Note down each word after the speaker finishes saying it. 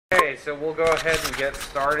so we'll go ahead and get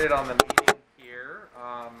started on the meeting here.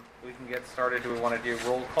 We can get started. Do we want to do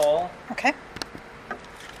roll call? Okay.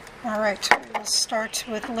 All right. We'll start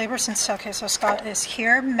with labor since, okay, so Scott is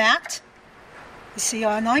here. Matt, you see you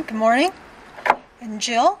online. Good morning. And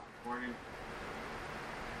Jill. Good morning.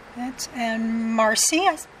 And Marcy.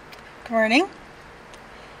 Good morning.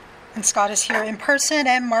 And Scott is here in person,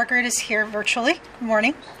 and Margaret is here virtually. Good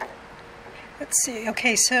morning. Let's see.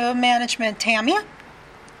 Okay, so management, Tammy.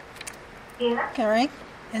 Here. All right.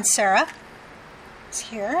 And Sarah is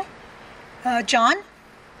here. John, in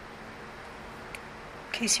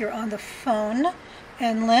case you're on the phone.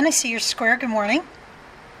 And Lynn, I see you're square. Good morning.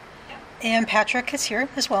 And Patrick is here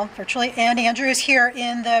as well, virtually. And Andrew is here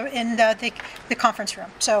in the conference room.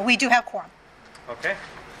 So we do have quorum. Okay,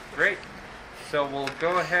 great. So we'll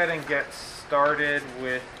go ahead and get started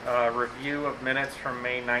with a review of minutes from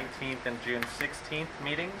May 19th and June 16th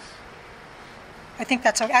meetings. I think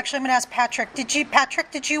that's okay. Actually, I'm going to ask Patrick.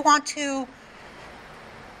 Did you want to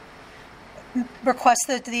request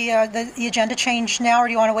the agenda change now, or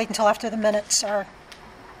do you want to wait until after the minutes are?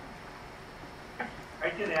 I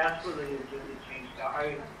can ask for the agenda change now.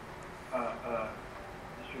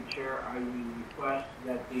 Mr. Chair, I will request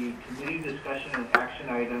that the committee discussion and action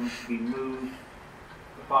items be moved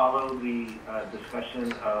to follow the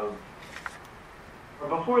discussion of, or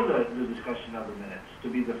before the discussion of the minutes, to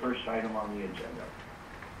be the first item on the agenda.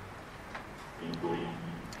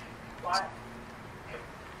 What?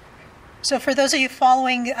 So for those of you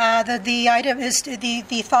following, the item is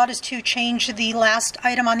the thought is to change the last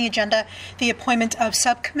item on the agenda, the appointment of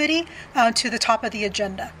subcommittee, to the top of the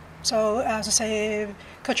agenda. So as I say,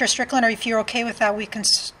 Co-Chair Strickland, if you're okay with that, we can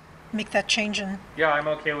make that change. And yeah, I'm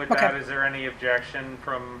okay with that. Is there any objection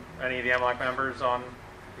from any of the MLAC members on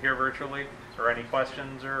here virtually, or any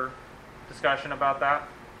questions or discussion about that?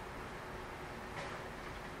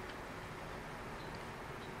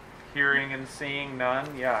 Hearing and seeing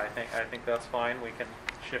none, yeah, I think that's fine. We can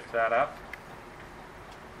shift that up.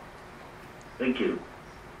 Thank you.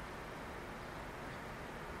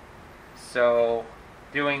 So,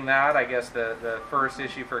 doing that, I guess the first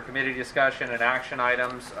issue for committee discussion and action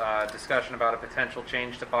items, discussion about a potential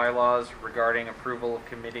change to bylaws regarding approval of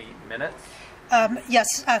committee minutes.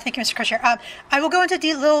 Yes, thank you, Mr. Co-Chair. I will go into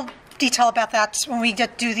little detail about that when we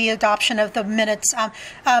do the adoption of the minutes.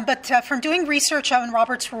 But from doing research on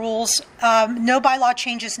Robert's rules, no bylaw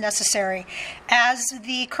change is necessary. As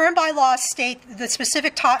the current bylaws state the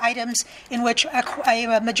specific items in which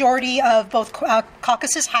a majority of both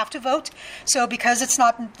caucuses have to vote. So because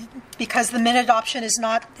the minute adoption is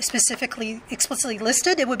not explicitly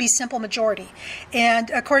listed, it would be simple majority. And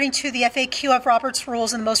according to the FAQ of Robert's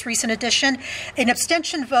rules in the most recent edition, an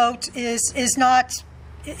abstention vote is not.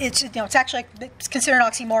 It's actually considered an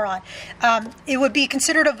oxymoron. It would be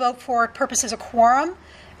considered a vote for purposes of quorum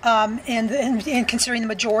and considering the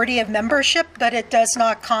majority of membership, but it does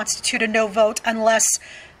not constitute a no vote unless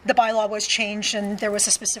the bylaw was changed and there was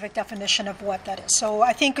a specific definition of what that is. So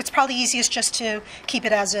I think it's probably easiest just to keep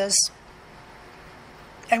it as is.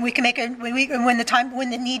 And we can make it when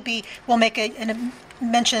the need be, we'll make a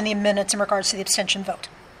mention in the minutes in regards to the abstention vote.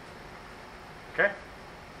 Okay.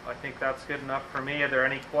 I think that's good enough for me. Are there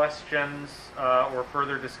any questions or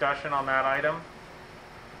further discussion on that item?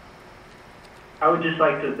 I would just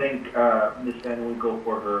like to thank Ms. Van Winkle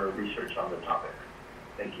for her research on the topic.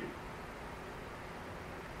 Thank you.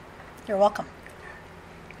 You're welcome.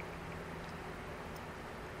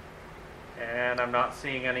 And I'm not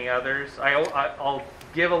seeing any others. I'll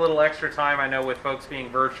give a little extra time. I know with folks being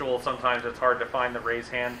virtual, sometimes it's hard to find the raise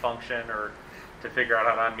hand function or to figure out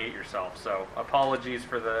how to unmute yourself. So apologies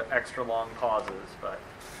for the extra long pauses, but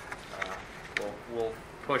we'll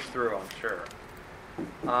push through, I'm sure.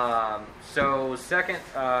 So second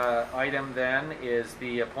item then is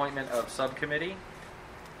the appointment of subcommittee.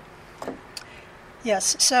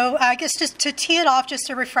 Yes. So I guess just to tee it off, just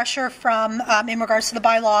a refresher from in regards to the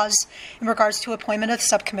bylaws, in regards to appointment of the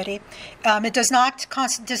subcommittee. It does not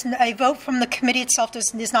a vote from the committee itself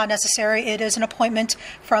is not necessary. It is an appointment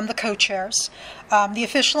from the co-chairs. The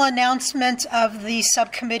official announcement of the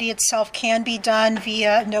subcommittee itself can be done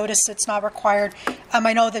via notice. It's not required.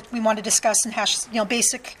 I know that we want to discuss and hash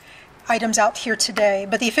basic items out here today,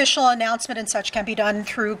 but the official announcement and such can be done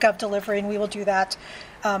through GovDelivery, and we will do that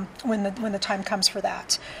when the time comes for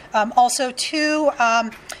that. Also, too,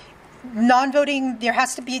 non-voting, there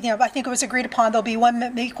has to be, I think it was agreed upon, there'll be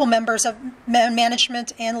equal members of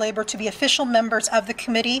management and labor to be official members of the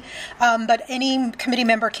committee, but any committee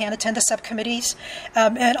member can attend the subcommittees,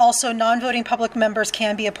 and also non-voting public members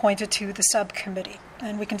can be appointed to the subcommittee,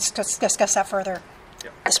 and we can discuss that further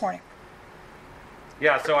this morning.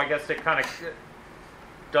 Yeah, so I guess to kind of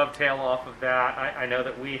dovetail off of that, I know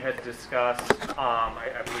that we had discussed,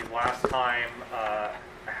 I believe last time,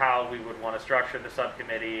 how we would want to structure the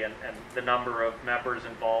subcommittee and the number of members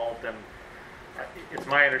involved. And it's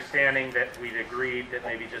my understanding that we'd agreed that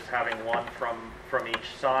maybe just having one from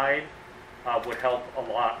each side would help a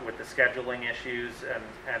lot with the scheduling issues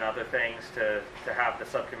and other things to have the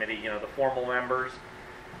subcommittee, the formal members.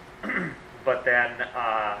 But then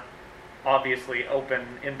obviously open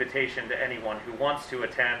invitation to anyone who wants to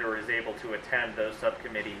attend or is able to attend those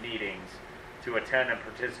subcommittee meetings to attend and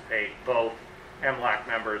participate, both MLAC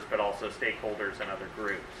members but also stakeholders and other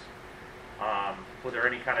groups. Were there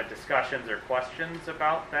any kind of discussions or questions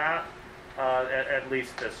about that? At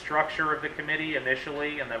least the structure of the committee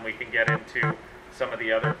initially, and then we can get into some of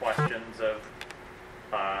the other questions of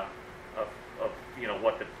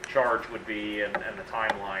what the charge would be and the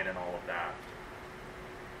timeline and all of that.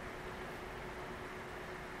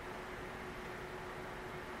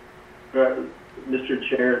 Mr.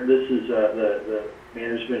 Chair, this is the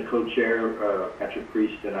management co-chair, Patrick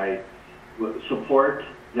Priest, and I would support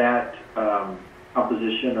that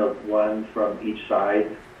composition of one from each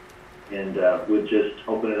side, and would just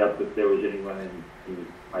open it up if there was anyone in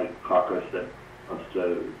my caucus that wants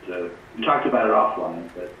to we talked about it offline,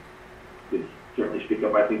 but could certainly speak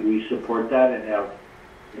up. I think we support that and have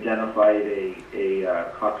identified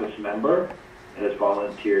a caucus member that has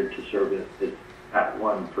volunteered to serve as that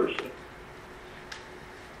one person.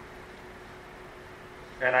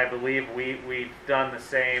 And I believe we've done the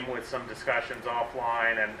same with some discussions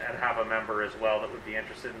offline and have a member as well that would be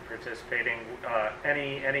interested in participating.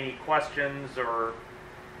 Any questions or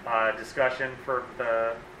discussion for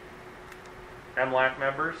the MLAC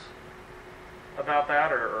members about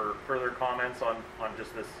that, or further comments on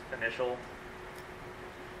just this initial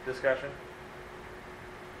discussion?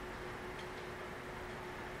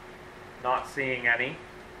 Not seeing any.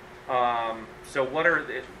 So what are,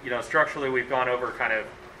 structurally we've gone over kind of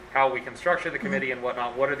how we can structure the committee and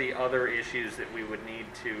whatnot. What are the other issues that we would need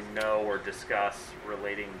to know or discuss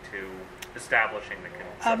relating to establishing the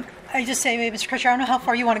subcommittee? I just say, Mr. Crutcher, I don't know how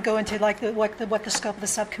far you want to go into what the scope of the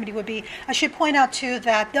subcommittee would be. I should point out too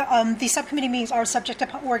that the subcommittee meetings are subject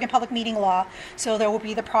to Oregon Public Meeting Law, so there will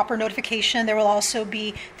be the proper notification. There will also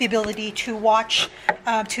be the ability to watch,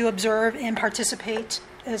 to observe, and participate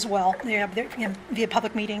as well via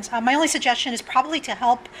public meetings. My only suggestion is probably to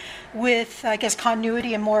help with, I guess,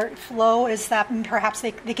 continuity and more flow is that perhaps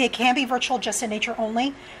they can be virtual just in nature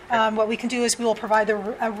only. What we can do is we will provide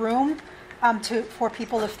a room for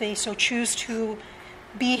people if they so choose to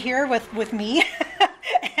be here with me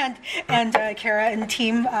and Kara and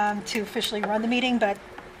team to officially run the meeting, but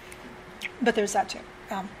there's that too.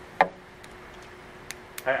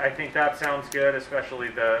 I think that sounds good, especially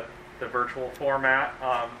the virtual format.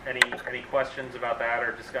 Any questions about that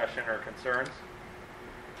or discussion or concerns?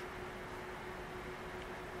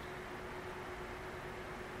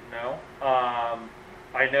 No.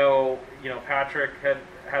 I know, Patrick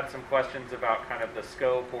had some questions about kind of the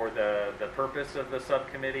scope or the purpose of the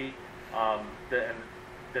subcommittee, and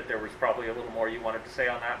that there was probably a little more you wanted to say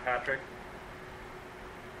on that, Patrick.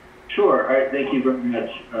 Sure. Thank you very much,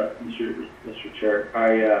 Mr.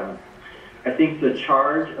 Chair. I think the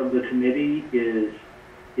charge of the committee is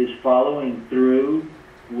following through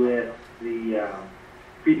with the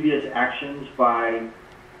previous actions by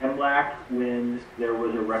MLAC when there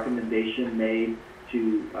was a recommendation made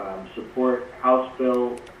to support House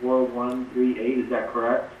Bill 4138. Is that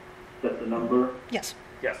correct? Is that the number? Yes.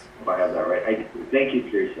 Yes. If I have that right. Thank you,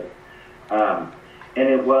 Teresa. And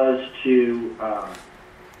it was to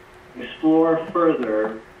explore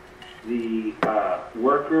further the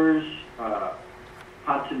workers'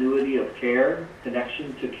 continuity of care,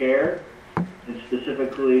 connection to care, and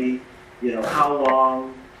specifically, how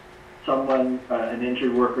long someone, an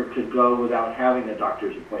injured worker, could go without having a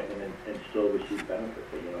doctor's appointment and still receive benefits.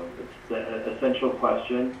 It's the essential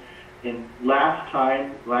question. In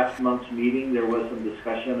last month's meeting, there was some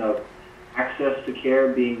discussion of access to care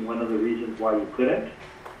being one of the reasons why you couldn't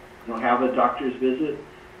have a doctor's visit.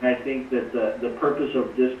 And I think that the purpose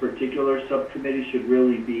of this particular subcommittee should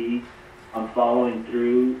really be on following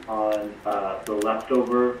through on the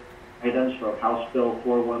leftover items from House Bill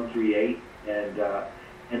 4138,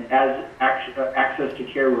 and as access to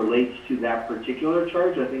care relates to that particular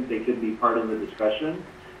charge, I think they could be part of the discussion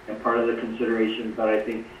and part of the consideration. But I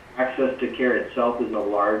think access to care itself is a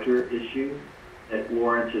larger issue that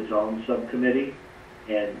warrants its own subcommittee,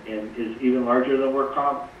 and is even larger than work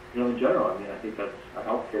comp, in general. I mean, I think that's a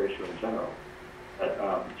healthcare issue in general. But,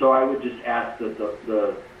 so I would just ask that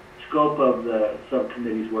the scope of the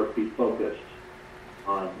subcommittee's work be focused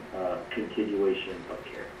on continuation of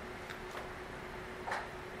care.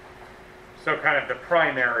 So kind of the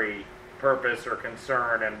primary purpose or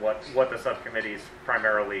concern and what the subcommittee is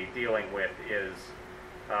primarily dealing with is,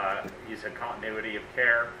 you said continuity of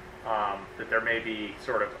care, that there may be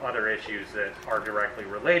sort of other issues that are directly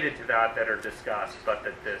related to that that are discussed, but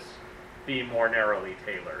that this be more narrowly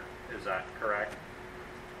tailored. Is that correct?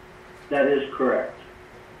 That is correct.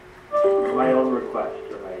 My own request,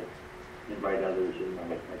 and I invite others in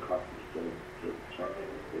my caucus to check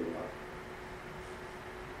it out.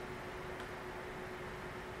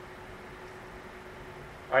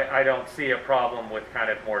 I don't see a problem with kind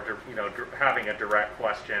of more, having a direct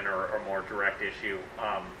question or more direct issue.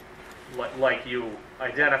 Like you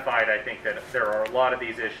identified, I think that there are a lot of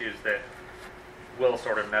these issues that will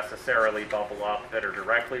sort of necessarily bubble up that are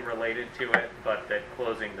directly related to it, but that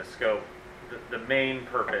closing the scope, the main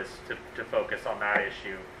purpose to focus on that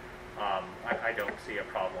issue, I don't see a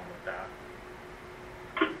problem with that.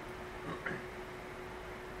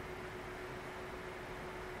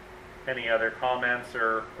 Any other comments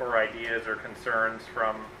or ideas or concerns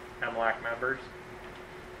from MLAC members?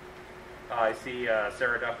 I see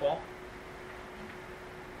Sarah Duffwall.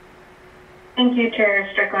 Thank you, Chair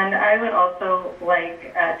Strickland. I would also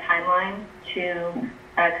like a timeline to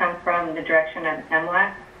come from the direction of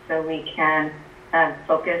MLAC so we can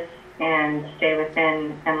focus and stay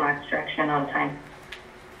within MLAC's direction on time.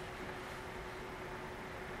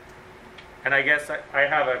 And I guess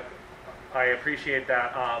I appreciate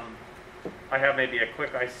that. I have maybe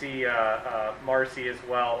I see Marcy as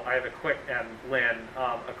well. I have and Lynn,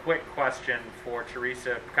 a quick question for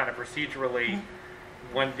Teresa, kind of procedurally.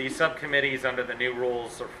 When these subcommittees under the new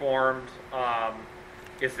rules are formed,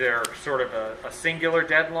 is there sort of a singular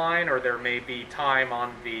deadline, or there may be time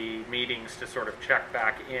on the meetings to sort of check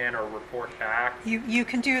back in or report back? You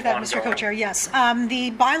can do that, Mr. Ongoing. Co-Chair, yes. The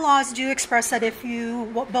bylaws do express that if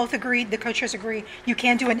you both agree, the co-chairs agree, you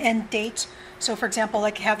can do an end date. So, for example,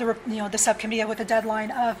 like have the subcommittee with a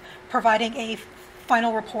deadline of providing a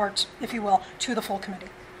final report, if you will, to the full committee.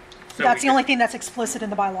 So that's the only thing that's explicit in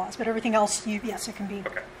the bylaws, but everything else, yes, it can be.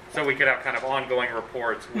 Okay. So we could have kind of ongoing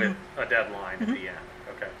reports with a deadline at the end.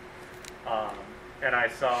 Okay. And I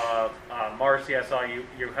saw, Marcy, I saw you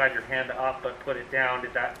had your hand up but put it down.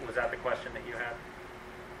 Was that the question that you had?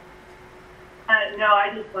 No,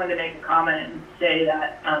 I just wanted to make a comment and say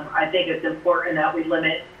that I think it's important that we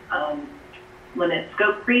limit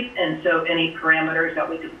scope creep, and so any parameters that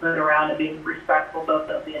we could put around it being respectful both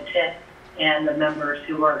of the intent and the members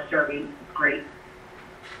who are serving, great.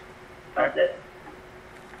 That's it.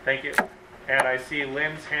 Thank you. And I see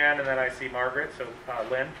Lynn's hand, and then I see Margaret. So,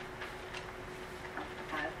 Lynn.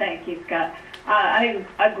 Thank you, Scott. I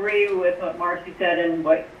agree with what Marcy said and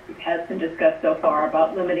what has been discussed so far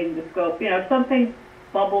about limiting the scope. If something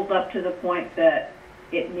bubbles up to the point that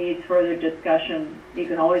it needs further discussion, you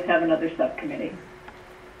can always have another subcommittee.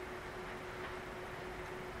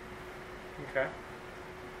 Okay.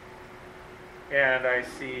 And I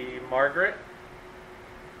see Margaret.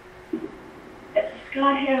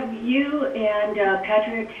 Scott, have you and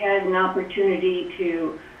Patrick had an opportunity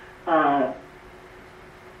to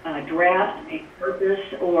draft a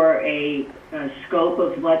purpose or a scope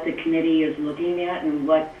of what the committee is looking at and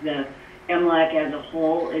what the MLAC as a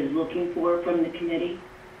whole is looking for from the committee?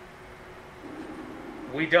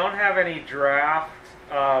 We don't have any draft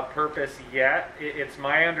purpose yet. It's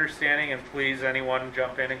my understanding, and please anyone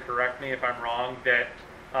jump in and correct me if I'm wrong, that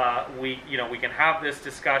we can have this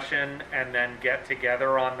discussion and then get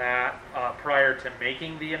together on that prior to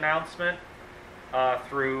making the announcement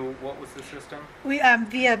through, what was the system? We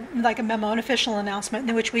via like a memo, an official announcement,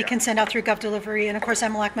 in which we can send out through GovDelivery, and of course,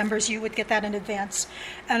 MLAC members, you would get that in advance.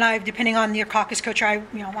 And depending on your caucus co-chair, I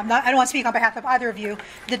don't want to speak on behalf of either of you.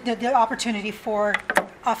 The opportunity for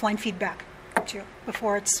offline feedback too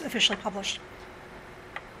before it's officially published.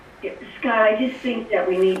 Yeah, Scott, I just think that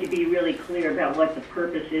we need to be really clear about what the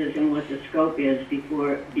purpose is and what the scope is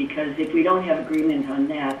because if we don't have agreement on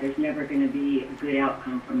that, there's never going to be a good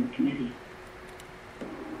outcome from the committee.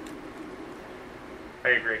 I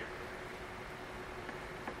agree.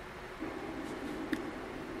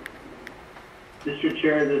 Mr.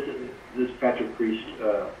 Chair, this is Patrick Priest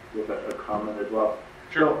with a comment as well.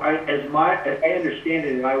 Sure. So as I understand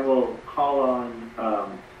it, I will call on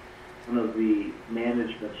one of the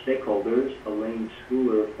management stakeholders, Elaine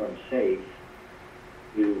Schooler from SAFE,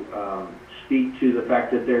 to speak to the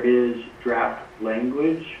fact that there is draft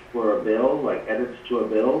language for a bill, like edits to a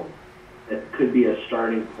bill, that could be a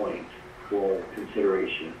starting point for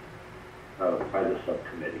consideration by the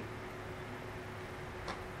subcommittee.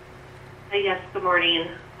 Yes, good morning.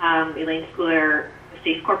 Elaine Schooler,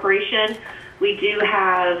 Safe Corporation. We do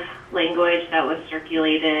have language that was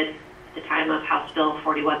circulated at the time of House Bill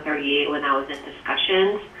 4138 when that was in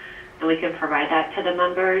discussions, and we can provide that to the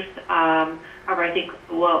members. However, I think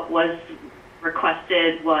what was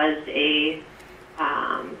requested was a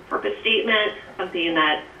purpose statement, something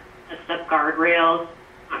that sets up guardrails.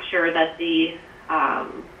 Not sure that the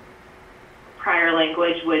prior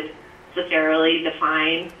language would necessarily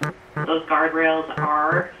define those guardrails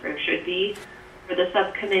are or should be for the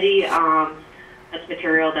subcommittee. That's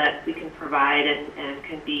material that we can provide and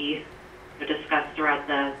can be discussed throughout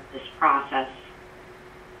this process.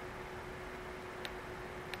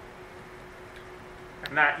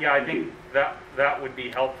 And that, yeah, I think that would be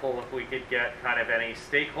helpful if we could get kind of any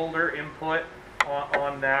stakeholder input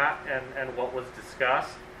on that and what was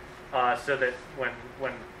discussed, so that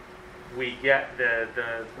when we get the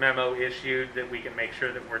memo issued, that we can make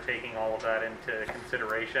sure that we're taking all of that into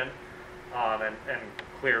consideration, and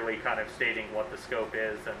clearly kind of stating what the scope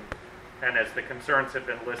is, and as the concerns have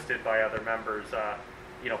been listed by other members,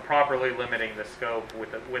 properly limiting the scope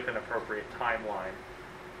with an appropriate timeline.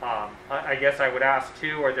 I guess I would ask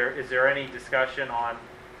too, is there any discussion on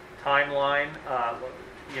timeline?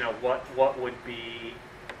 What would be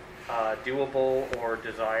doable or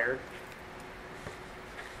desired?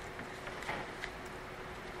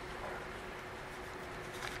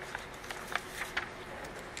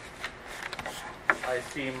 I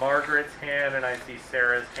see Margaret's hand and I see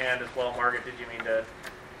Sarah's hand as well. Margaret, did you mean to?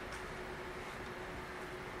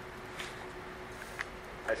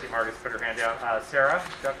 I see Margaret's put her hand down. Sarah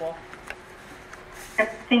Duckwall?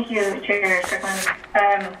 Thank you, Chair Strickland.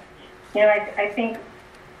 I think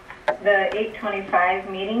the 8:25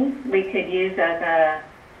 meeting we could use as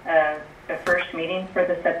the first meeting for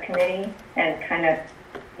the subcommittee and kind of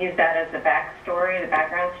use that as the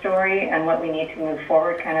background story, and what we need to move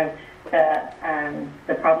forward, kind of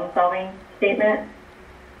the problem-solving statement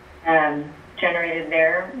generated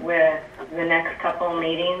there, with the next couple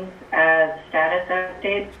meetings as status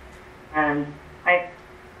updates. I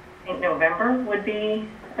think November would be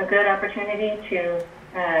a good opportunity to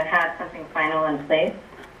have something final in place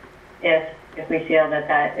if we feel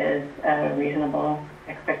that is a reasonable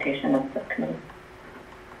expectation of the subcommittee.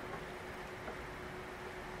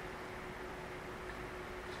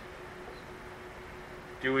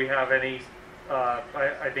 Do we have any?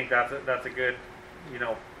 I think that's a good,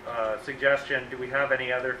 suggestion. Do we have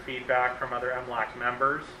any other feedback from other MLAC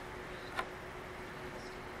members?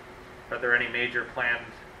 Are there any major planned?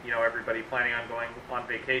 Everybody planning on going on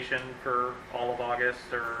vacation for all of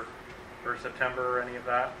August or September or any of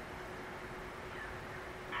that?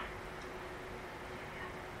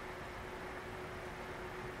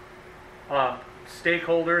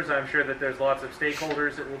 Stakeholders, I'm sure that there's lots of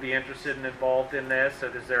stakeholders that will be interested and involved in this. So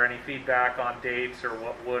is there any feedback on dates or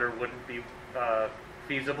what would or wouldn't be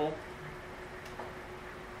feasible?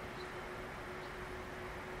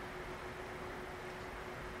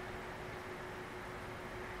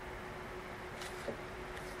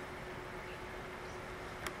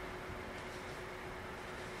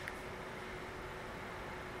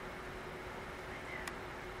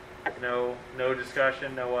 No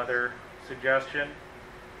discussion, no other suggestion?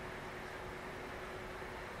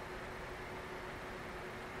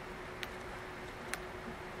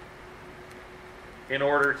 In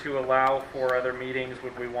order to allow for other meetings,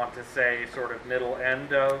 would we want to say sort of middle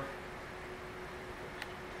end of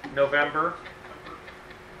November?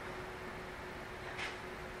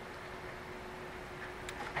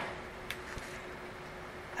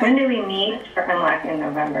 When do we meet for MLAC in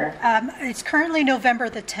November? It's currently November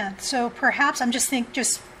the 10th, so perhaps I'm just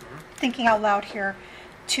thinking out loud here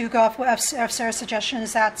to go off of Sarah's suggestion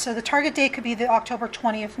is that, so the target date could be the October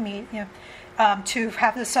 20th meeting, to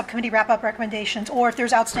have the subcommittee wrap up recommendations, or if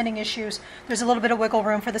there's outstanding issues, there's a little bit of wiggle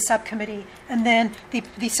room for the subcommittee, and then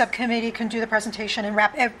the subcommittee can do the presentation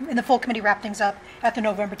and the full committee wrap things up at the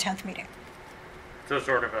November 10th meeting. So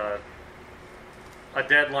sort of a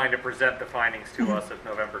deadline to present the findings to us of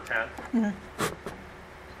November 10th. Mm-hmm.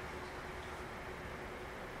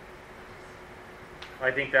 I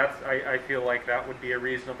think I feel like that would be a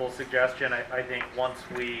reasonable suggestion. I think once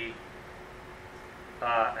we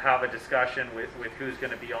have a discussion with who's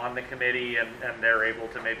going to be on the committee and they're able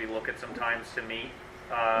to maybe look at some times to meet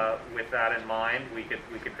with that in mind, we could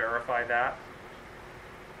verify that.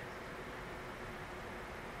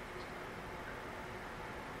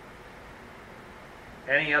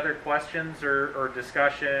 Any other questions or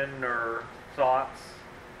discussion or thoughts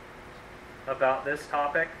about this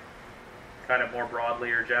topic, kind of more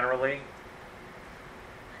broadly or generally?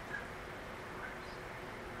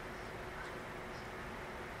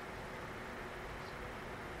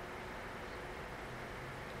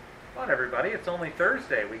 Come on, everybody, it's only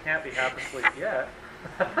Thursday. We can't be half asleep yet.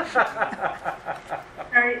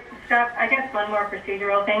 Sorry, Scott, I guess one more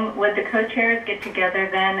procedural thing. Would the co-chairs get together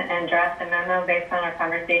then and draft a memo based on our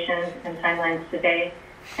conversations and timelines today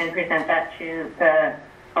and present that to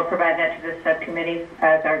or provide that to the subcommittee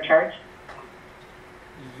as our charge?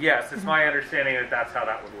 Yes, it's my understanding that that's how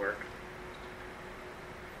that would work.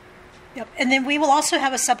 Yep. And then we will also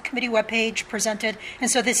have a subcommittee webpage presented, and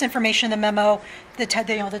so this information, the memo, the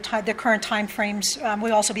current timeframes,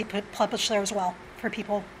 will also be published there as well for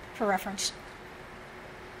people for reference.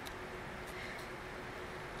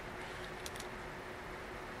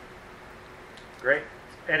 Great.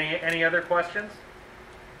 Any other questions?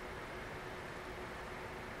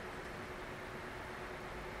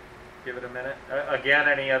 Give it a minute. Again,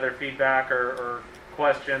 any other feedback or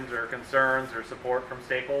questions or concerns or support from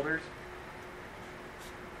stakeholders?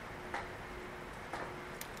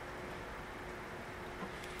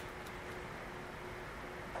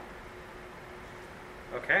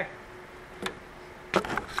 Okay.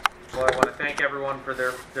 Well, I want to thank everyone for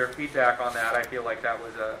their feedback on that. I feel like that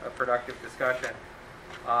was a productive discussion.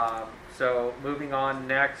 So moving on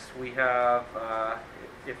next, we have,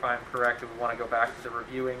 if I'm correct, we want to go back to the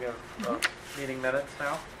reviewing of meeting minutes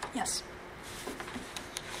now? Yes.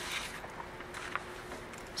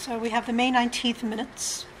 So we have the May 19th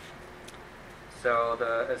minutes.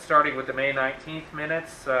 So starting with the May 19th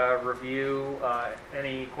minutes, review,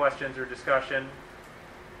 any questions or discussion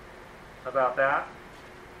about that?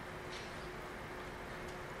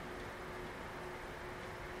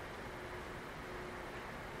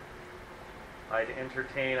 I'd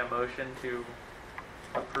entertain a motion to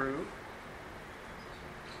approve.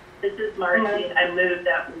 This is Marcy. I move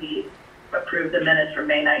that we approve the minutes for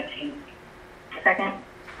May 19th. Second.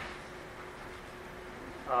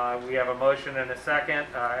 We have a motion and a second.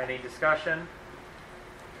 Any discussion?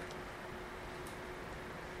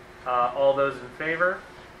 All those in favor?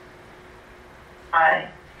 Aye.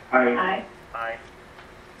 Aye. Aye.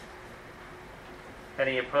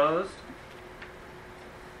 Any opposed?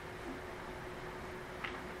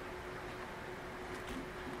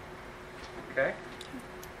 Okay.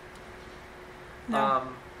 No.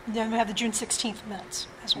 Then we have the June 16th minutes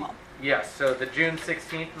as well. Yes, so the June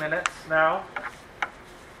 16th minutes now.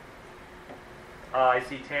 I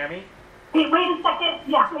see Tammy. Wait a second.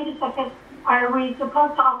 Yeah, wait a second. Are we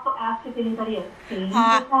supposed to also ask if anybody abstained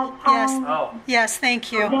at that Yes. time? Oh, Yes,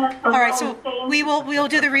 thank you. Yes, All right, so abstain. we'll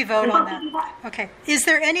do the revote on Supposed to do that. that? Okay. Is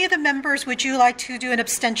there any of the members, would you like to do an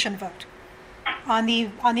abstention vote on the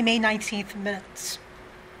May 19th minutes?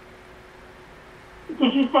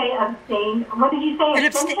 Did you say abstain? What did you say?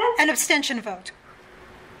 Abstention? An abstention vote.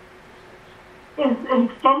 Is an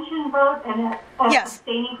abstention vote and Yes.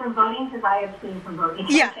 abstaining from voting? Because I abstain from voting.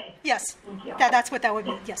 Yeah, Okay. yes. Thank you. That's what that would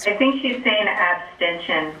be, yes. I think she's saying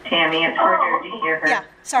abstention, Tammy. It's harder to hear her. Yeah,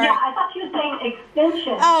 sorry. Yeah, I thought you were saying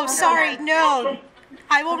extension. Oh, sorry, no.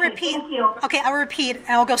 I will Okay, repeat. thank you. Okay, I'll repeat, and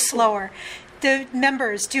I'll go slower. The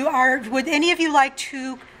members, would any of you like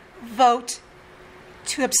to vote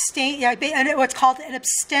to abstain, what's called an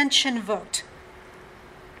abstention vote?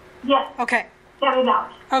 Yes, Okay, carry it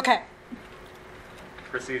out. okay.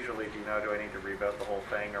 procedurally, do you know, do I need to revote the whole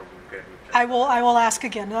thing, or are we good with just... I will ask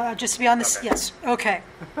again, just to be on this, Okay. yes, okay.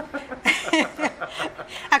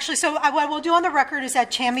 Actually, so what we'll do on the record is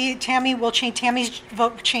that Tammy will change, Tammy's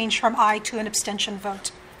vote change from aye to an abstention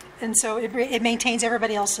vote. And so it maintains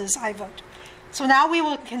everybody else's aye vote. So now we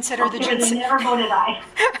will consider the Okay, June, then never voted aye.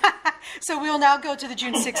 so we will now go to the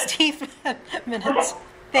June 16th minutes.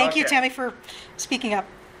 Thank you, Okay. Tammy, for speaking up.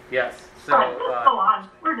 Yes, so... All right, let's go on.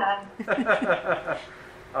 We're done.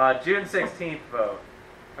 June 16th vote,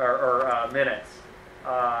 or minutes.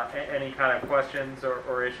 Any kind of questions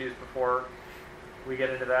or issues before we get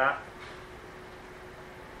into that?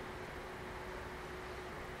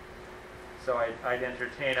 So I'd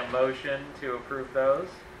entertain a motion to approve those.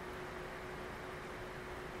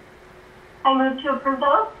 I move to approve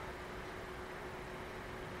those.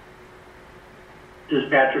 This is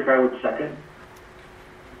Patrick, I would second.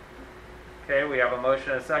 Okay, we have a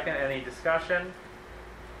motion and a second. Any discussion?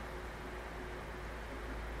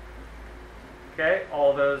 Okay,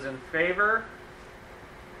 all those in favor?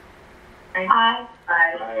 Aye.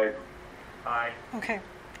 Aye. Aye. Okay.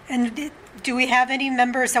 And do we have any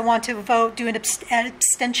members that want to vote, do an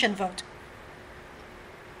abstention vote?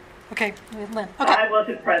 Okay, Lynn. Okay. I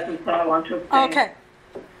wasn't present, so I want to abstain. Okay.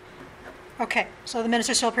 Okay, so the minutes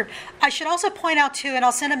are still approved. I should also point out too, and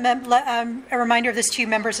I'll send a reminder of this to you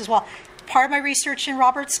members as well. Part of my research in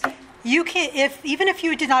Roberts, you can, even if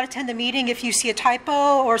you did not attend the meeting, if you see a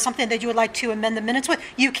typo or something that you would like to amend the minutes with,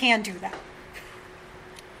 you can do that.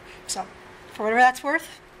 So for whatever that's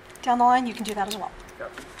worth, down the line, you can do that as well.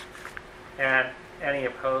 Yep. And any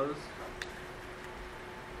opposed?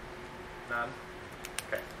 None?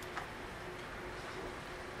 Okay.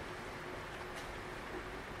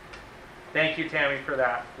 Thank you, Tammy, for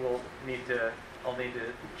that. I'll need to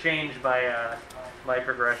change my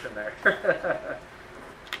progression there.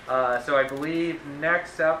 So I believe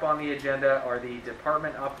next up on the agenda are the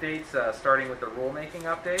department updates, starting with the rulemaking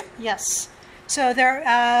update. Yes. So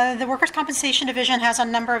the Workers' Compensation Division has a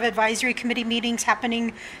number of advisory committee meetings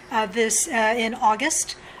happening in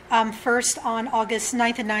August. First, on August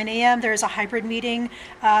 9th at 9 a.m., there is a hybrid meeting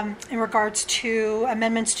in regards to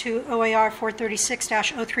amendments to OAR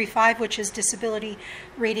 436-035, which is disability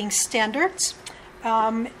rating standards.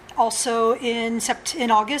 Also in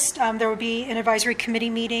August, there will be an advisory committee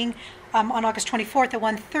meeting on August 24th at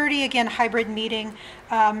 1:30, again, hybrid meeting.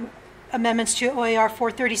 Amendments to OAR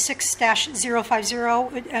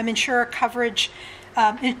 436-050, insurer coverage,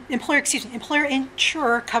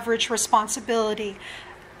 employer-insurer coverage responsibility.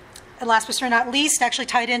 And last but certainly not least, actually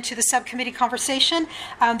tied into the subcommittee conversation,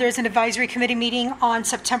 there's an advisory committee meeting on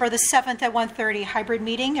September the 7th at 1:30, hybrid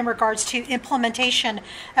meeting in regards to implementation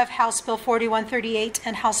of House Bill 4138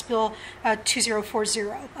 and House Bill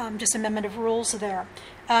 2040, just amendment of rules there.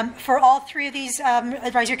 For all three of these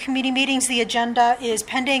advisory committee meetings, the agenda is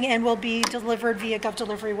pending and will be delivered via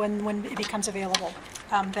GovDelivery when it becomes available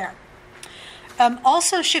there.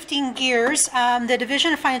 Also shifting gears, the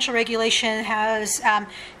Division of Financial Regulation has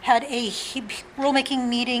had a rulemaking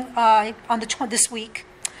meeting this week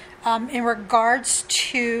in regards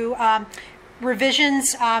to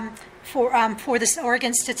revisions for this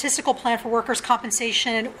Oregon Statistical Plan for Workers'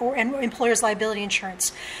 Compensation and Employers' Liability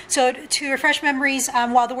Insurance. So to refresh memories,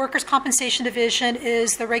 while the Workers' Compensation Division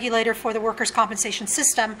is the regulator for the workers' compensation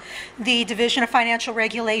system, the Division of Financial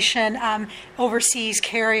Regulation oversees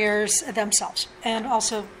carriers themselves, and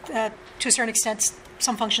also, to a certain extent,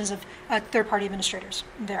 some functions of third-party administrators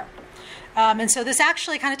there. And so this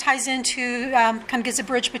actually kind of ties into, kind of gives a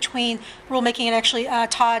bridge between rulemaking and actually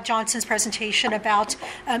Todd Johnson's presentation about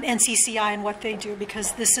NCCI and what they do,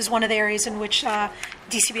 because this is one of the areas in which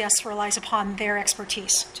DCBS relies upon their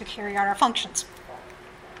expertise to carry out our functions.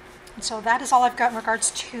 And so that is all I've got in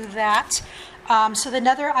regards to that. So the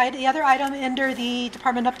other item under the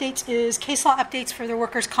department updates is case law updates for the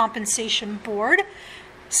Workers' Compensation Board.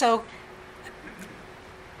 So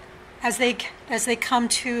as they come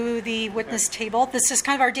to the witness table, this is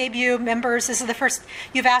kind of our debut members. This is the first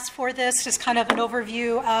you've asked for this, just kind of an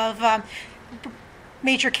overview of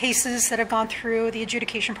major cases that have gone through the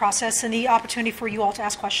adjudication process and the opportunity for you all to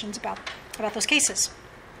ask questions about those cases.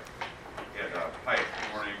 Yeah, hi, good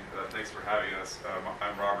morning. Thanks for having us.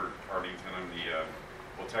 I'm Robert Arvington. I'm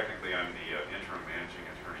technically I'm the interim managing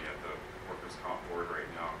attorney at the Workers' Comp Board right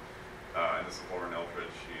now. And this is Lauren Elfridge.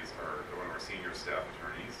 She's one of our senior staff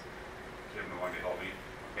attorneys. Jim along to help me.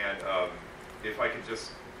 And if I could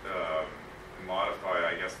just modify,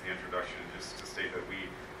 I guess, the introduction just to state that we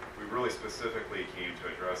really specifically came to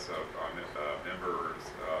address a member's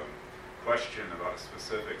question about a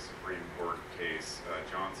specific Supreme Court case,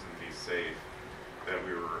 Johnson v. Safe, that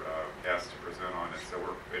we were asked to present on. And so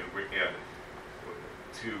and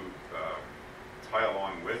to tie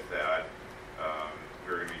along with that,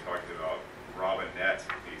 we're going to be talking about Robinette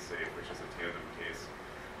v. Safe, which is a tandem case.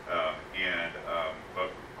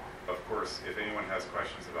 But of course, if anyone has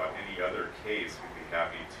questions about any other case, we'd be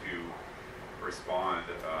happy to respond,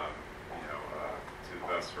 to the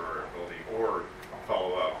best of our ability, or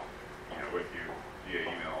follow up, with you via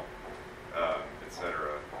email,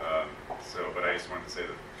 etc. But I just wanted to say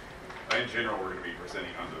that, in general, we're going to be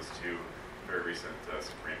presenting on those two very recent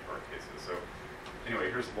Supreme Court cases. So, anyway,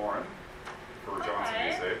 here's Lauren for Johnson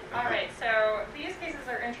v. Safe. All right. So these cases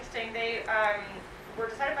are interesting. They were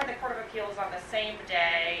decided by the Court of Appeals on the same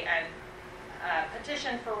day and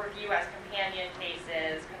petitioned for review as companion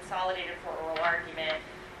cases, consolidated for oral argument.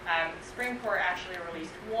 The Supreme Court actually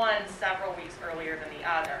released one several weeks earlier than the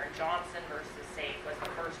other. Johnson versus Safe was the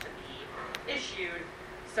first to be issued.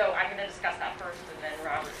 So I'm going to discuss that first, and then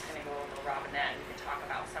Robert's going to go over Robinette. We can talk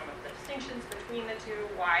about some of the distinctions between the two,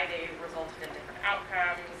 why they resulted in different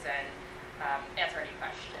outcomes, and answer any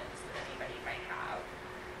questions that anybody might have.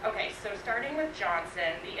 Okay, so starting with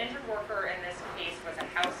Johnson, the injured worker in this case was a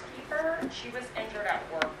housekeeper. She was injured at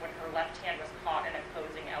work when her left hand was caught in a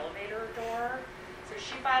closing elevator door. So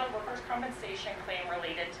she filed a workers' compensation claim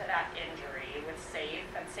related to that injury with SAFE,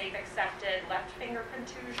 and SAFE accepted left finger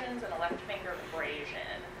contusions and a left finger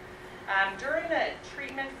abrasion. During the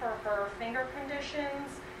treatment for her finger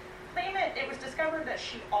conditions, claimant, it was discovered that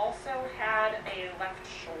she also had a left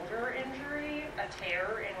shoulder injury, a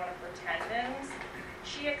tear in one of her tendons.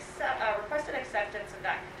 She requested acceptance of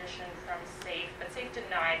that condition from SAFE, but SAFE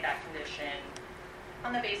denied that condition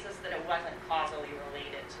on the basis that it wasn't causally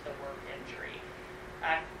related to the work injury.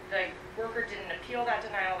 The worker didn't appeal that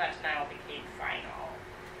denial became final.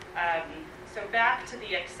 So back to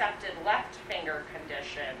the accepted left finger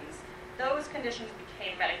conditions, those conditions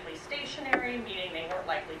became medically stationary, meaning they weren't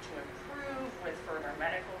likely to improve with further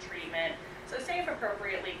medical treatment. So SAFE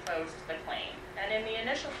appropriately closed the claim. And in the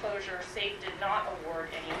initial closure, SAFE did not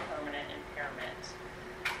award any permanent impairment.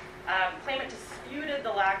 Claimant disputed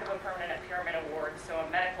the lack of a permanent impairment award, so a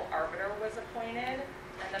medical arbiter was appointed.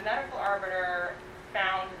 And the medical arbiter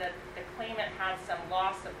found that the claimant had some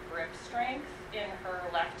loss of grip strength in her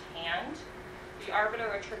left hand. The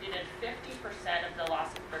arbiter attributed 50% of the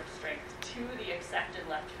loss of grip strength to the accepted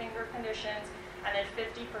left finger conditions, and then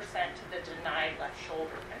 50% to the denied left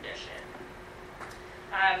shoulder condition.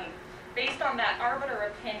 Based on that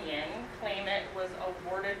arbiter opinion, claimant was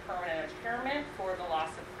awarded permanent impairment for the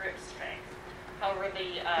loss of grip strength. However,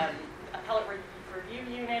 the appellate review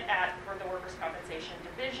unit for the Workers' Compensation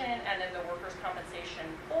Division and then the Workers' Compensation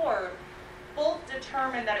Board both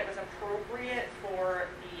determined that it was appropriate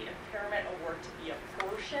for the impairment award to be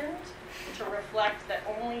apportioned to reflect that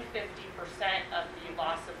only 50% of the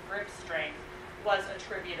loss of grip strength was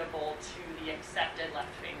attributable to the accepted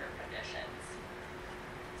left finger conditions.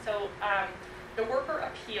 So the worker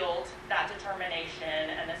appealed that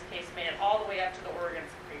determination, and this case made it all the way up to the Oregon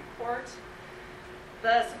Supreme Court.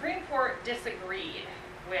 The Supreme Court disagreed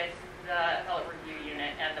with the appellate review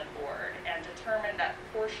unit and the board and determined that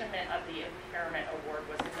apportionment of the impairment award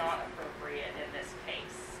was not appropriate in this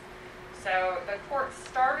case. So the court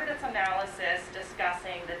started its analysis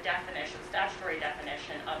discussing the statutory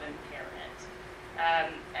definition of impairment.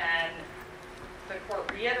 And the court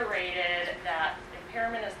reiterated that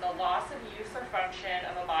impairment is the loss of use or function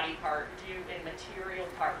of a body part due in material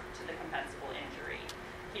part to the compensable injury.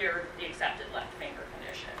 Here, the accepted left finger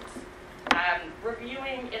conditions.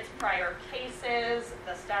 Reviewing its prior cases,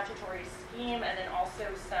 the statutory scheme, and then also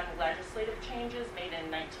some legislative changes made in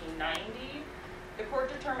 1990, the court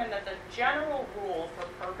determined that the general rule for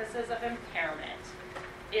purposes of impairment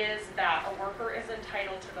is that a worker is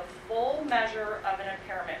entitled to the full measure of an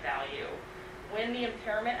impairment value when the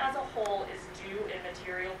impairment as a whole is due in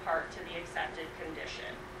material part to the accepted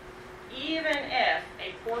condition, even if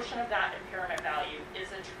a portion of that impairment value is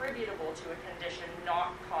attributable to a condition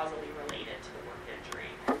not causally related to the work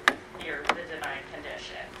injury, here the denied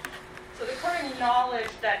condition. So the court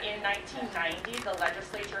acknowledged that in 1990, the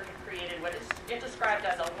legislature had created what it described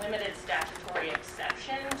as a limited statutory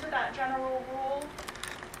exception to that general rule.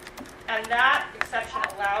 And that exception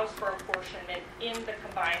allows for apportionment in the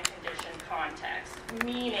combined condition context,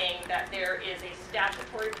 meaning that there is a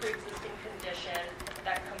statutory pre-existing condition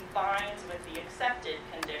that combines with the accepted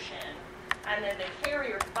condition, and then the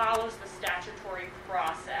carrier follows the statutory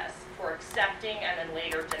process for accepting and then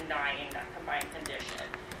later denying that combined condition.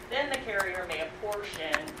 Then the carrier may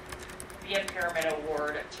apportion the impairment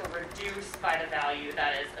award to reduce by the value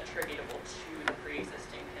that is attributable to the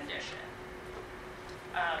pre-existing condition.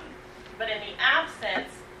 But in the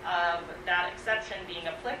absence of that exception being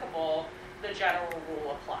applicable, the general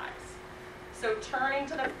rule applies. So turning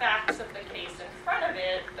to the facts of the case in front of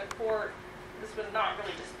it, the court, this was not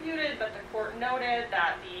really disputed, but the court noted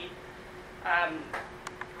that the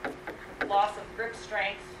loss of grip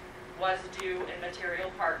strength was due in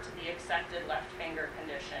material part to the accepted left finger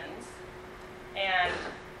conditions, and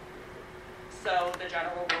so the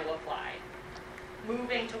general rule applied.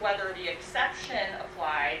 Moving to whether the exception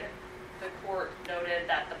applied, the court noted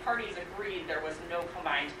that the parties agreed there was no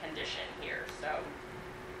combined condition here. So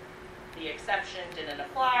the exception didn't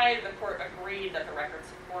apply. The court agreed that the record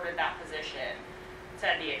supported that position,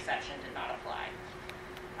 said the exception did not apply.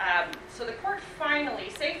 So the court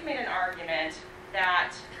finally, SAFE made an argument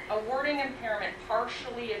that awarding impairment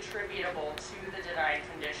partially attributable to the denied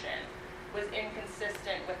condition was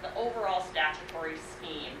inconsistent with the overall statutory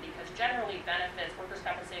scheme because generally benefits, workers'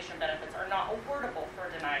 compensation benefits, are not awardable for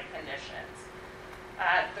denied conditions.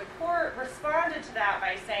 The court responded to that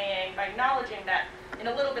by saying, by acknowledging that in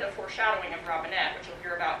a little bit of foreshadowing of Robinette, which you'll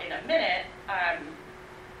hear about in a minute,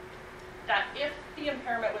 that if the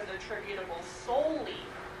impairment was attributable solely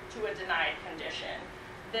to a denied condition,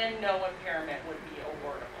 then no impairment would be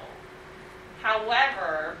awardable.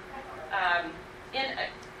 However,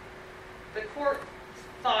 the court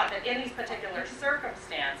thought that in these particular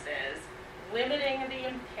circumstances, limiting the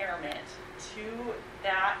impairment to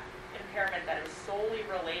that impairment that is solely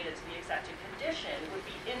related to the accepted condition would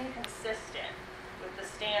be inconsistent with the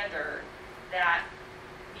standard that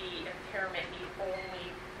the impairment need only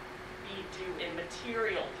be due in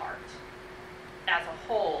material part as a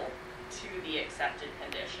whole to the accepted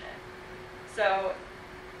condition. So,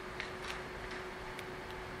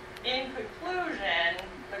 in conclusion,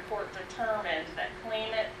 the court determined that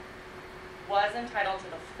claimant was entitled to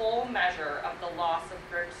the full measure of the loss of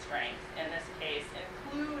grip strength, in this case,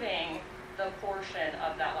 including the portion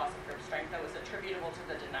of that loss of grip strength that was attributable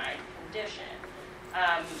to the denied condition.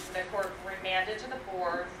 The court remanded to the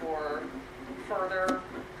board for further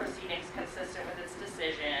proceedings consistent with its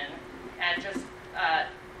decision, and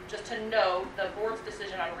just to note, the board's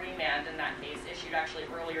decision on remand in that case issued actually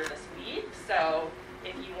earlier this week, so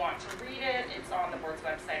if you want to read it, it's on the board's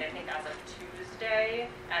website, I think as of Tuesday,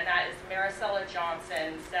 and that is Maricela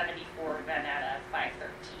Johnson, 74 Vanetta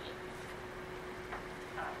 513.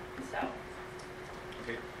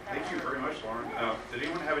 Okay, thank you very much, Lauren. Did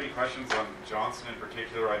anyone have any questions on Johnson in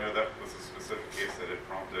particular? I know that was a specific case that had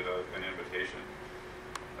prompted an invitation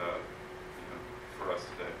for us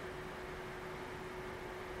today.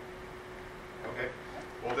 Okay.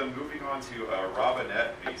 Well, then moving on to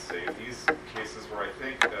Robinette v. Safe. These cases where I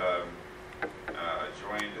think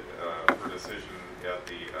joined for decision at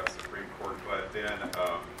the Supreme Court, but then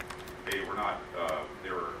they were not,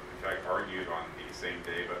 they were in fact argued on the same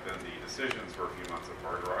day, but then the decisions were a few months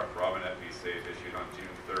apart. Robinette v. Safe issued on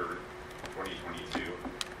June 3rd, 2022.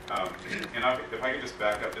 And if I could just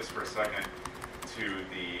back up just for a second to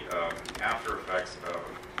the after effects of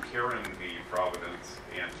Karen v. Providence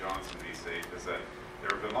and Johnson v. Safe, is that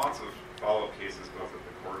there have been lots of follow-up cases both at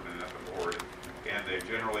the court and at the board, and they've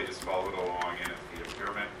generally just followed along, and if the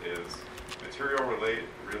impairment is materially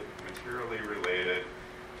related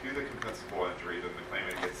to the compensable injury, then the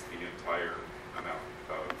claimant gets the entire amount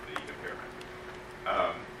of the impairment.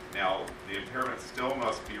 Now, the impairment still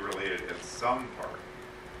must be related in some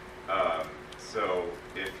part. So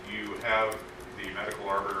if you have the medical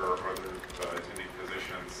arbiter or other attending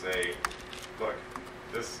physician say, look,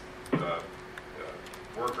 this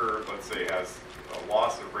worker, let's say, has a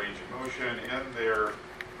loss of range of motion in their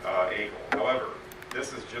ankle. However,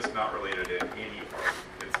 this is just not related in any part.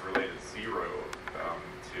 It's related zero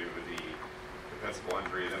to the compensable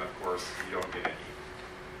injury. Then, of course, you don't get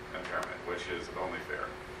any impairment, which is only fair.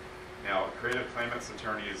 Now, creative claimants'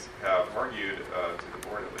 attorneys have argued, to the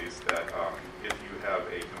board at least, that if you have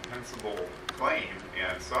a compensable claim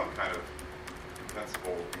and some kind of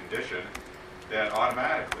compensable condition, then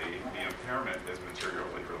automatically the impairment is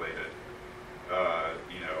materially related.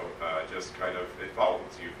 Just kind of, it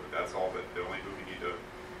follows you, but that's all that, the only hoop you need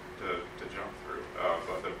to jump through.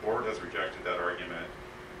 But the board has rejected that argument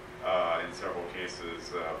in several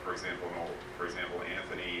cases. For example,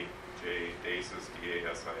 Anthony J. Dasis,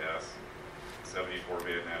 D-A-S-I-S, 74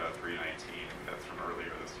 Vietnam 319, that's from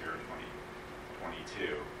earlier this year,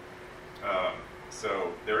 2022.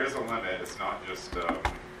 So there is a limit. It's not just,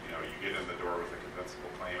 you get in the door with a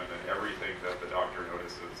compensable claim and then everything that the doctor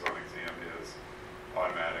notices on exam is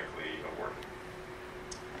automatically awarded.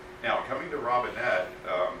 Now, coming to Robinette,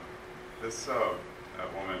 this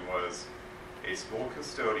woman was a school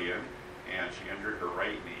custodian and she injured her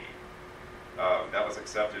right knee. That was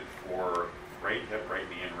accepted for right hip, right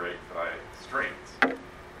knee, and right thigh strains.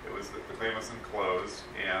 It was the claim was enclosed,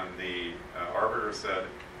 and the arbiter said,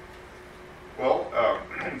 well,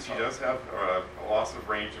 she does have a loss of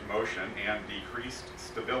range of motion and decreased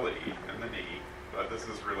stability in the knee, but this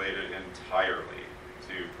is related entirely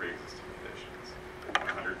to pre-existing conditions,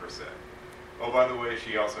 100%. Oh, by the way,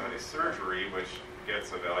 she also had a surgery, which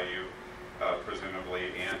gets a value,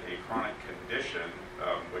 presumably, and a chronic condition,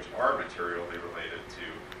 which are materially related to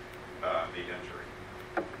the injury.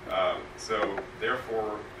 So,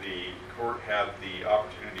 therefore, the court had the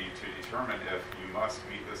opportunity to determine if you must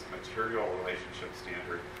meet this material relationship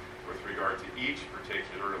standard with regard to each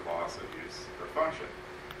particular loss of use or function.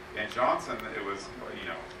 In Johnson, it was,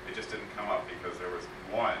 it just didn't come up because there was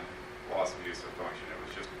one loss of use of function. It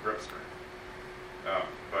was just grip strength.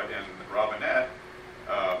 But in Robinette,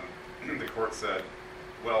 the court said,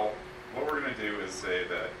 well, what we're going to do is say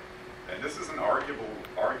that, and this is an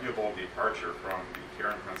arguable departure from the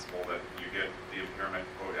Karen principle that you get the impairment,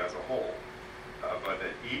 quote, as a whole, but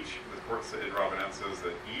that the court said in Robinette says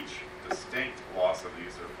that each distinct loss of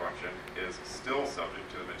use or function is still subject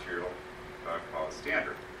to the material cause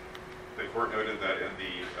standard. The court noted that in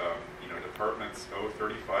the department's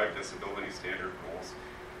 035 disability standard rules,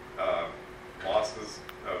 losses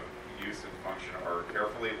of use and function are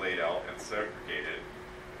carefully laid out and segregated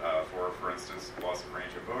for instance, loss of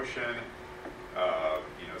range of motion,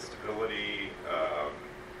 stability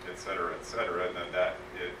et cetera, and then that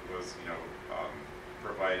it was,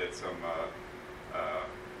 provided some,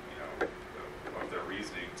 of their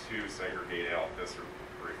reasoning to segregate out this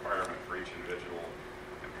requirement for each individual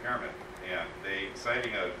impairment. And they,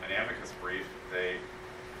 citing an amicus brief, they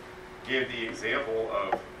gave the example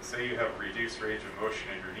of, say you have reduced range of motion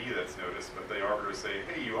in your knee that's noticed, but they offer to say,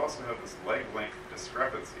 hey, you also have this leg length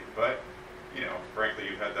discrepancy. But, frankly,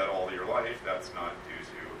 you've had that all your life. That's not due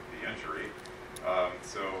to the injury.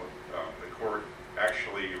 So the court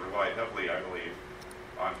actually relied heavily, I believe,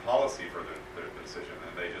 on policy for the decision.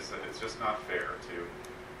 And they just said it's just not fair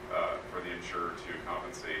for the insurer to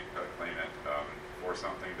compensate a claimant for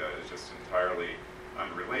something that is just entirely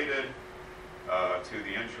unrelated to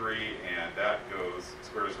the injury, and that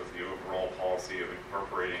squares with the overall policy of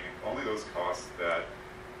incorporating only those costs that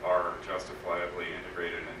are justifiably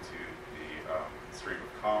integrated into the stream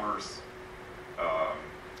of commerce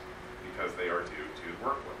because they are due to the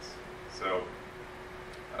workplace. So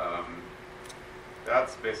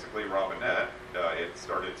that's basically Robinette. It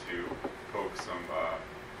started to poke some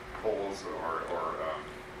holes or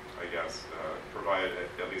I guess, provide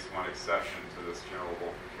at least one exception to this general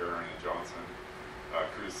rule for Karen and Johnson,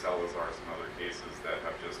 Cruz Salazar, some other cases that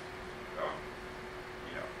have just,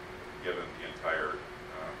 given the entire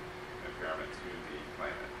impairment to the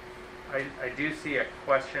claimant. I do see a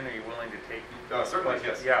question. Are you willing to take? Certainly,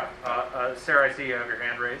 yes. Yeah. Sarah, I see you have your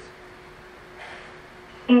hand raised.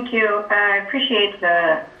 Thank you. I appreciate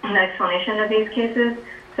the explanation of these cases,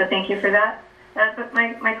 so thank you for that. But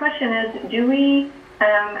my question is, do we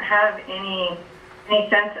have any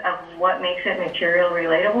sense of what makes it material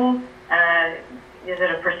relatable? Is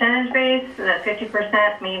it a percentage base, so that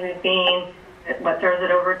 50% maybe being what throws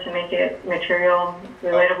it over to make it material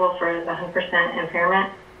relatable for the 100%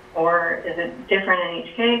 impairment? Or is it different in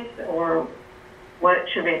each case, or what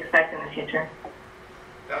should we expect in the future?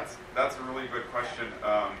 That's a really good question.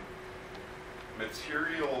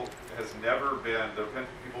 Material has never been,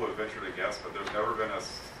 people have ventured to guess, but there's never been a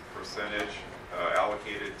percentage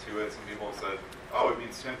allocated to it. Some people have said, oh, it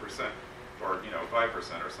means 10% or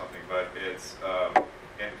 5% or something, but it's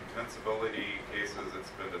in compensability cases it's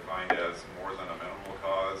been defined as more than a minimal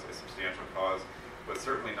cause, a substantial cause, but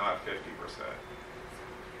certainly not 50%.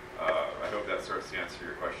 I hope that starts to answer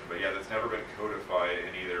your question, but yeah, that's never been codified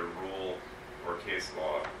in either rule or case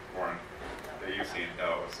law, or that you've seen,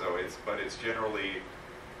 no. So it's generally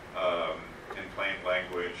in plain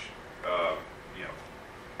language,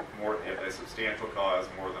 more a substantial cause,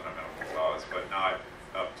 more than a minimal cause, but not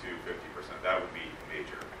up to 50%. That would be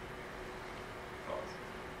major cause.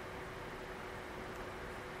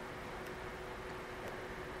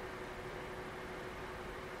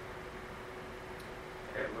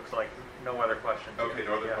 Okay, it looks like no other questions. Okay,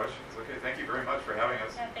 no other questions. Okay, thank you very much for having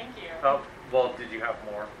us. Yeah, thank you. Oh, well, did you have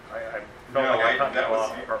more? I felt No, like I cut that you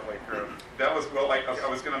was- off partway through. That was, well, I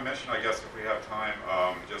was going to mention, I guess, if we have time,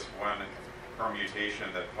 just one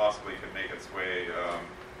permutation that possibly could make its way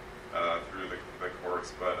through the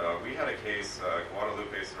courts. But we had a case,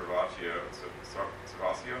 Guadalupe Cervasio,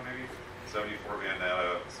 maybe, 74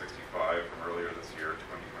 Vandana 65 from earlier this year,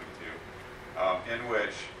 2022, in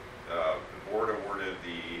which the board awarded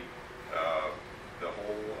the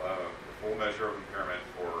full measure of impairment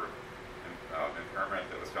for impairment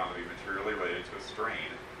that was found to be materially related to a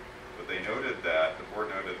strain. But the board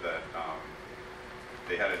noted that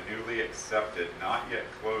they had a newly accepted, not yet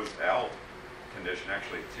closed out condition,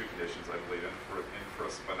 actually two conditions, I believe,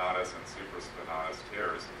 infraspinatus and supraspinatus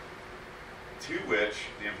tears, to which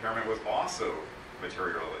the impairment was also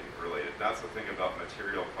materially related. That's the thing about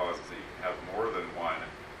material causes, that you can have more than one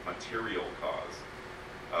material cause.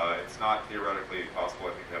 It's not theoretically possible,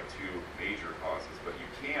 I think, to have two major causes, but you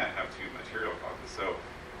can have two material causes. So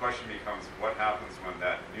the question becomes, what happens when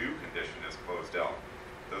that new condition is closed out?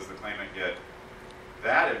 Does the claimant get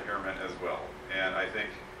that impairment as well? And I think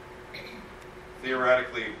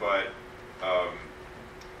theoretically, but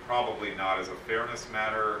probably not as a fairness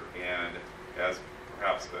matter, and as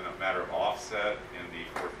perhaps a matter of offset in the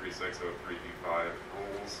 436 of 325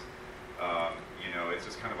 rules. It's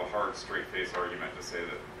just kind of a hard, straight-faced argument to say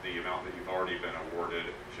that the amount that you've already been awarded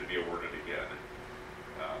should be awarded again,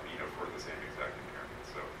 for the same exact impairment.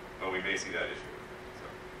 So, but we may see that issue.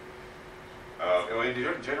 So,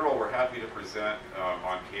 in general, we're happy to present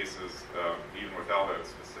on cases even without a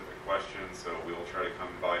specific question. So we will try to come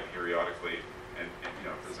by periodically and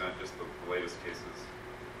present just the latest cases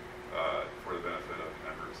for the benefit of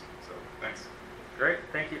members. So thanks. Great,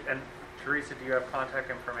 thank you. And Teresa, do you have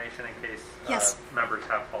contact information in case Yes. members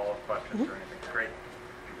have follow-up questions or anything? Great.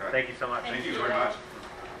 Okay. Thank you so much. Thank you very much.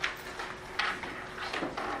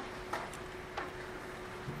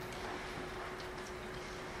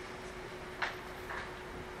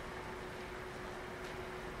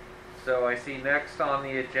 So I see next on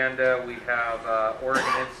the agenda we have Oregon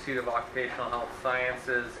Institute of Occupational Health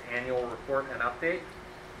Sciences annual report and update.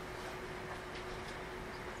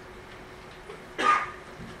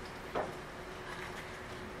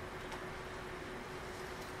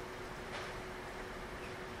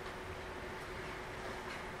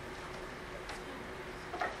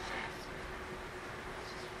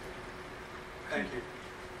 Thank you.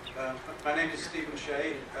 My name is Stephen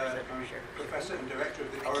Shea. I'm Professor and Director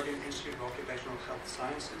of the Oregon Institute of Occupational Health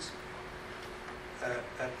Sciences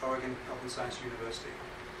at Oregon Health and Science University.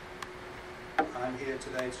 I'm here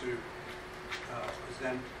today to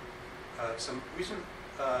present some recent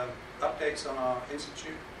updates on our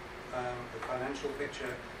institute, the financial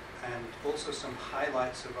picture, and also some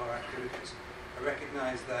highlights of our activities. I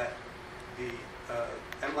recognize that the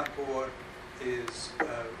MLAC board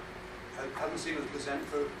hasn't seen us present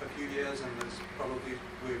for a few years, and there's probably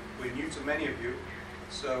we're new to many of you,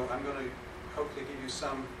 so I'm going to hopefully give you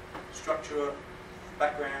some structure,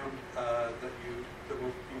 background that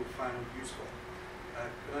you'll find useful.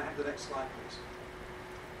 Can I have the next slide, please?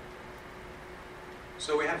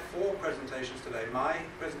 So we have 4 presentations today. My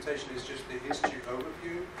presentation is just the institute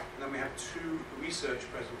overview, and then we have 2 research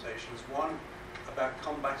presentations. One about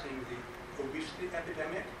combating the obesity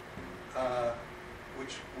epidemic,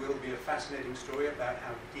 which will be a fascinating story about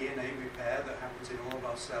how DNA repair that happens in all of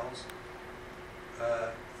our cells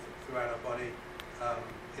throughout our body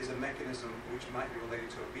is a mechanism which might be related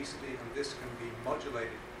to obesity, and this can be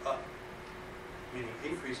modulated up, meaning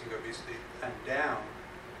increasing obesity, and down,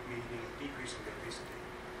 meaning decreasing obesity.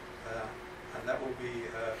 And that will be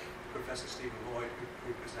Professor Stephen Lloyd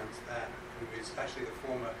who presents that, who is actually the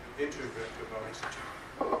former interim director of our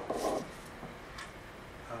institute.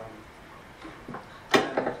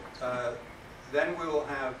 Then we'll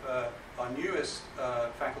have our newest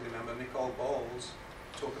faculty member, Nicole Bowles,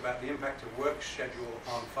 talk about the impact of work schedule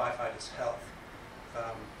on firefighters' health.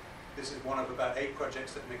 This is one of about 8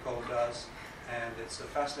 projects that Nicole does, and it's a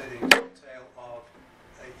fascinating tale of,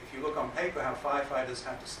 if you look on paper, how firefighters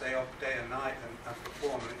have to stay up day and night and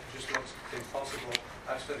perform, and it just looks impossible.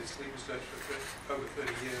 I've studied sleep research for over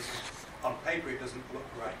 30 years, and on paper it doesn't look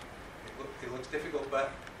right. It looks difficult,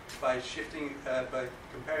 but by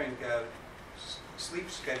comparing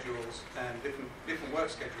sleep schedules and different work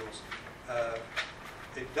schedules,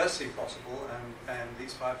 it does seem possible, and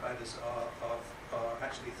these firefighters are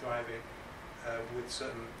actually thriving with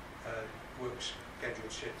certain work schedule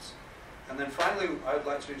shifts. And then finally, I would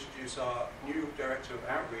like to introduce our new Director of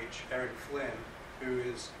Outreach, Erin Flynn,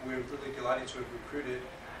 we're really delighted to have recruited.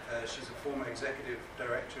 She's a former Executive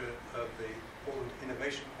Director of the Portland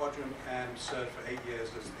Innovation Quadrant and served for 8 years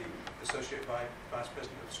as the Associate Vice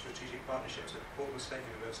President of Strategic Partnerships at Portland State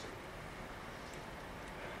University.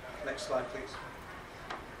 Next slide, please.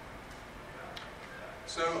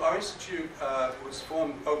 So our institute was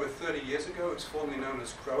formed over 30 years ago. It's formerly known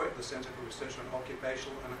as CROIT, the Center for Research on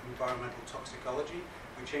Occupational and Environmental Toxicology.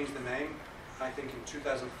 We changed the name, I think, in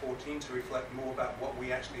 2014 to reflect more about what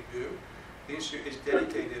we actually do. The institute is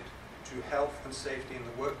dedicated to health and safety in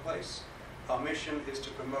the workplace. Our mission is to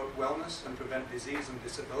promote wellness and prevent disease and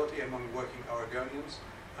disability among working Oregonians,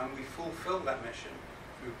 and we fulfill that mission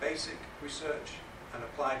through basic research and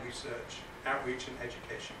applied research, outreach and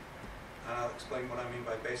education. And I'll explain what I mean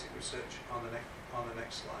by basic research on the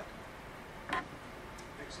next slide.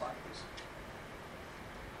 Next slide, please.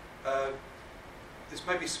 This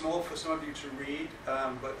may be small for some of you to read,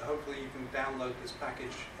 but hopefully you can download this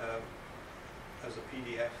package as a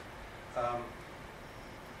PDF.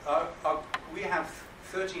 We have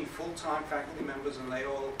 13 full-time faculty members, and they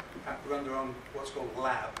all run their own what's called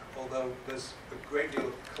lab, although there's a great deal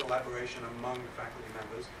of collaboration among the faculty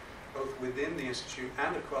members, both within the institute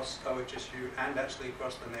and across OHSU and actually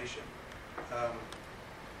across the nation.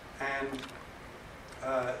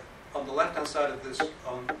 On the left-hand side of this,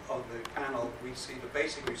 on the panel, we see the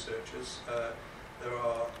basic researchers. There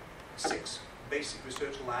are 6 basic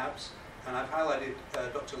research labs, and I've highlighted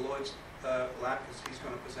Dr. Lloyd's lab because he's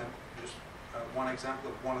going to present just one example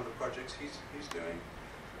of one of the projects he's doing.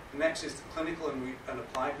 Next is the clinical and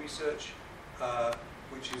applied research,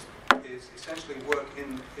 which is essentially work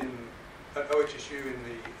at OHSU in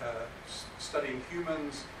the studying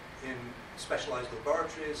humans in specialized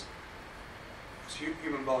laboratories,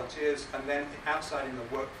 human volunteers, and then outside in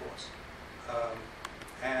the workforce.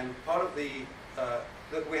 And part of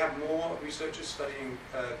we have more researchers studying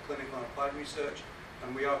clinical and applied research,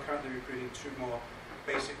 and we are currently recruiting 2 more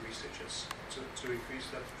basic researchers to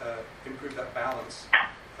improve that balance.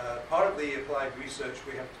 Part of the applied research,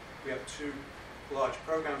 we have 2 large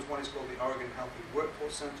programs. One is called the Oregon Healthy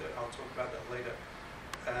Workforce Center. I'll talk about that later.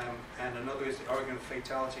 and another is the Oregon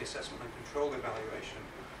Fatality Assessment and Control Evaluation,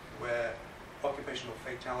 where occupational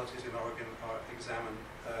fatalities in Oregon are examined,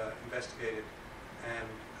 investigated, and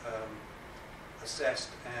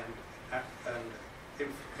assessed, and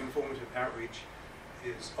informative outreach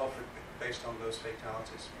is offered based on those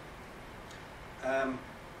fatalities.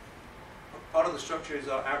 Part of the structure is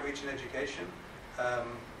our outreach and education.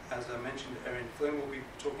 As I mentioned, Erin Flynn will be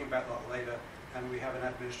talking about that later, and we have an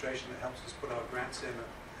administration that helps us put our grants in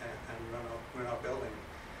and run our building.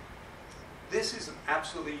 This is an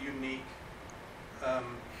absolutely unique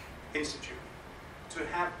institute. To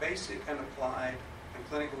have basic and applied and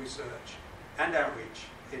clinical research and outreach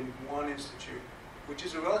in one institute, which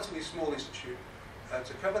is a relatively small institute,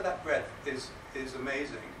 to cover that breadth is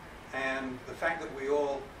amazing. And the fact that we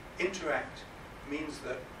all interact means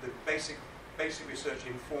that the basic research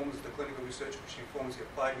informs the clinical research, which informs the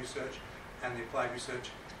applied research, and the applied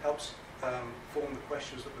research helps form the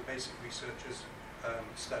questions that the basic researchers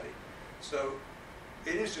study. So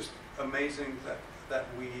it is just amazing that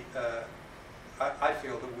we, I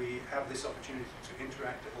feel that we have this opportunity to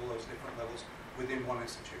interact at all those different levels within one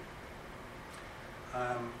institute.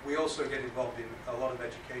 We also get involved in a lot of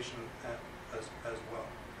education as well.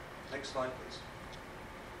 Next slide, please.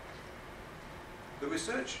 The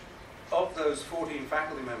research of those 14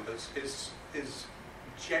 faculty members is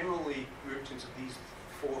generally grouped into these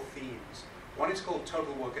 4 themes. One is called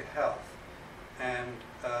Total Worker Health, and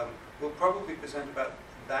we'll probably present about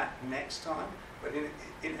that next time, but in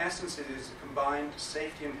essence it is a combined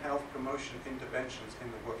safety and health promotion interventions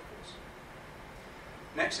in the workforce.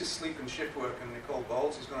 Next is sleep and shift work, and Nicole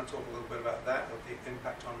Bowles is going to talk a little bit about that, of the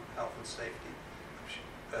impact on health and safety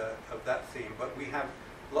of that theme. But we have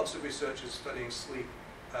lots of researchers studying sleep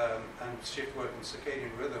and shift work and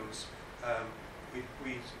circadian rhythms. We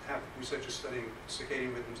have researchers studying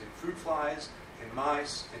circadian rhythms in fruit flies, in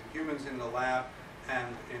mice, in humans in the lab,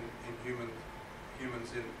 and in humans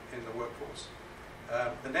in the workforce.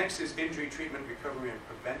 The next is injury treatment, recovery, and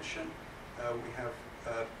prevention. We have,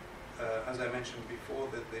 as I mentioned before,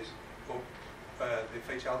 the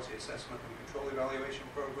Fatality Assessment and Control Evaluation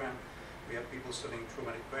Program. We have people studying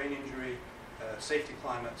traumatic brain injury, safety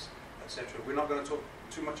climates, etc. We're not going to talk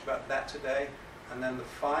too much about that today. And then the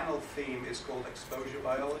final theme is called exposure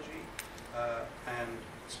biology, and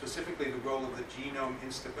specifically the role of the genome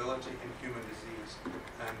instability in human disease.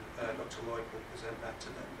 And Dr. Lloyd will present that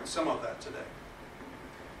today, some of that today.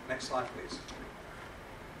 Next slide, please.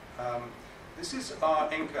 This is our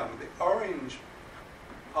income. The orange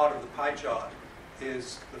part of the pie chart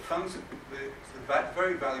is the funds, the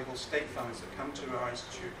very valuable state funds that come to our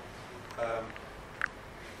institute.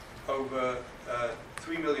 Over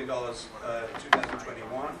 $3 million in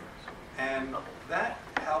 2021, and that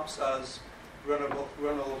helps us run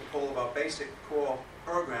all of our basic core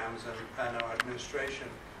programs and our administration,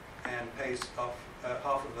 and pays off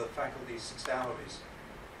half of the faculty's salaries,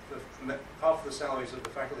 half of the salaries of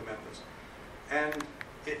the faculty members. And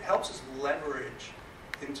it helps us leverage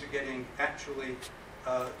into getting actually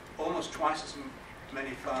almost twice as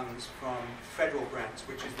many funds from federal grants,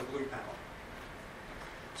 which is the blue panel.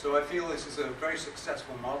 So I feel this is a very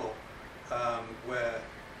successful model where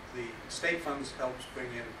the state funds helps bring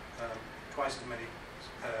in twice as many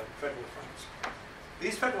federal funds.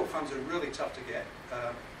 These federal funds are really tough to get.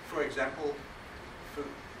 For example,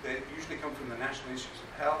 they usually come from the National Institutes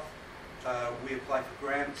of Health. We apply for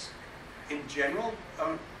grants. In general,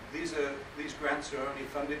 these grants are only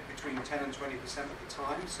funded between 10 and 20% of the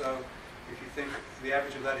time. So if you think the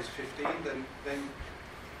average of that is 15, then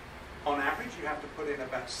on average, you have to put in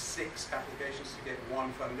about 6 applications to get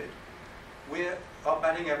 1 funded. Our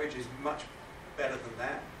batting average is much better than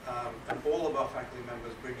that, and all of our faculty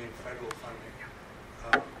members bring in federal funding.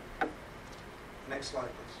 Next slide,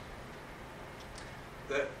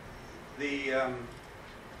 please. The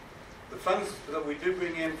funds that we do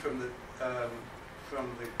bring in from the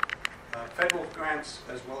federal grants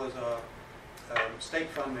as well as our state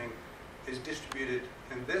funding is distributed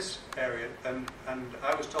in this area, and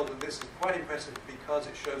I was told that this is quite impressive because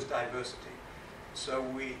it shows diversity. So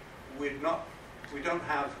we don't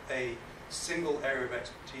have a single area of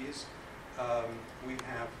expertise. We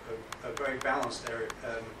have a very balanced area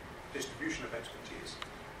distribution of expertise.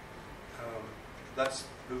 That's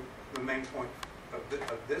the main point of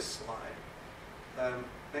this slide.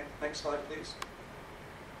 Next slide, please.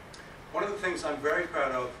 One of the things I'm very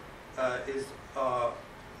proud of is our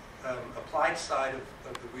applied side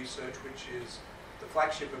of the research, which is the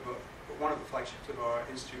flagship one of the flagships of our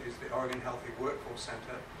institute is the Oregon Healthy Workforce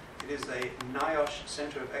Center. It is a NIOSH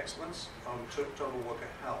Center of Excellence on Total Worker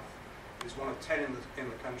Health. It is one of 10 in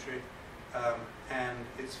the country, and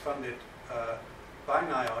it's funded by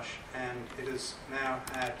NIOSH, and it has now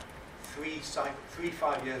had three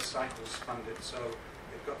 5-year cycles funded. So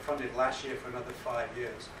it got funded last year for another 5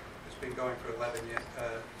 years. It's been going for 11 years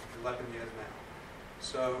now.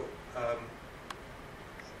 So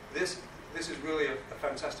this is really a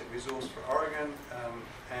fantastic resource for Oregon,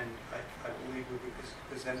 and I believe we'll be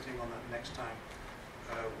presenting on that next time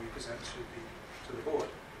we present to the board.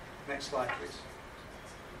 Next slide, please.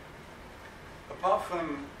 Apart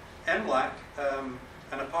from MLAC,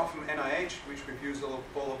 and apart from NIH, which reviews all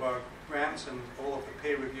of our grants and all of the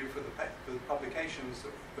peer review for the publications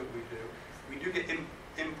that we do get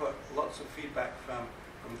input, lots of feedback from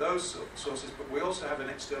those sources, but we also have an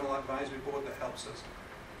external advisory board that helps us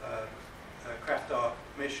craft our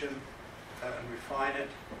mission and refine it.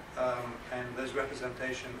 And there's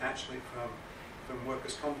representation actually from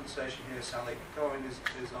workers' compensation here. Sally Cohen is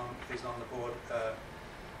on the board.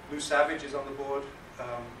 Lou Savage is on the board.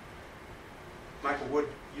 Michael Wood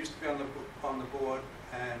used to be on the board,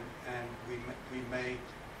 and we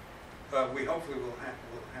hopefully will have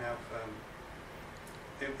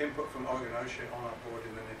input from Oregon OSHA on our board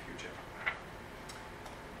in the near future.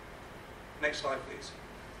 Next slide, please.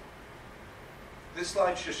 This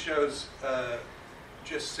slide just shows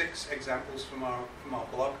just 6 examples from our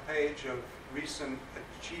blog page of recent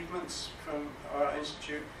achievements from our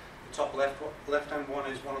institute. The top left-hand one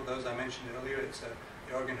is one of those I mentioned earlier. It's the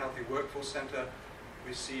Oregon Healthy Workforce Center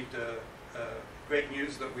received great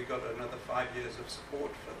news that we got another 5 years of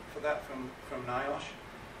support for that from NIOSH.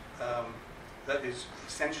 That is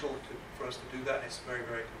essential for us to do that. It's very,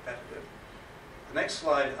 very competitive. The next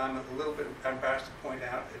slide, I'm a little bit embarrassed to point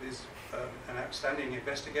out, it is an Outstanding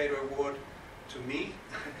Investigator Award to me.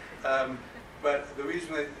 But the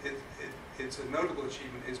reason it's a notable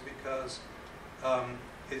achievement is because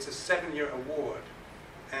it's a 7-year award,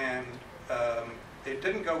 and it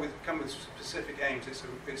didn't come with specific aims. It's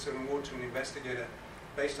an award to an investigator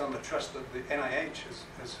based on the trust that the NIH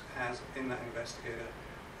has in that investigator.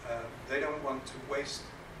 They don't want to waste,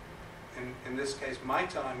 in this case, my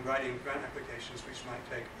time writing grant applications, which might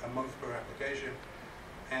take a month per application,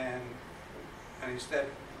 and instead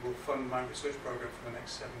will fund my research program for the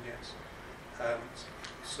next 7 years.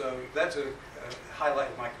 So that's a highlight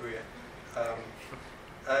of my career.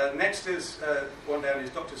 Next is, one down is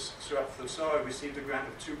Dr. Surath Thosar received a grant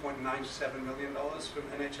of $2.97 million from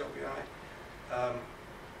NHLBI.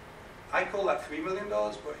 I call that $3 million,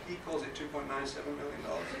 but he calls it $2.97 million.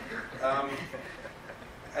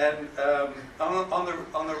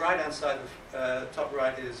 On the right-hand side, top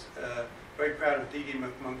right, is very proud of Dee Dee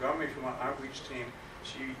Montgomery from our outreach team.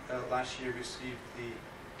 She last year received the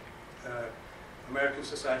American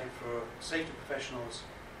Society for Safety Professionals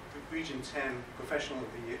Region 10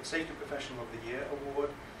 Safety Professional of the Year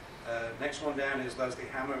Award. Next one down is Leslie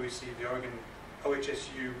Hammer received the Oregon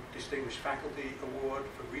OHSU Distinguished Faculty Award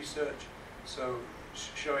for research. So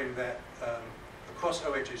showing that across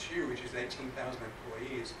OHSU, which is 18,000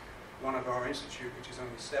 employees, one of our institute, which is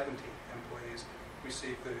only 70 employees,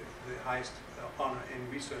 received the highest honor in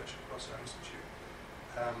research across our institute.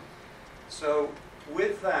 So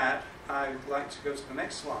with that, I'd like to go to the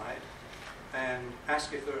next slide and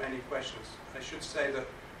ask if there are any questions. I should say that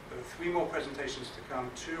there are 3 more presentations to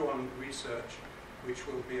come, 2 on research, which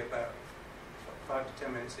will be about 5 to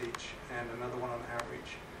 10 minutes each, and another one on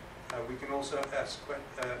outreach. We can also answer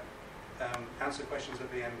questions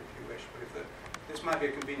at the end if you wish, but this might be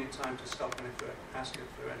a convenient time to stop and ask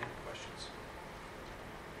if there are any questions.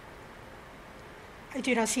 I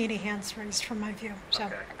do not see any hands raised from my view. So.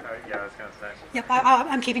 Okay. Yeah, I was going to say. Yep,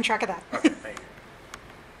 I'm keeping track of that. Okay, thank you.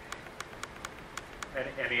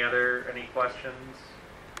 Any questions?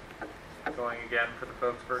 Going again for the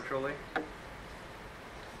folks virtually.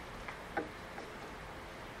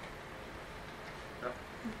 No?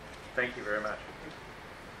 Thank you very much.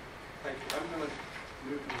 Thank you. I'm going to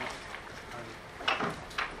move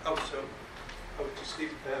on. To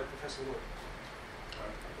Steve, Professor Wood.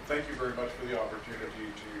 Thank you very much for the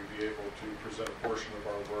opportunity to be able to present a portion of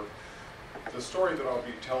our work. The story that I'll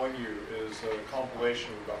be telling you is a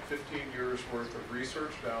compilation of about 15 years worth of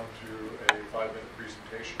research down to a 5-minute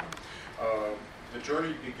presentation. The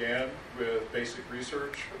journey began with basic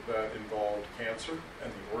research that involved cancer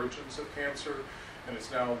and the origins of cancer, and it's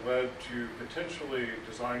now led to potentially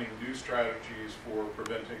designing new strategies for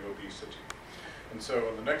preventing obesity. And so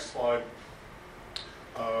on the next slide,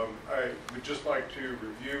 I would just like to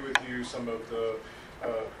review with you some of the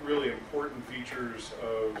really important features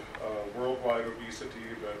of worldwide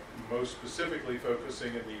obesity, but most specifically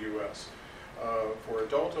focusing in the U.S. For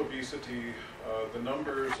adult obesity, the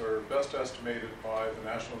numbers are best estimated by the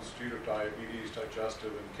National Institute of Diabetes,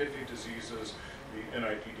 Digestive and Kidney Diseases, the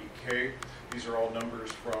NIDDK. These are all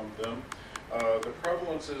numbers from them. The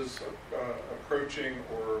prevalence is approaching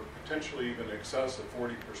or potentially even in excess of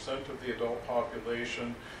 40% of the adult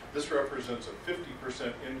population. This represents a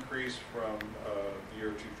 50% increase from the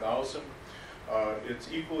year 2000.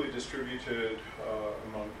 It's equally distributed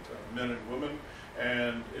among men and women,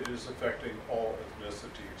 and it is affecting all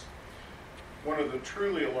ethnicities. One of the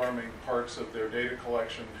truly alarming parts of their data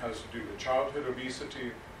collection has to do with childhood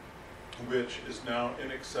obesity, which is now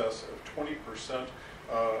in excess of 20%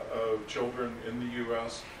 of children in the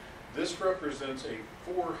U.S. This represents a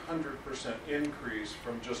 400% increase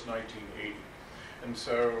from just 1980. And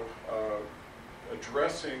so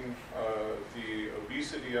addressing the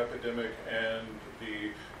obesity epidemic and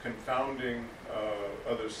the confounding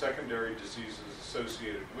other secondary diseases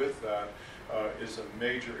associated with that is a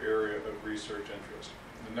major area of research interest.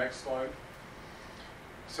 The next slide.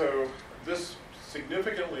 So this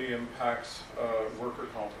significantly impacts worker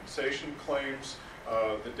compensation claims.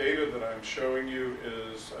 The data that I'm showing you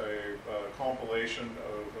is a compilation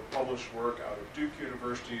of published work out of Duke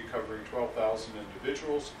University covering 12,000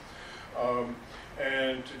 individuals.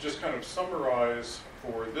 And to just kind of summarize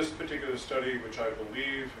for this particular study, which I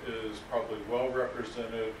believe is probably well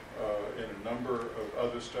represented in a number of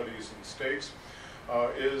other studies in states,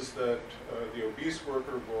 is that the obese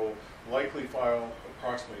worker will likely file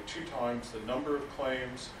approximately 2 times the number of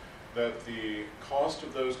claims, that the cost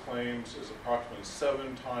of those claims is approximately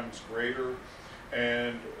 7 times greater,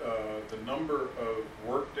 and the number of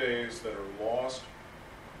work days that are lost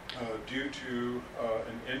due to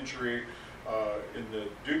an injury in the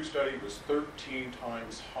Duke study was 13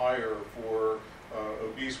 times higher for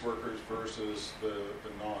obese workers versus the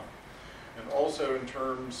non. And also in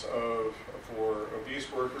terms of for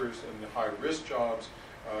obese workers in the high-risk jobs,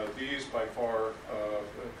 these by far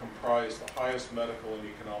comprise the highest medical and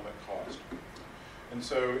economic cost. And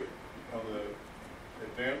so on the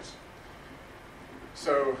advance,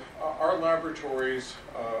 so our laboratories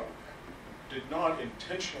did not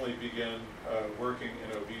intentionally begin working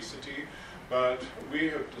in obesity, but we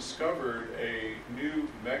have discovered a new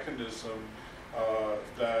mechanism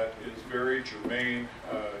that is very germane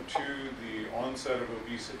to the onset of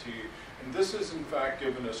obesity, and this has in fact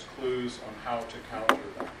given us clues on how to counter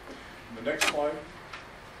that. In the next slide,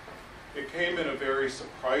 it came in a very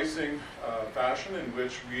surprising fashion in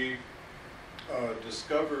which we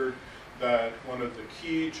discovered that one of the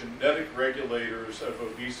key genetic regulators of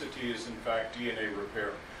obesity is in fact DNA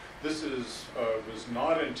repair. This was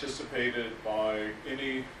not anticipated by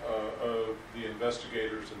any of the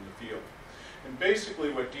investigators in the field. And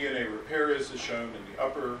basically what DNA repair is shown in the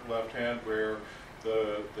upper left hand, where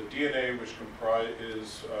the DNA which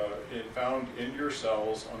is found in your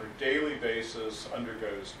cells on a daily basis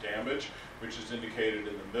undergoes damage, which is indicated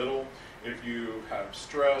in the middle. If you have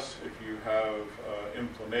stress, if you have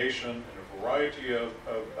inflammation, and a variety of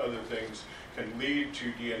other things can lead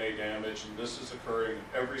to DNA damage, and this is occurring in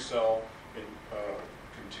every cell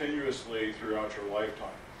continuously throughout your lifetime.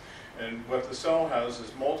 And what the cell has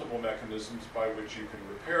is multiple mechanisms by which you can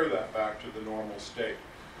repair that back to the normal state.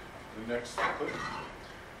 The next clip.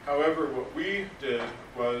 However, what we did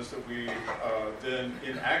was that we then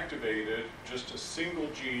inactivated just a single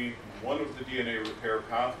gene, one of the DNA repair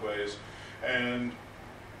pathways, and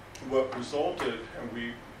what resulted, and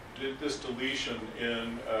we did this deletion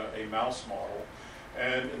in a mouse model,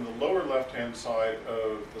 and in the lower left-hand side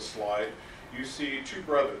of the slide, you see 2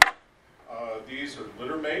 brothers. These are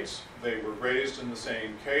litter mates. They were raised in the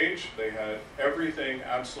same cage. They had everything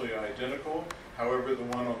absolutely identical. However, the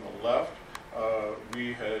one on the left,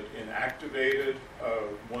 we had inactivated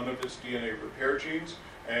one of its DNA repair genes,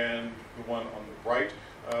 and the one on the right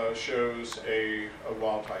shows a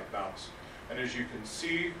wild-type mouse. And as you can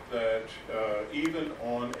see that even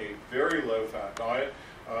on a very low-fat diet,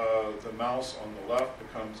 the mouse on the left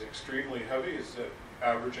becomes extremely heavy. It's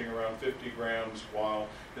averaging around 50 grams, while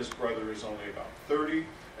his brother is only about 30.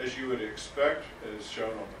 As you would expect, as shown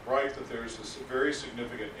on the right, that there's this very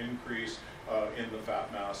significant increase in the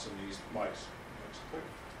fat mass in these mice. Next click.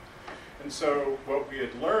 And so what we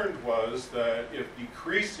had learned was that if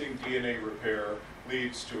decreasing DNA repair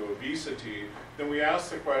leads to obesity, then we asked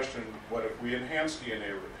the question, what if we enhance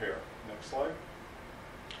DNA repair? Next slide.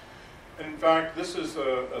 In fact, this is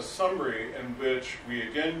a summary in which we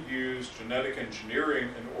again used genetic engineering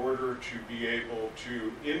in order to be able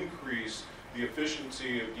to increase the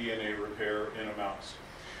efficiency of DNA repair in a mouse.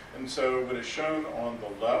 And so what is shown on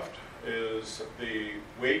the left is the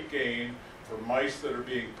weight gain for mice that are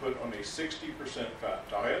being put on a 60% fat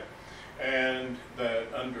diet, and that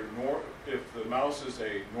if the mouse is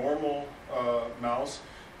a normal mouse,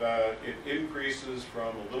 that it increases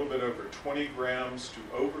from a little bit over 20 grams to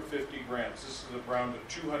over 50 grams. This is around a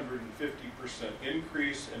 250%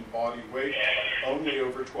 increase in body weight only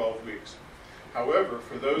over 12 weeks. However,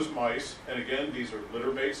 for those mice, and again, these are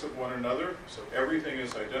litter mates of one another, so everything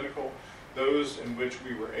is identical, those in which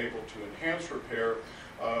we were able to enhance repair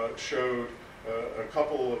showed a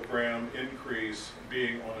couple of gram increase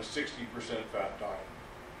being on a 60% fat diet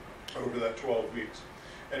over that 12 weeks.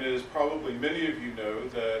 And as probably many of you know,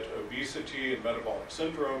 that obesity and metabolic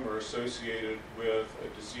syndrome are associated with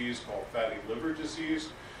a disease called fatty liver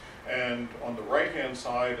disease. And on the right-hand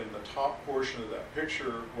side, in the top portion of that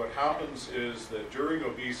picture, what happens is that during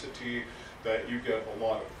obesity, that you get a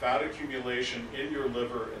lot of fat accumulation in your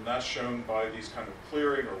liver, and that's shown by these kind of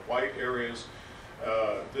clearing or white areas.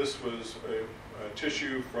 This was a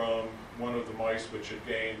tissue from one of the mice which had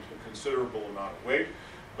gained a considerable amount of weight.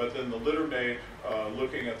 But then the litter mate,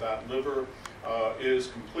 looking at that liver, is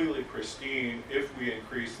completely pristine if we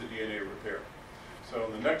increase the DNA repair. So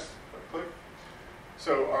in the next click.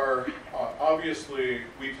 So obviously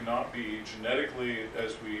we cannot be genetically,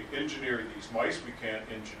 as we engineer these mice, we can't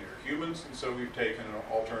engineer humans, and so we've taken an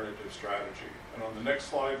alternative strategy. And on the next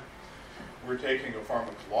slide, we're taking a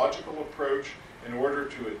pharmacological approach in order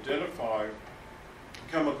to identify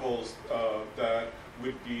chemicals that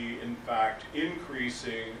would be, in fact,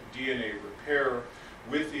 increasing DNA repair,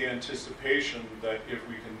 with the anticipation that if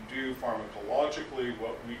we can do pharmacologically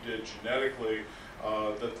what we did genetically,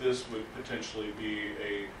 that this would potentially be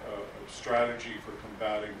a strategy for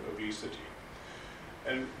combating obesity.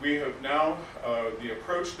 And we have now, the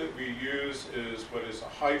approach that we use is what is a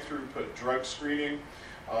high throughput drug screening,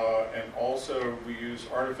 and also we use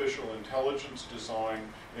artificial intelligence design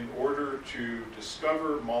in order to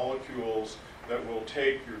discover molecules that will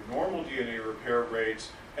take your normal DNA repair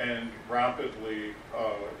rates and rapidly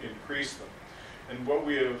increase them. And what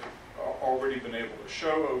we have already been able to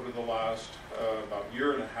show over the last about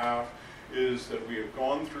year and a half is that we have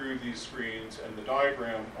gone through these screens, and the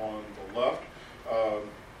diagram on the left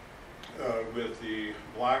with the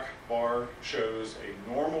black bar shows a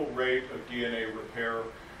normal rate of DNA repair.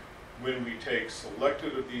 When we take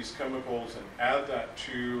selected of these chemicals and add that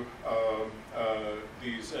to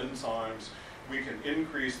these enzymes, we can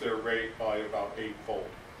increase their rate by about 8-fold.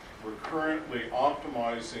 We're currently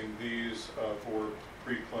optimizing these for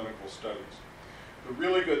preclinical studies. The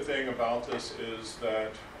really good thing about this is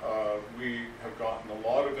that we have gotten a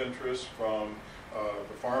lot of interest from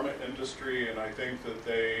the pharma industry, and I think that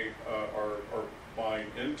they are buying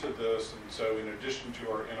into this, and so in addition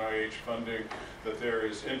to our NIH funding, that there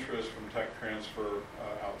is interest from tech transfer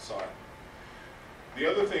outside. The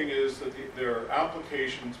other thing is that there are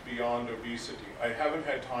applications beyond obesity. I haven't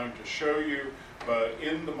had time to show you, but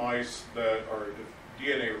in the mice that are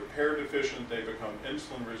DNA repair deficient, they become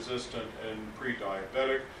insulin resistant and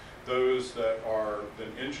pre-diabetic. Those that are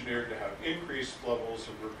then engineered to have increased levels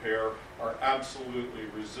of repair are absolutely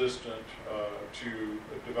resistant to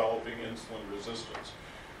developing insulin resistance.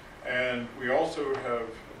 And we also have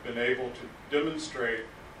been able to demonstrate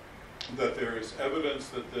that there is evidence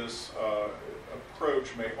that this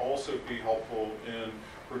approach may also be helpful in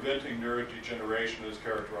preventing neurodegeneration as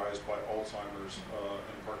characterized by Alzheimer's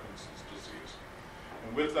and Parkinson's disease.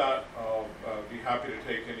 And with that, I'll be happy to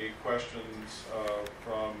take any questions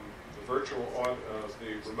from the virtual,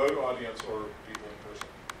 the remote audience, or people in person.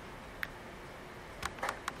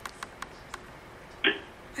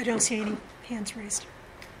 I don't see any hands raised.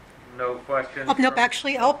 No questions? Oh, nope,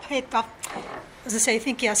 actually, as I say, I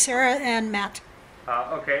think, yeah, Sarah and Matt.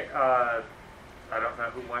 Okay, I don't know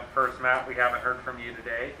who went first, Matt. We haven't heard from you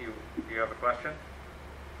today. Do you have a question?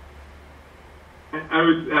 I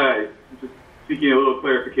was just seeking a little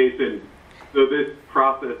clarification. So this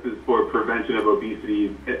process is for prevention of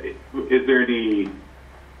obesity. Is there any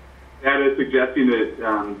data suggesting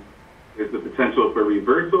that there's the potential for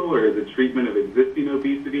reversal or the treatment of existing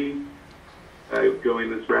obesity going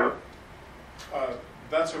this route?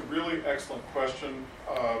 That's a really excellent question.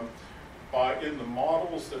 In the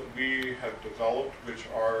models that we have developed, which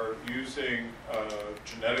are using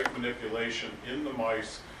genetic manipulation in the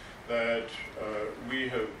mice, that we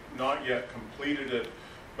have not yet completed it,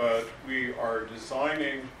 but we are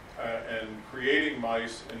designing and creating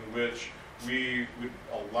mice in which we would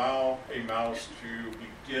allow a mouse to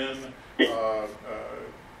begin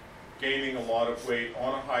gaining a lot of weight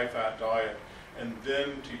on a high-fat diet, and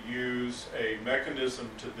then to use a mechanism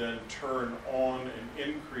to then turn on and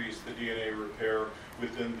increase the DNA repair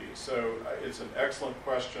within these. So it's an excellent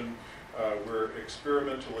question. we're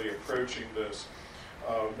experimentally approaching this.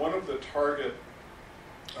 One of the target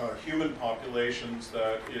human populations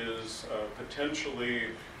that is potentially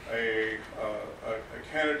a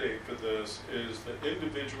candidate for this is the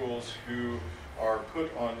individuals who are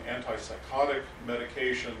put on antipsychotic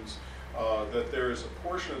medications, that there is a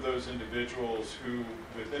portion of those individuals who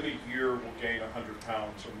within a year will gain 100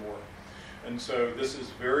 pounds or more. And so this is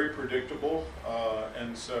very predictable,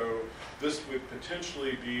 and so this would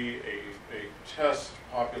potentially be a test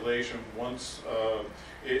population once,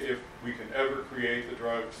 if we can ever create the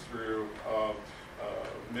drugs through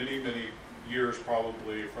many years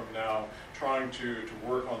probably from now, trying to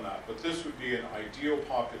work on that. But this would be an ideal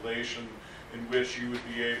population in which you would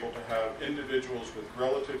be able to have individuals with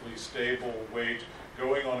relatively stable weight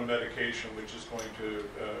going on a medication which is going to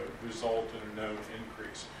result in a known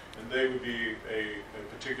increase. And they would be a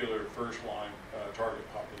particular first-line target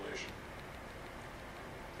population.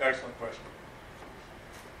 Excellent question.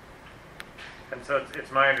 And so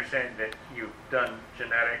it's my understanding that you've done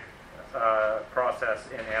genetic process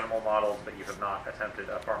in animal models, but you have not attempted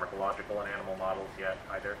a pharmacological in animal models yet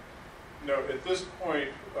either? No, at this point,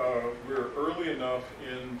 we're early enough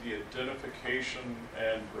in the identification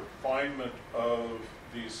and refinement of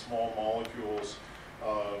these small molecules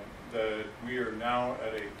that we are now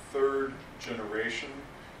at a third generation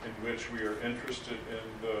in which we are interested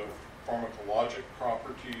in the pharmacologic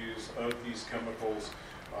properties of these chemicals.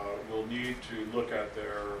 We'll need to look at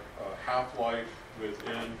their half-life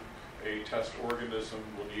within a test organism.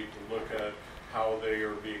 We'll need to look at how they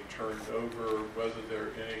are being turned over, whether there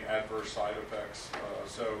are any adverse side effects.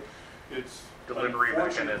 So it's delivery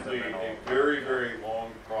unfortunately a very, very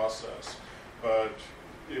long process, but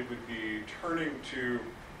it would be turning to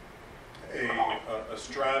a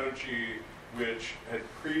strategy which had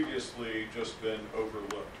previously just been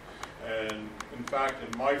overlooked. And in fact,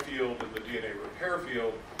 in my field, in the DNA repair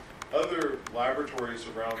field, other laboratories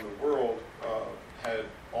around the world had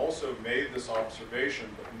also made this observation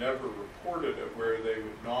but never reported it, where they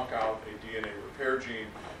would knock out a DNA repair gene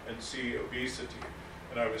and see obesity.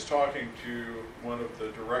 And I was talking to one of the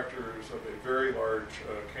directors of a very large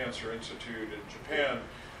cancer institute in Japan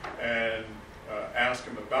and asked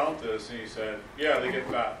him about this, and he said, yeah, they get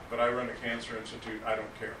fat, but I run a cancer institute, I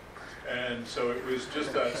don't care. And so it was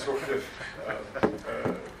just that sort of,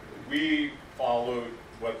 we followed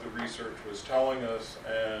what the research was telling us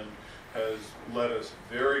and has led us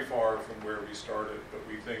very far from where we started. But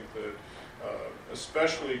we think that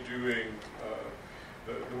especially doing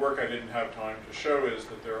the work I didn't have time to show is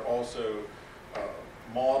that there are also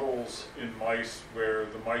models in mice where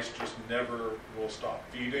the mice just never will stop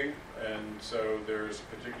feeding, and so there's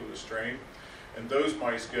a particular strain. And those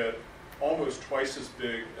mice get almost twice as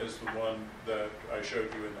big as the one that I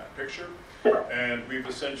showed you in that picture. And we've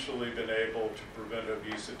essentially been able to prevent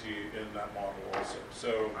obesity in that model also.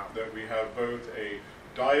 So that we have both a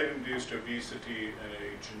diet-induced obesity and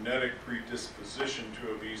a genetic predisposition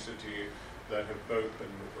to obesity that have both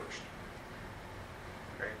been reversed.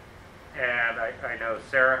 Great. And I know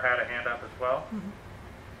Sarah had a hand up as well.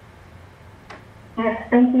 Yes,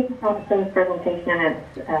 thank you for the presentation.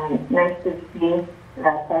 It's nice to see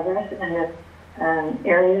progress in this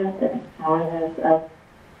area, the challenges of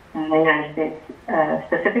the United States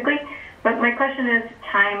specifically. But my question is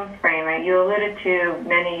time frame. Right? You alluded to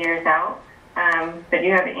many years out, but do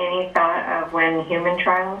you have any thought of when human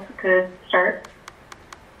trials could start?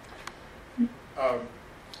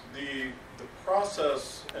 The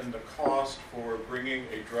process and the cost for bringing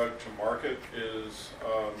a drug to market is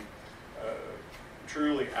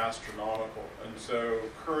truly astronomical. And so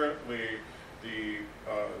currently the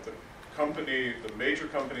company, the major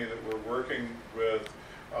company that we're working with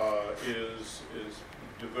is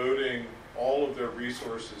devoting all of their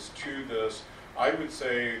resources to this. I would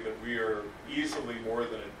say that we are easily more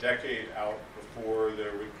than a decade out before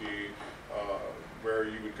there would be where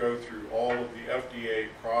you would go through all of the FDA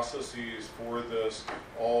processes for this,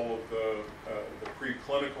 all of the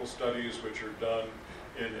preclinical studies which are done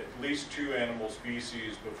in at least 2 animal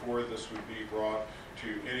species before this would be brought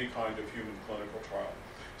to any kind of human clinical trial.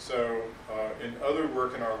 So in other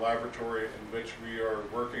work in our laboratory in which we are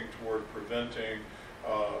working toward preventing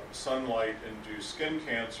sunlight-induced skin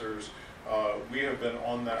cancers, we have been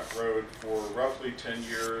on that road for roughly 10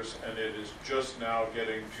 years, and it is just now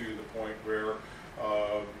getting to the point where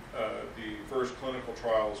the first clinical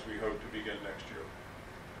trials we hope to begin next year.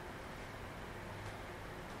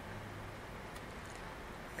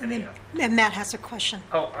 And Matt has a question.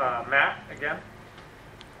 Oh, Matt, again?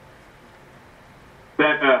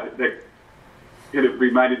 kind of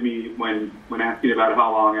reminded me when asking about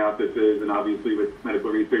how long out this is, and obviously with medical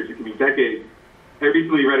research it can be decades. I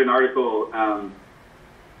recently read an article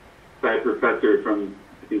by a professor from,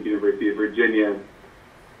 I think, University of Virginia,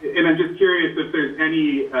 and I'm just curious if there's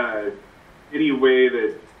any way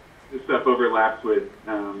that this stuff overlaps with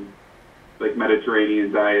like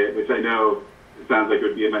Mediterranean diet, which I know it sounds like it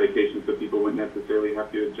would be a medication so people wouldn't necessarily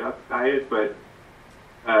have to adjust diet, but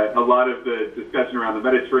a lot of the discussion around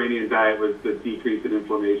the Mediterranean diet was the decrease in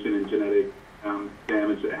inflammation and genetic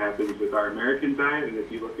damage that happens with our American diet. And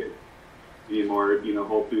if you look at eating more,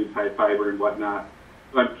 whole foods, high fiber and whatnot.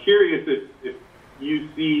 So I'm curious if you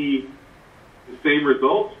see the same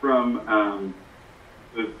results from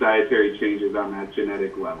those dietary changes on that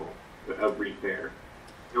genetic level of repair,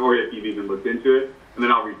 or if you've even looked into it. And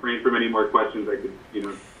then I'll refrain from any more questions. I could,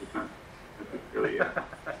 it's not necessarily it.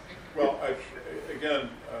 Well, again,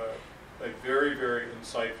 a very, very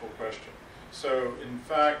insightful question. So, in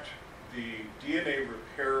fact, the DNA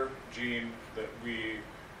repair gene that we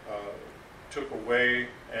took away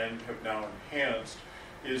and have now enhanced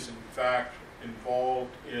is, in fact,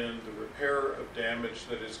 involved in the repair of damage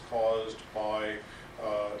that is caused by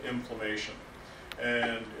inflammation.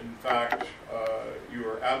 And, in fact, you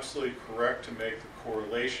are absolutely correct to make the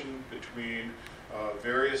correlation between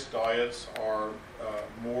various diets are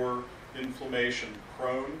more inflammation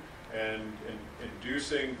prone and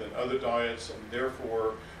inducing than other diets, and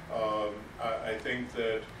therefore I think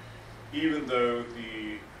that even though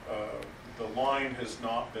the line has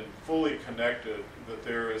not been fully connected, that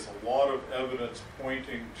there is a lot of evidence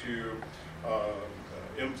pointing to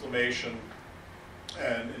inflammation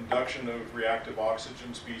and induction of reactive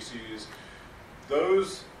oxygen species.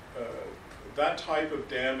 That type of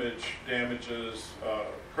damage damages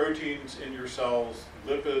proteins in your cells,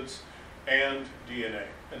 lipids, and DNA.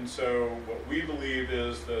 And so what we believe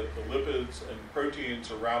is that the lipids and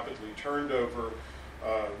proteins are rapidly turned over.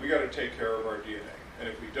 We got to take care of our DNA. And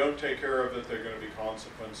if we don't take care of it, there are going to be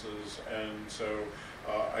consequences. And so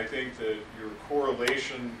I think that your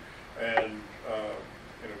correlation and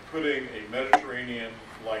putting a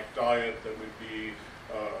Mediterranean-like diet that would be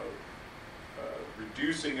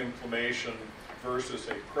reducing inflammation versus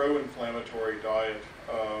a pro-inflammatory diet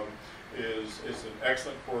is an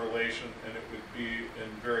excellent correlation, and it would be in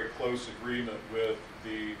very close agreement with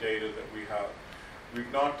the data that we have.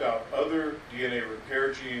 We've knocked out other DNA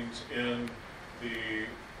repair genes in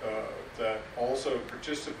that also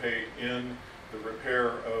participate in the repair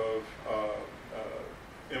of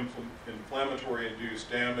inflammatory-induced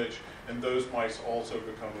damage, and those mice also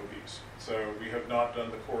become obese. So we have not done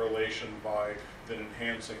the correlation by then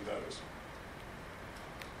enhancing those.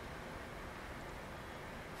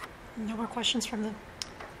 No more questions from the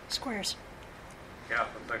squares. Yeah,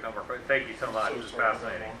 looks like no more questions. Thank you so much. It was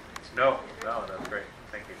fascinating. No, that's great.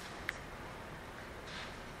 Thank you.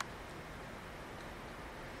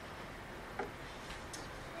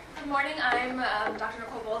 Good morning. I'm Dr.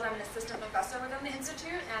 Nicole Bowles. I'm an assistant professor within the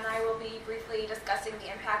Institute, and I will be briefly discussing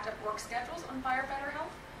the impact of work schedules on firefighter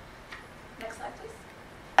health. Next slide,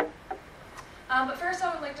 please. But first,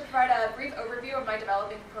 I would like to provide a brief overview of my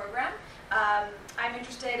developing program. I'm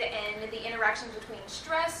interested in the interactions between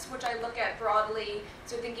stress, which I look at broadly,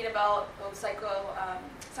 so thinking about both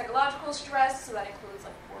psychological stress, so that includes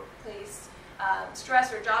like workplace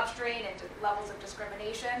stress or job strain and levels of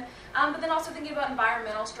discrimination, but then also thinking about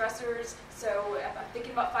environmental stressors. So if I'm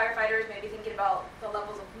thinking about firefighters, maybe thinking about the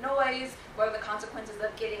levels of noise, what are the consequences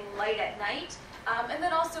of getting light at night, and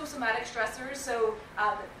then also somatic stressors. So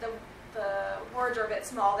the words are a bit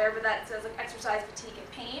small there, but that says like exercise, fatigue,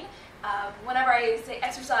 and pain. Whenever I say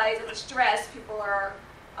exercise as a stress, people are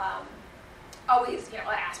always,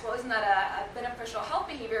 ask, well, isn't that a beneficial health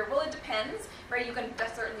behavior? Well, it depends, right? You can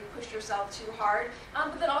certainly push yourself too hard,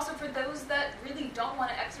 but then also for those that really don't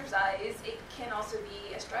want to exercise, it can also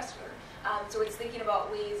be a stressor. So it's thinking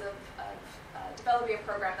about ways of developing a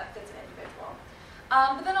program that fits an individual.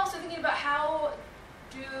 But then also thinking about how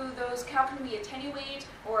can we attenuate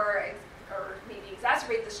or maybe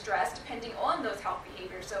exacerbate the stress depending on those health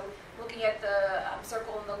behaviors. So looking at the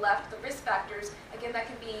circle on the left, the risk factors, again, that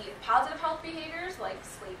can be positive health behaviors like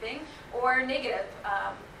sleeping, or negative,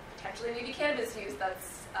 potentially maybe cannabis use.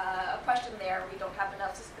 That's a question there. We don't have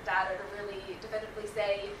enough data to really definitively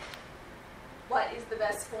say what is the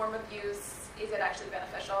best form of use, is it actually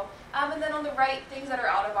beneficial? And then on the right, things that are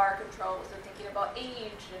out of our control, so thinking about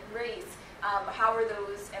age and race, how are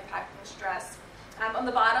those impacting stress? On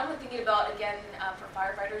the bottom, thinking about, again, for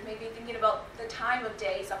firefighters, maybe thinking about the time of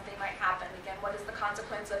day something might happen. Again, what is the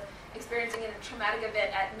consequence of experiencing a traumatic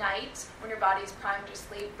event at night when your body is primed to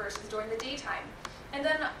sleep versus during the daytime? And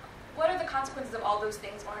then what are the consequences of all those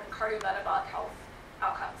things on cardiometabolic health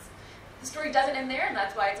outcomes? The story doesn't end there, and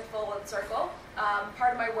that's why it's a full circle.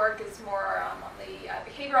 Part of my work is more on the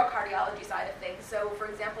behavioral cardiology side of things. So, for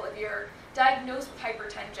example, if you're diagnosed with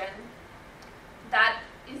hypertension, that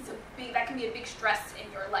can be a big stress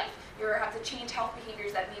in your life. You have to change health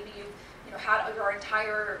behaviors that maybe you've had your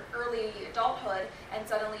entire early adulthood, and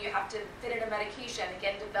suddenly you have to fit in a medication.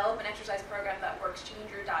 Again, develop an exercise program that works, change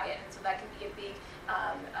your diet, and so that can be a big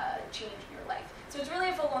change in your life. So it's really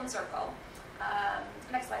a full-on circle.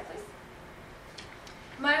 Next slide, please.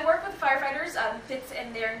 My work with firefighters fits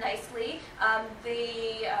in there nicely.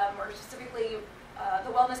 Or specifically,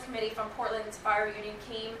 the Wellness Committee from Portland's Fire Union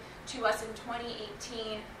came to us in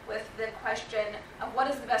 2018 with the question of what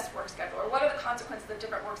is the best work schedule, or what are the consequences of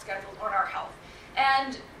different work schedules on our health.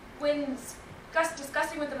 And when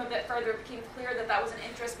discussing with them a bit further, it became clear that that was an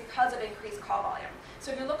interest because of increased call volume.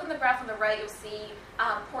 So if you look on the graph on the right, you'll see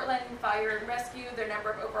Portland Fire and Rescue, their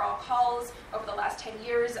number of overall calls over the last 10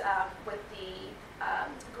 years with the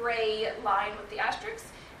gray line with the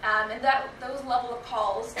asterisks. And those level of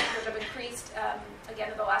calls, which have increased,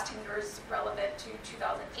 again, in the last 10 years relevant to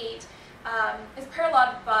 2008, is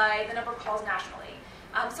paralleled by the number of calls nationally.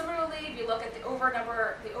 Similarly, if you look at the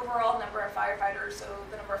overall number of firefighters, so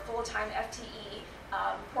the number of full-time FTE,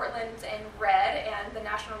 Portland's in red and the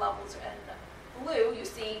national levels in blue, you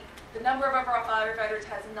see the number of overall firefighters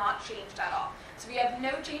has not changed at all. So we have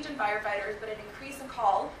no change in firefighters, but an increase in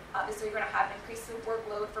call. Obviously, you're going to have an increase in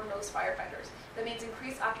workload for most firefighters. That means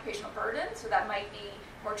increased occupational burden, so that might be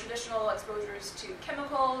more traditional exposures to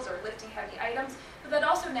chemicals or lifting heavy items, but that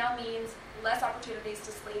also now means less opportunities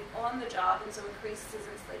to sleep on the job, and so increases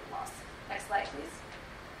in sleep loss. Next slide, please.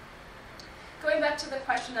 Going back to the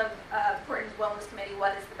question of Portland's Wellness Committee,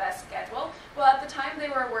 what is the best schedule? Well, at the time they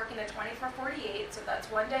were working a 24-48, so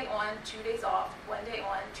that's 1 day on, 2 days off, 1 day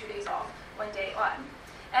on, 2 days off, 1 day on.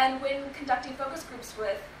 And when conducting focus groups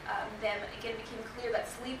with them, again, it became clear that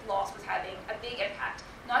sleep loss was having a big impact,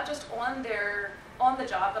 not just on the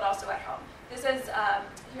job, but also at home. This is,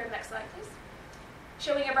 here, next slide, please.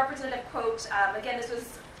 Showing a representative quote. Again, this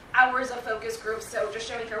was hours of focus groups, so just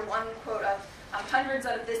showing here one quote of hundreds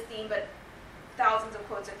out of this theme, but thousands of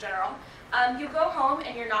quotes in general. You go home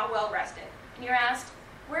and you're not well rested. And you're asked,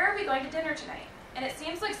 where are we going to dinner tonight? And it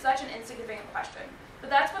seems like such an insignificant question, but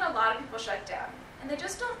that's when a lot of people shut down. And they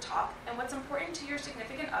just don't talk, and what's important to your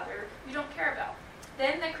significant other, you don't care about.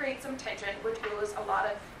 Then that creates some tension, which goes a lot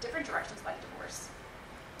of different directions like divorce.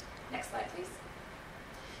 Next slide, please.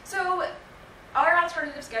 So, are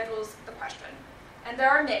alternative schedules the question? And there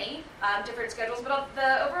are many different schedules, but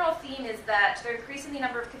the overall theme is that they're increasing the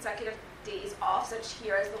number of consecutive days off, such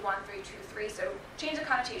here as the 1, 3, 2, 3. So change the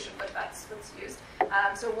connotation, but that's what's used.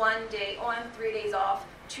 So 1 day on, 3 days off,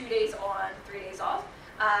 2 days on, 3 days off.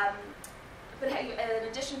 But in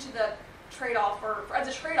addition to the trade-off, or as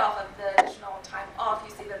a trade-off of the additional time off,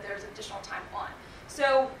 you see that there's additional time on.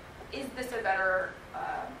 So is this a better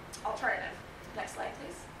alternative? Next slide,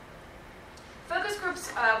 please. Focus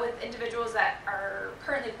groups with individuals that are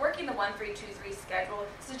currently working the 1, 3, 2, 3 schedule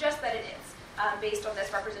suggest that it is, based on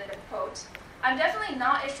this representative quote. I'm definitely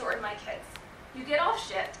not as short as my kids. You get off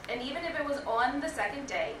shift, and even if it was on the second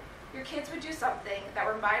day, your kids would do something that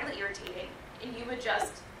were mildly irritating, and you would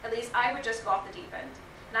just, at least I would just go off the deep end.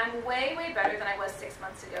 And I'm way, way better than I was 6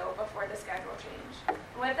 months ago before the schedule change.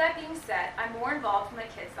 And with that being said, I'm more involved with my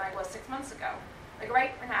kids than I was 6 months ago. Like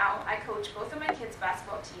right now, I coach both of my kids'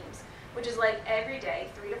 basketball teams, which is like every day,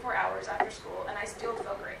 3 to 4 hours after school, and I still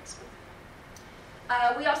feel great.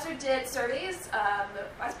 We also did surveys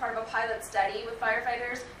as part of a pilot study with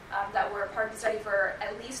firefighters that were part of the study for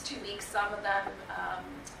at least 2 weeks, some of them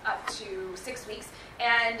up to 6 weeks.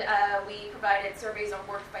 And we provided surveys on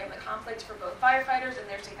work-family conflict for both firefighters and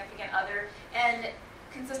their significant other. And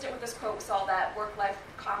consistent with this quote, we saw that work-life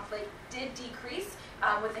conflict did decrease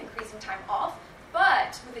with increasing time off.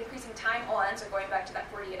 But with increasing time on, so going back to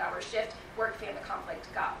that 48-hour shift, work-family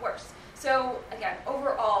conflict got worse. So again,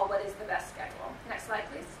 overall, what is the best schedule? Next slide,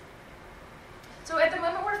 please. So at the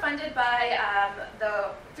moment, we're funded by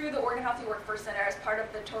through the Oregon Healthy Workforce Center as part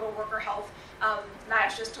of the Total Worker Health,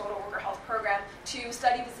 NIOSH's Total Worker Health program, to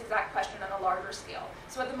study this exact question on a larger scale.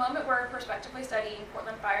 So at the moment, we're prospectively studying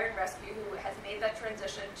Portland Fire and Rescue, who has made that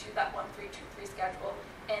transition to that 1, 3, 2, 3 schedule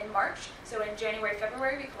in March. So in January,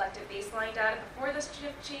 February, we collected baseline data before this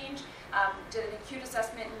shift change, did an acute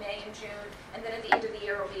assessment in May and June, and then at the end of the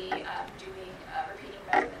year, we'll be doing repeating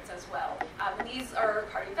measurements as well. And these are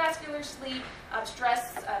cardiovascular, sleep,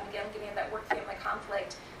 stress, again, getting at that work-family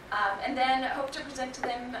conflict, And then hope to present to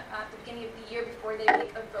them at the beginning of the year before they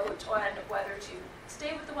make a vote on whether to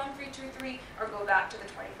stay with the 1323 or go back to the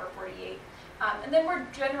 2448. And then we're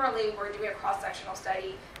doing a cross-sectional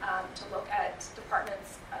study to look at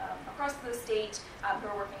departments across the state who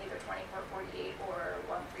are working either 2448 or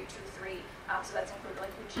 1323. So that's included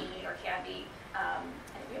like Eugene or Canby. And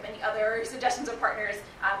if we have any other suggestions of partners,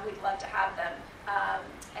 we'd love to have them.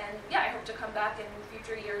 And yeah, I hope to come back in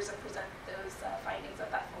future years and present those findings of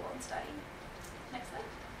that full-on study. Next slide.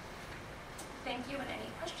 Thank you, and any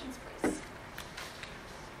questions, please?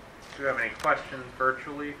 Do you have any questions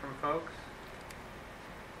virtually from folks?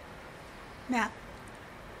 Matt.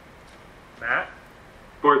 Matt?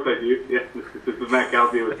 Of course I do. Yes, this is Matt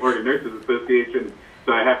Galsey with Oregon Nurses Association.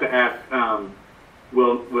 So I have to ask,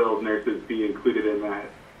 will nurses be included in that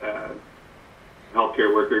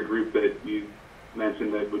healthcare worker group that you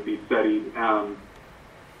mentioned that would be studied?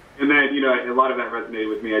 And then, a lot of that resonated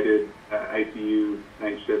with me. I did ICU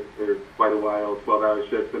night shifts for quite a while, 12-hour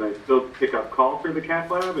shifts, and I still pick up calls for the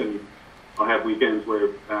cath lab, and I'll have weekends where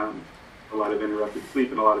a lot of interrupted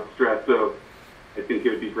sleep and a lot of stress. So I think it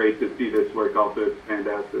would be great to see this work also expand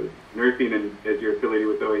out to nursing, and as you're affiliated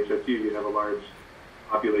with OHSU, you have a large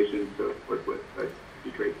population to work with. So it'd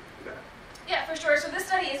be great to see that. Yeah, for sure. So this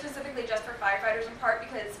study is specifically just for firefighters in part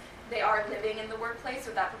because they are living in the workplace,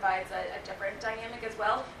 so that provides a different dynamic as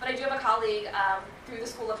well. But I do have a colleague through the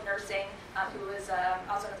School of Nursing who is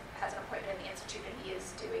also has an appointment in the Institute, and he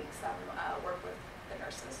is doing some work with the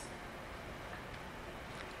nurses.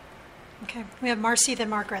 Okay, we have Marcy, then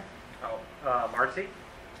Margaret. Marcy?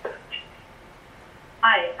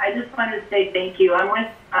 Hi, I just wanted to say thank you. I'm with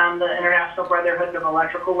the International Brotherhood of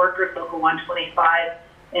Electrical Workers, Local 125,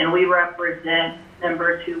 and we represent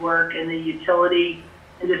members who work in the utility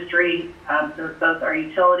industry. So those are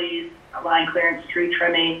utilities, line clearance, tree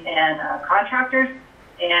trimming, and contractors.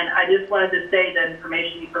 And I just wanted to say the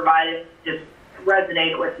information you provided just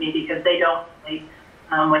resonated with me because they don't really,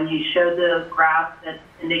 when you showed the graph that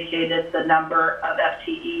indicated the number of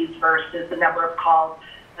FTEs versus the number of calls,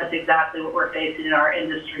 that's exactly what we're facing in our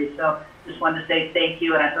industry. So just wanted to say thank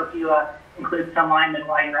you, and I hope you include some linemen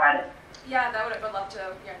while you're at it. Yeah, that would love to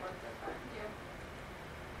work with you.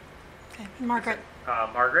 Okay, Margaret.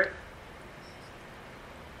 Margaret?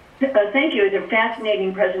 Thank you. It's a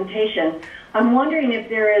fascinating presentation. I'm wondering if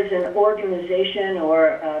there is an organization or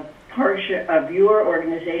a portion of your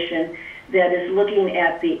organization that is looking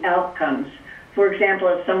at the outcomes. For example,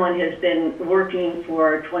 if someone has been working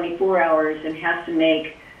for 24 hours and has to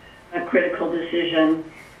make a critical decision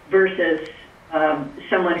versus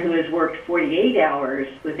someone who has worked 48 hours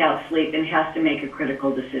without sleep and has to make a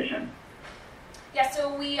critical decision. Yeah,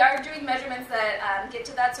 so we are doing measurements that get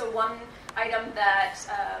to that. So one item that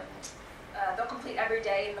they'll complete every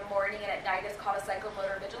day in the morning and at night is called a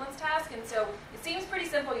psychomotor vigilance task. And so it seems pretty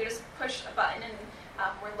simple. You just push a button and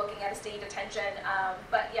we're looking at a sustained attention.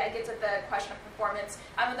 But yeah, it gets at the question of performance.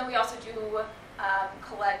 And then we also do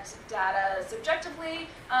collect data subjectively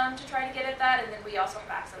to try to get at that. And then we also have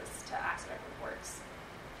access to accident reports.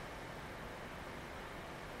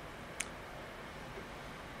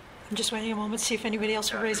 I'm just waiting a moment to see if anybody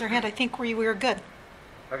else will raise their hand. I think we were good.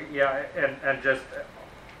 Okay, yeah, and just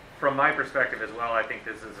from my perspective as well, I think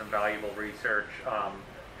this is invaluable research.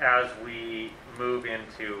 As we move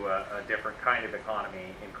into a different kind of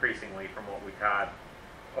economy, increasingly from what we've had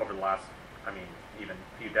over the last, even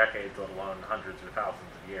a few decades, let alone hundreds or thousands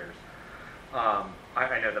of years.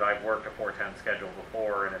 I know that I've worked a 4-10 schedule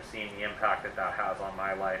before and have seen the impact that that has on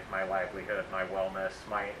my life, my livelihood, my wellness,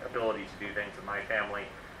 my ability to do things with my family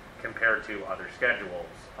compared to other schedules.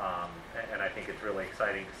 And I think it's really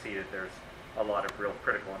exciting to see that there's a lot of real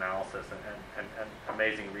critical analysis and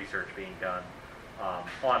amazing research being done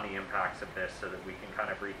on the impacts of this so that we can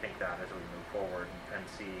kind of rethink that as we move forward and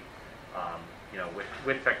see,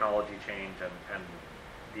 with technology change and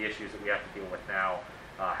the issues that we have to deal with now,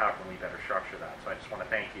 how can we better structure that? So I just want to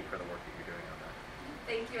thank you for the work that you're doing on that.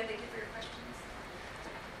 Thank you, and thank you for your questions.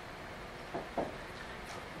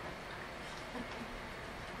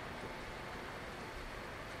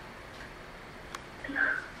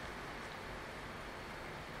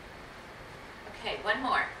 Okay, one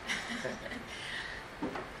more.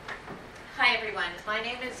 Hi everyone, my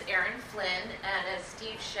name is Erin Flynn, and as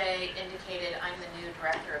Steve Shea indicated, I'm the new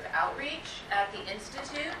Director of Outreach at the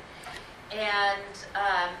Institute. And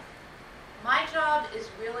my job is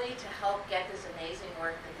really to help get this amazing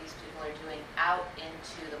work that these people are doing out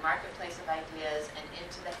into the marketplace of ideas and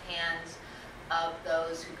into the hands of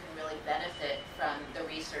those who can really benefit from the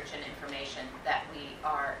research and information that we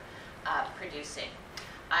are producing.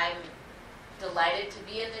 I'm delighted to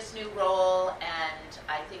be in this new role, and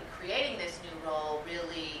I think creating this new role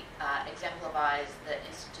really exemplifies the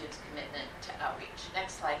Institute's commitment to outreach.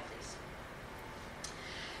 Next slide, please.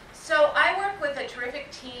 So I work with a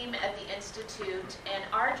terrific team at the Institute, and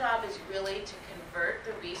our job is really to convert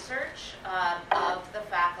the research of the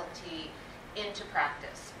faculty into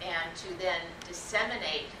practice, and to then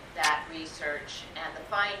disseminate that research and the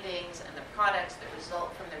findings and the products that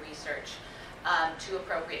result from the research to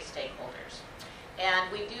appropriate stakeholders.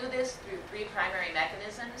 And we do this through three primary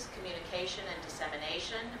mechanisms: communication and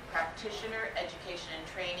dissemination, practitioner education and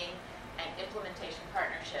training, and implementation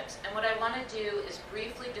partnerships. And what I want to do is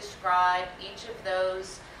briefly describe each of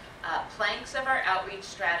those planks of our outreach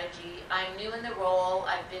strategy. I'm new in the role.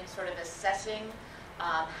 I've been sort of assessing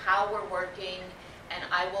how we're working, and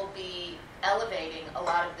I will be elevating a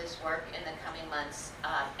lot of this work in the coming months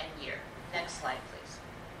and year. Next slide, please.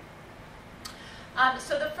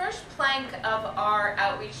 So the first plank of our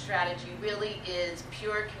outreach strategy really is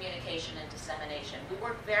pure communication and dissemination. We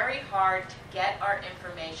work very hard to get our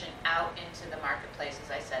information out into the marketplace,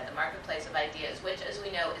 as I said, the marketplace of ideas, which, as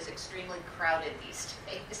we know, is extremely crowded these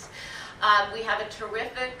days. We have a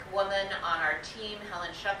terrific woman on our team,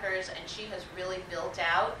 Helen Shuckers, and she has really built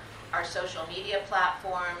out our social media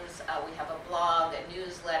platforms. We have a blog, a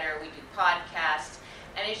newsletter, we do podcasts,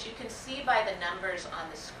 and as you can see by the numbers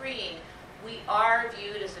on the screen, we are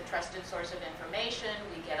viewed as a trusted source of information.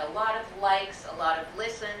 We get a lot of likes, a lot of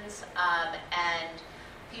listens, and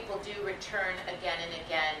people do return again and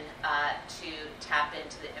again to tap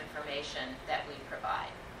into the information that we provide.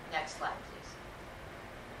 Next slide, please.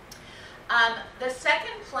 The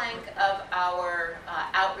second plank of our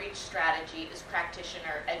outreach strategy is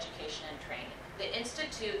practitioner education and training. The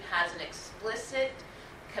Institute has an explicit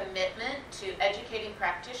commitment to educating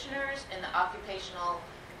practitioners in the occupational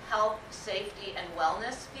health, safety, and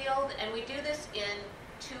wellness field, and we do this in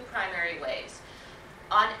two primary ways.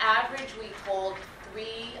 On average, we hold 3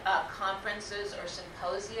 conferences or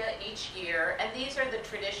symposia each year, and these are the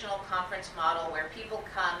traditional conference model where people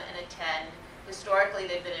come and attend. Historically,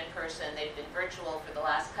 they've been in person, they've been virtual for the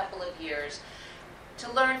last couple of years,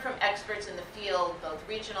 to learn from experts in the field, both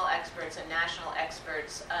regional experts and national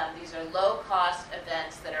experts. These are low-cost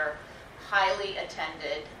events that are highly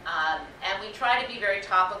attended, and we try to be very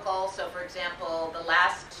topical. So, for example, the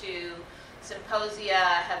last 2 symposia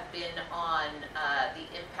have been on the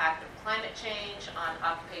impact of climate change on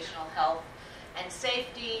occupational health and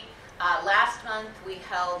safety. Last month, we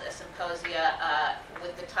held a symposia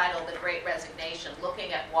with the title The Great Resignation,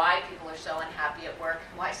 looking at why people are so unhappy at work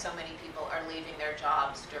and why so many people are leaving their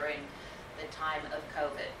jobs during the time of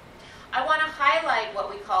COVID. I want to highlight what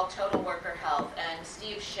we call total worker health, and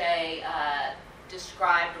Steve Shea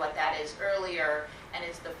described what that is earlier, and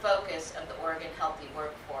it's the focus of the Oregon Healthy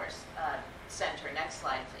Workforce Center. Next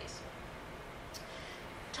slide, please.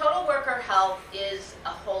 Total worker health is a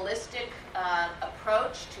holistic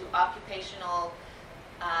approach to occupational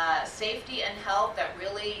safety and health that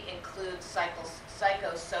really includes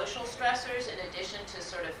psychosocial stressors in addition to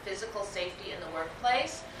sort of physical safety in the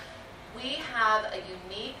workplace. We have a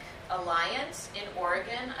unique alliance in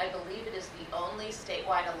Oregon. I believe it is the only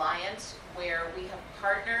statewide alliance where we have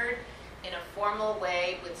partnered in a formal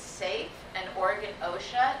way with SAFE and Oregon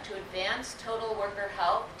OSHA to advance total worker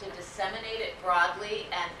health, to disseminate it broadly,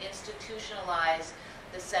 and institutionalize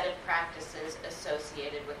the set of practices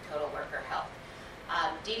associated with total worker health.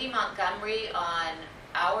 Dee Dee Montgomery on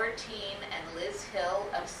our team and Liz Hill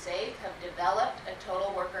of SAFE have developed a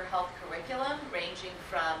total worker health curriculum ranging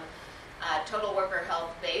from Total Worker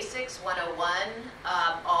Health Basics 101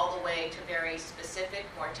 all the way to very specific,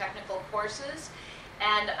 more technical courses.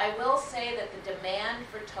 And I will say that the demand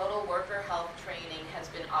for total worker health training has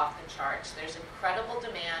been off the charts. There's incredible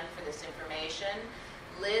demand for this information.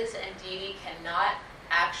 Liz and Dee Dee cannot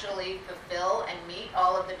actually fulfill and meet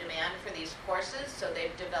all of the demand for these courses, so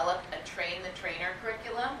they've developed a Train the Trainer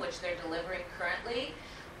curriculum, which they're delivering currently.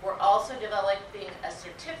 We're also developing a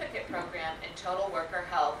certificate program in total worker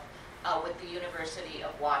health with the University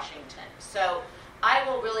of Washington. So I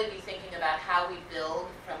will really be thinking about how we build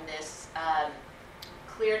from this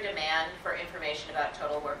clear demand for information about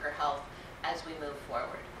total worker health as we move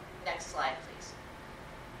forward. Next slide, please.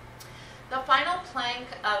 The final plank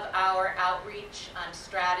of our outreach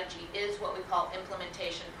strategy is what we call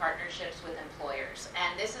implementation partnerships with employers.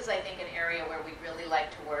 And this is, I think, an area where we'd really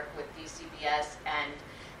like to work with DCBS and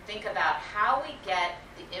think about how we get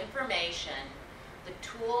the information, the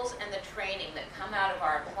tools and the training that come out of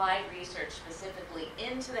our applied research specifically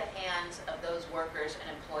into the hands of those workers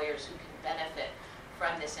and employers who can benefit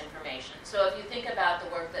from this information. So if you think about the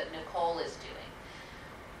work that Nicole is doing,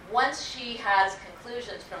 once she has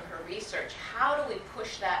conclusions from her research, how do we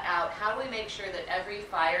push that out? How do we make sure that every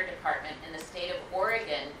fire department in the state of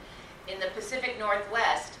Oregon, in the Pacific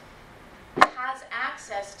Northwest, has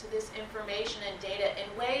access to this information and data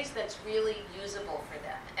in ways that's really usable for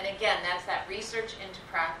them? And again, that's that research into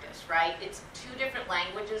practice, right? It's two different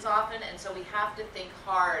languages often, and so we have to think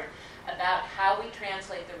hard about how we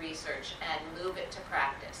translate the research and move it to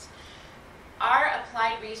practice. Our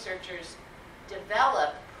applied researchers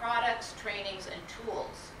develop products, trainings, and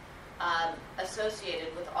tools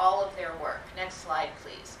associated with all of their work. Next slide,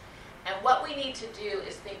 please. And what we need to do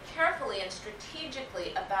is think carefully and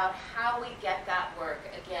strategically about how we get that work,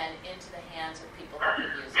 again, into the hands of people who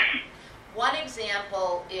can use it. One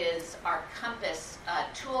example is our COMPASS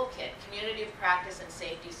toolkit, Community of Practice and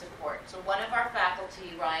Safety Support. So one of our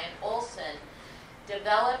faculty, Ryan Olson,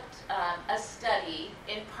 developed a study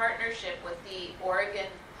in partnership with the Oregon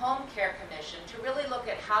Home Care Commission to really look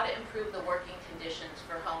at how to improve the working conditions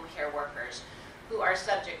for home care workers who are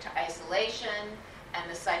subject to isolation and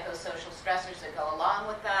the psychosocial stressors that go along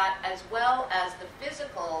with that, as well as the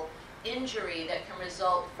physical injury that can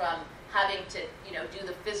result from having to, do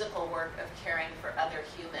the physical work of caring for other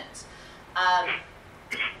humans.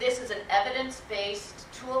 This is an evidence-based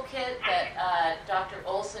toolkit that Dr.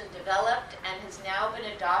 Olson developed and has now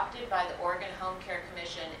been adopted by the Oregon Home Care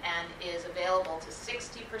Commission and is available to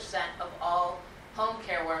 60% of all home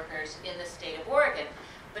care workers in the state of Oregon.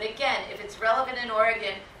 But again, if it's relevant in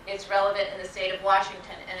Oregon, it's relevant in the state of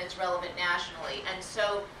Washington, and it's relevant nationally. And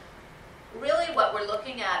so really what we're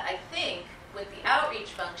looking at, I think, with the outreach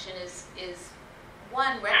function is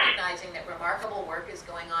one, recognizing that remarkable work is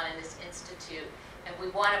going on in this institute, and we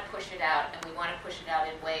want to push it out, and we want to push it out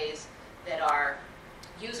in ways that are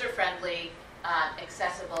user-friendly,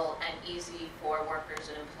 accessible, and easy for workers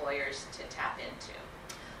and employers to tap into.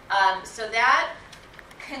 So that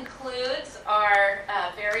concludes our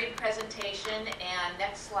varied presentation, and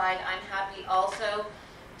next slide, I'm happy also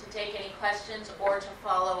to take any questions or to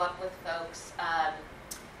follow up with folks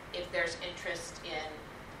if there's interest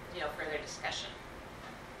in further discussion.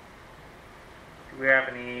 Do we have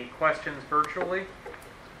any questions virtually?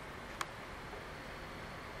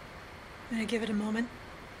 I'm going to give it a moment.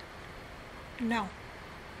 No.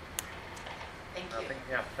 Thank you. Nothing?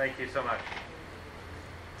 Yeah, thank you so much.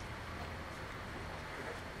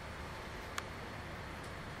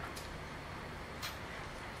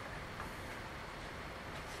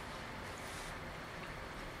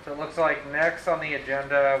 So it looks like next on the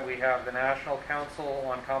agenda we have the National Council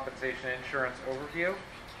on Compensation Insurance Overview.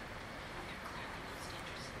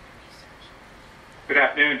 Good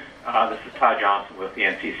afternoon. This is Todd Johnson with the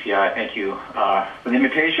NCCI. Thank you for the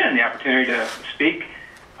invitation and the opportunity to speak.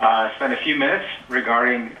 Spend a few minutes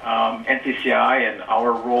regarding NCCI and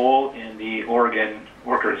our role in the Oregon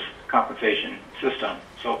workers' compensation system.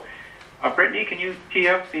 So, Brittany, can you tee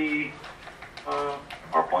up the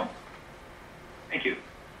PowerPoint? Thank you.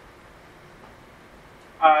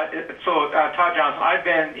 Todd Johnson, I've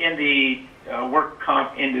been in the work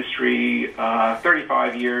comp industry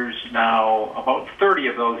 35 years now. About 30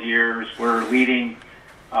 of those years were leading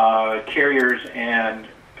carriers and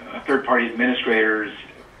third-party administrators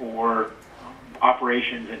for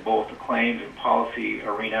operations in both the claims and policy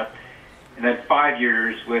arena, and then 5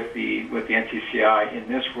 years with the NCCI in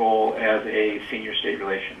this role as a senior state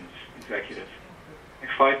relations executive.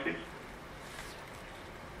 Next slide, please.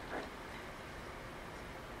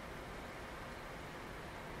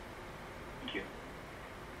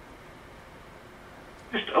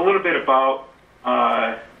 Just a little bit about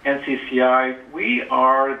NCCI. We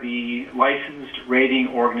are the licensed rating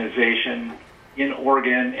organization in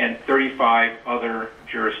Oregon and 35 other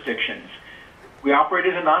jurisdictions. We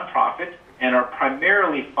operate as a nonprofit and are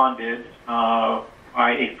primarily funded by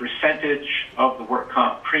a percentage of the work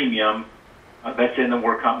comp premium that's in the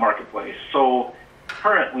work comp marketplace. So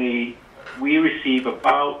currently, we receive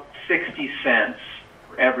about 60 cents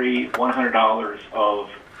for every $100 of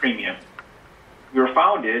premium. We were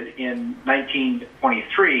founded in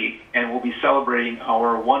 1923 and will be celebrating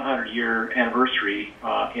our 100-year anniversary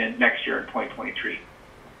next year in 2023.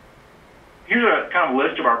 Here's a kind of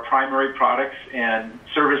list of our primary products and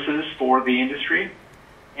services for the industry.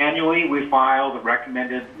 Annually, we file the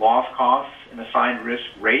recommended loss costs and assigned risk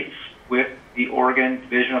rates with the Oregon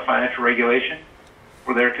Division of Financial Regulation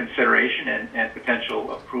for their consideration and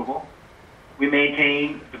potential approval. We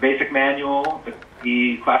maintain the basic manual,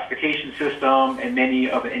 the classification system, and many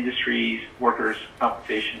of the industry's workers'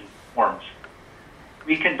 compensation forms.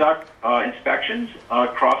 We conduct inspections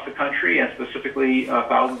across the country, and specifically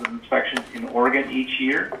thousands of inspections in Oregon each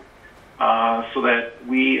year. so that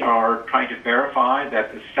we are trying to verify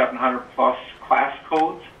that the 700 plus class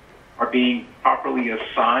codes are being properly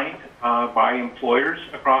assigned by employers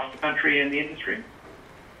across the country in the industry.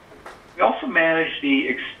 We also manage the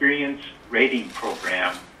Experience Rating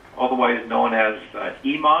Program, otherwise known as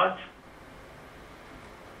EMODS.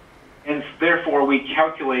 And therefore, we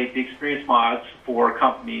calculate the experience mods for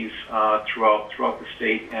companies throughout the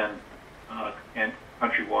state and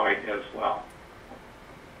countrywide as well.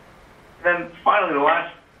 And then finally, the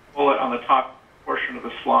last bullet on the top portion of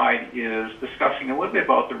the slide is discussing a little bit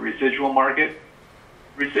about the residual market.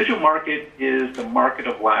 Residual market is the market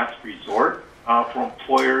of last resort for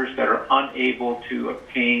employers that are unable to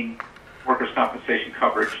obtain workers' compensation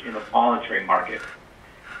coverage in the voluntary market.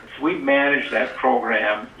 So we manage that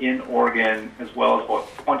program in Oregon as well as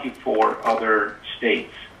about 24 other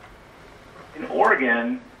states. In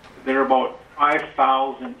Oregon, there are about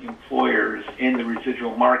 5,000 employers in the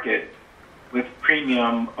residual market with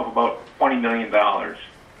premium of about $20 million.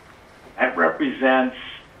 That represents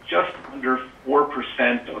just under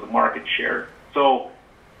 4% of the market share. So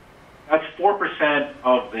that's 4%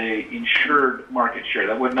 of the insured market share.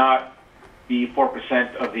 That would not be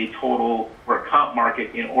 4% of the total work comp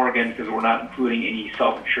market in Oregon because we're not including any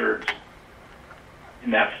self-insureds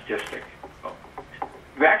in that statistic. So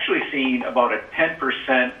we've actually seen about a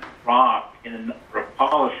 10% drop in the number of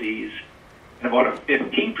policies and about a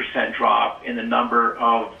 15% drop in the number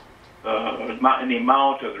of in the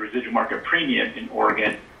amount of the residual market premium in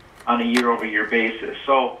Oregon on a year-over-year basis.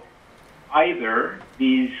 So either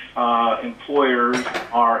these employers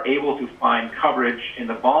are able to find coverage in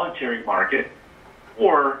the voluntary market,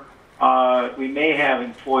 or we may have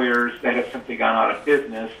employers that have simply gone out of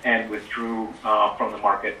business and withdrew from the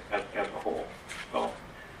market as a whole. So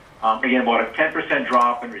again, about a 10%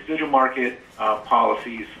 drop in residual market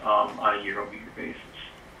policies on a year-over-year basis.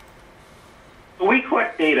 So we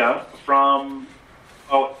collect data from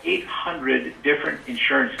about 800 different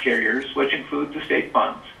insurance carriers, which includes the state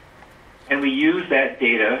funds. And we use that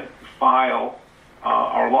data to file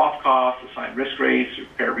our loss costs, assign risk rates,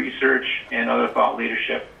 prepare research, and other thought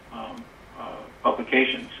leadership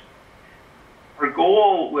publications. Our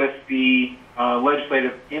goal with the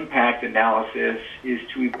legislative impact analysis is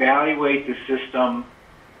to evaluate the system,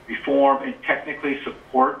 reform, and technically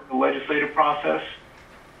support the legislative process.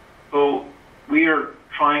 So we are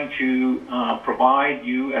trying to provide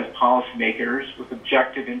you as policymakers with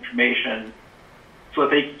objective information so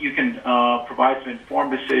that you can provide some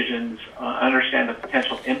informed decisions, understand the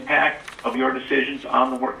potential impact of your decisions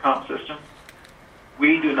on the work comp system.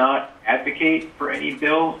 We do not advocate for any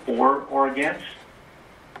bill for or against.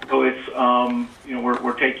 So it's,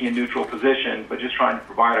 we're taking a neutral position, but just trying to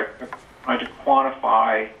provide trying to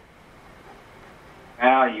quantify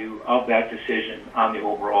value of that decision on the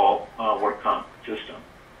overall work comp system.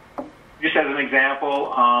 Just as an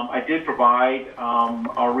example, I did provide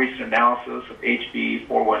our recent analysis of HB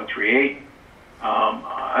 4138,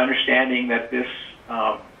 understanding that this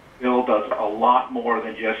bill does a lot more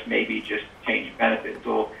than just change benefits.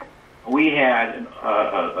 So we had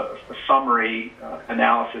a summary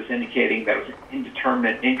analysis indicating that it was an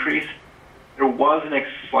indeterminate increase. There was a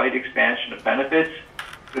slight expansion of benefits.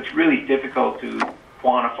 It's really difficult to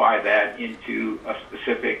quantify that into a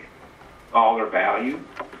specific dollar value.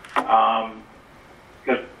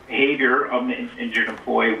 Because behavior of an injured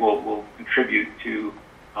employee will contribute to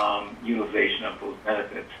utilization of those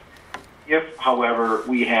benefits. If, however,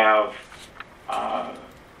 we have a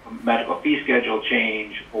medical fee schedule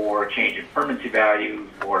change or a change in permanency value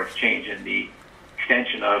or a change in the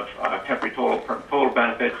extension of temporary total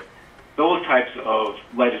benefits, those types of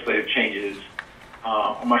legislative changes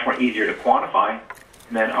are much more easier to quantify,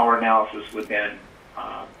 and then our analysis would then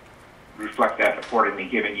reflect that accordingly,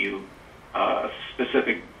 giving you a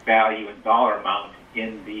specific value and dollar amount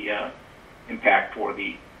in the impact for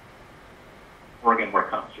the Oregon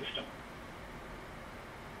work comp system.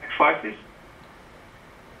 Next slide, please.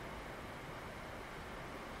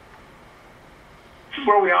 This is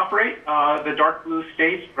where we operate. The dark blue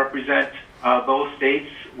states represent those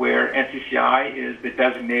states where NCCI is the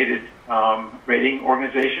designated rating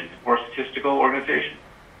organization or statistical organization.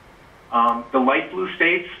 The light blue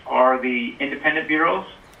states are the independent bureaus.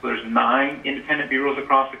 So there's 9 independent bureaus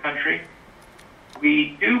across the country.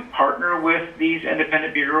 We do partner with these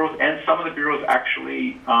independent bureaus, and some of the bureaus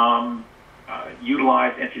actually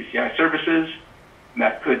utilize NCCI services. And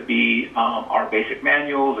that could be our basic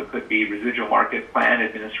manuals, it could be residual market plan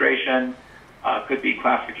administration, could be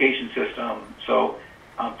classification system. So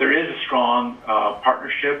there is a strong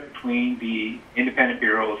partnership between the independent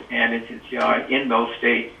bureaus and NCCI in those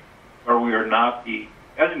states where we are not the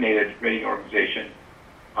designated rating organization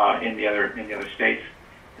in the other states.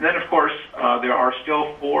 And then, of course, there are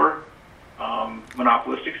still 4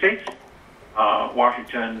 monopolistic states: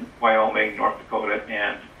 Washington, Wyoming, North Dakota,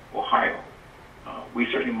 and Ohio. We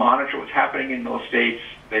certainly monitor what's happening in those states.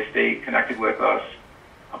 They stay connected with us,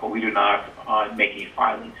 but we do not make any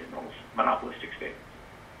filings in those monopolistic states.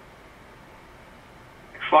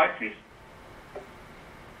 Next slide, please.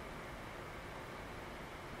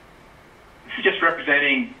 This is just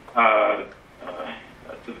representing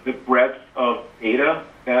the breadth of data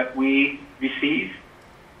that we receive.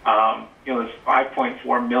 There's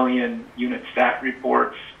 5.4 million unit stat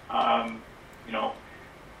reports,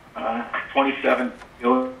 $27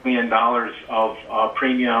 billion of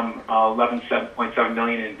premium, 11.7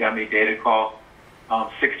 million indemnity data call,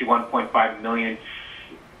 61.5 million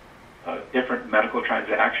different medical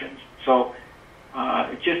transactions. So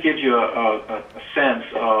it just gives you a sense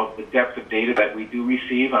of the depth of data that we do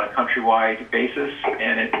receive on a countrywide basis,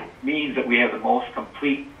 and it means that we have the most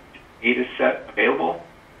complete data set available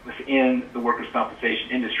within the workers' compensation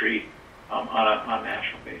industry on a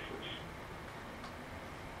national basis.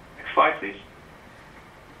 Next slide, please.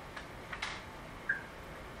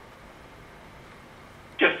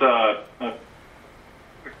 Just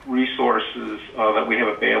quick resources that we have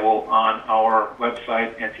available on our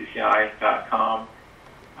website, ncci.com.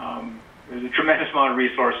 There's a tremendous amount of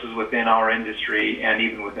resources within our industry and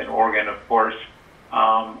even within Oregon, of course.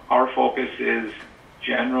 Our focus is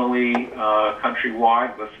generally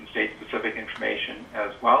countrywide with some state-specific information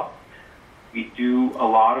as well. We do a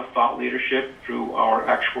lot of thought leadership through our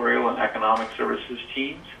actuarial and economic services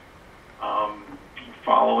teams,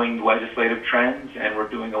 following legislative trends, and we're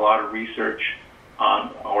doing a lot of research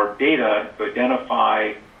on our data to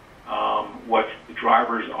identify what the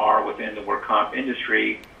drivers are within the work comp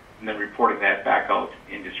industry, and then reporting that back out to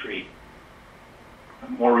the industry.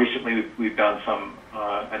 More recently, we've done some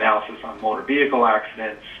analysis on motor vehicle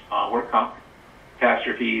accidents, work comp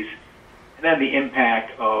catastrophes, and then the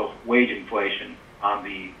impact of wage inflation on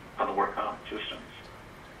the work comp systems.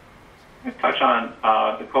 I'm going to touch on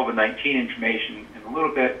the COVID-19 information in a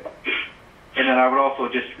little bit, and then I would also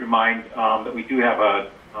just remind that we do have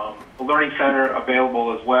a learning center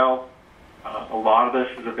available as well. A lot of this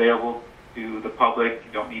is available to the public.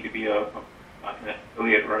 You don't need to be an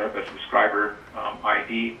affiliate or a subscriber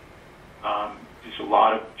ID. Just a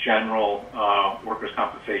lot of general workers'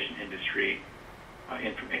 compensation industry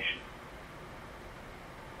information.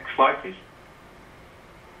 Next slide, please.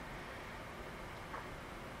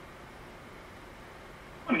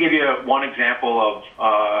 I'm going to give you one example of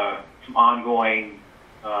some ongoing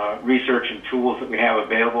research and tools that we have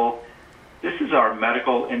available. This is our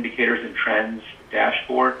medical indicators and trends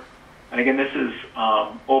dashboard. And again, this is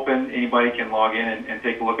open. Anybody can log in and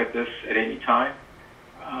take a look at this at any time.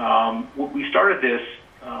 We started this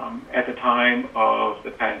at the time of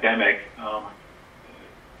the pandemic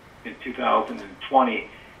in 2020,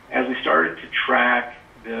 as we started to track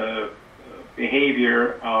the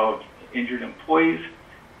behavior of injured employees,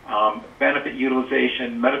 benefit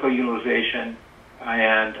utilization, medical utilization,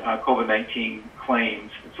 and COVID-19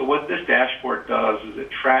 claims. And so what this dashboard does is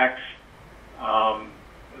it tracks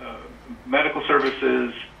medical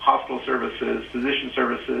services, hospital services, physician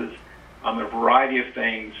services, a variety of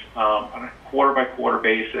things on a quarter-by-quarter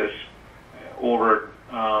basis over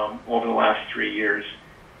the last 3 years.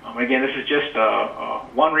 Again, this is just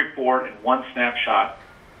one report and one snapshot,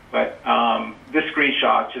 but this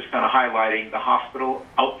screenshot is just kind of highlighting the hospital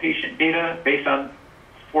outpatient data based on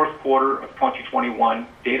fourth quarter of 2021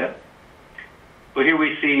 data. So here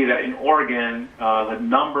we see that in Oregon, the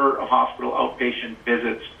number of hospital outpatient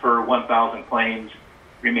visits per 1,000 claims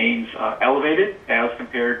remains elevated as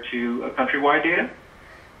compared to countrywide data.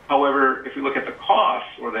 However, if we look at the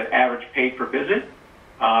costs or the average pay per visit,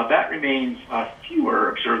 that remains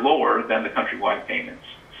fewer or lower than the countrywide payments.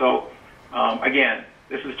 So again,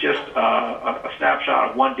 this is just a snapshot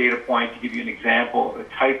of one data point to give you an example of the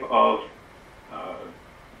type of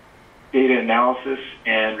data analysis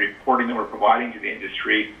and reporting that we're providing to the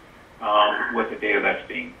industry with the data that's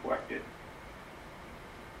being collected.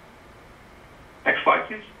 Next slide,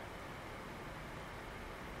 please.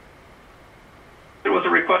 There was a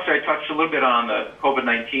request I touched a little bit on the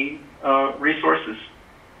COVID-19 resources.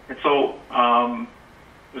 And so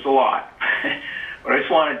there's a lot. But I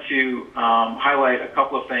just wanted to highlight a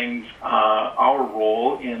couple of things, our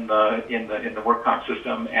role in the work comp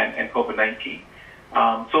system and COVID-19.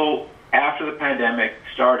 So after the pandemic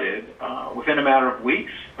started, within a matter of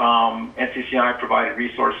weeks, NCCI provided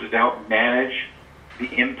resources to help manage the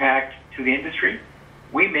impact to the industry.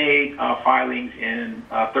 we made filings in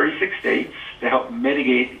 36 states to help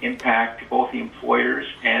mitigate the impact to both the employers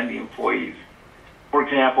and the employees. For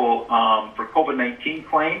example, for COVID-19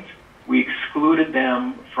 claims, we excluded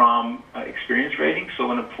them from experience rating,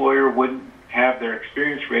 so an employer wouldn't have their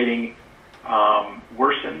experience rating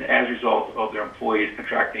worsen as a result of their employees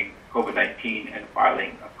contracting COVID-19 and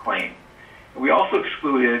filing a claim. And we also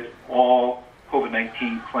excluded all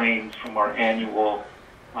COVID-19 claims from our annual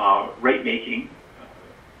rate-making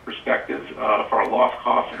perspective for our loss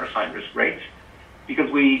costs and our assigned risk rates, because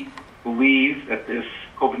we believe that this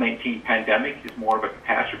COVID-19 pandemic is more of a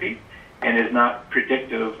catastrophe and is not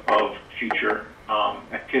predictive of future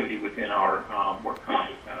activity within our work comp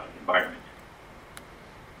environment.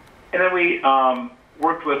 And then we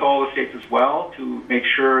worked with all the states as well to make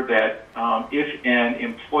sure that if an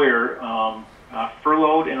employer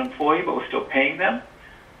furloughed an employee but was still paying them,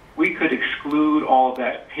 we could exclude all of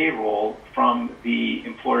that payroll from the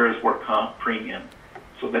employer's work comp premium.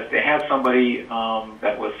 So that if they had somebody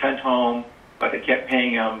that was sent home, but they kept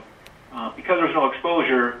paying them, because there was no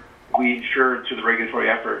exposure, we ensured through the regulatory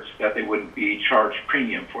efforts that they wouldn't be charged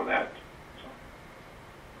premium for that.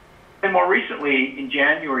 And more recently, in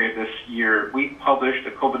January of this year, we published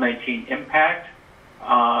the COVID-19 impact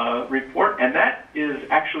report, and that is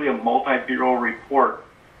actually a multi-bureau report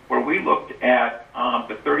where we looked at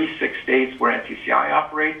the 36 states where NCCI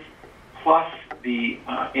operates, plus the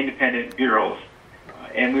independent bureaus.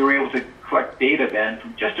 And we were able to collect data then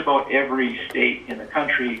from just about every state in the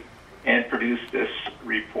country and produce this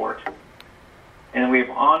report. And we have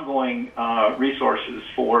ongoing resources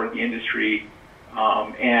for the industry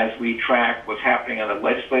as we track what's happening on a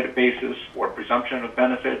legislative basis for presumption of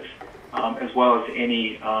benefits, as well as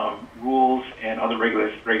any rules and other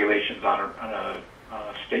regulations on a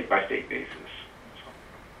state-by-state basis.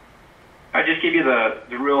 I just give you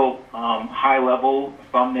the real high-level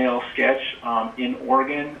thumbnail sketch in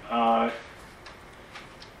Oregon.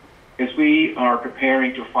 As we are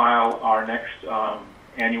preparing to file our next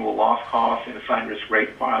annual loss costs and assigned risk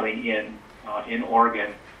rate filing in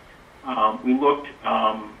Oregon, we looked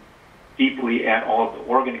deeply at all of the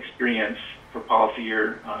Oregon experience for policy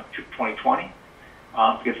year 2020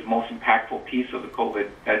 because it's the most impactful piece of the COVID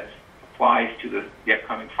that applies to the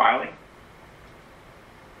upcoming filing.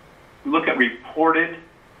 We look at reported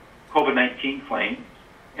COVID-19 claims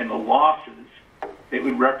and the losses that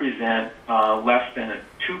would represent less than a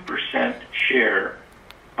 2% share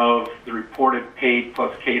of the reported paid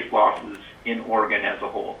plus case losses in Oregon as a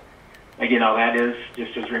whole. Again, now that is,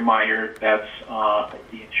 just as a reminder, that's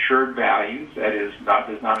the insured values, that is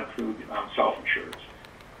does not include self-insureds.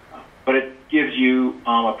 But it gives you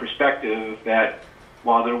a perspective that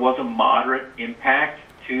while there was a moderate impact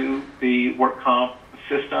to the work comp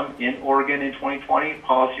system in Oregon in 2020,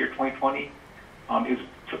 policy year 2020, is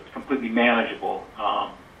completely manageable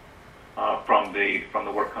from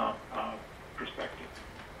the work comp perspective.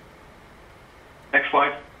 Next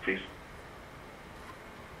slide, please.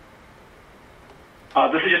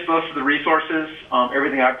 This is just a list of the resources.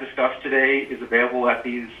 Everything I've discussed today is available at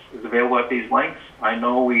these links. I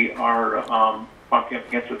know we are bumping up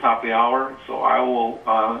against the top of the hour, so I will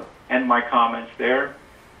end my comments there.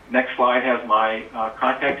 Next slide has my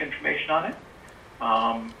contact information on it.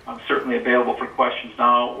 I'm certainly available for questions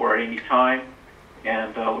now or at any time,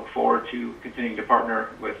 and look forward to continuing to partner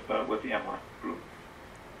with the MLAC group.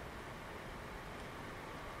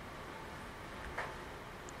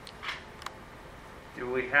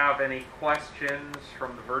 Do we have any questions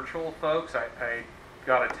from the virtual folks? I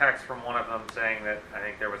got a text from one of them saying that I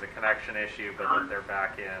think there was a connection issue, but that they're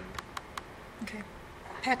back in. Okay.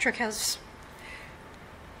 Patrick has...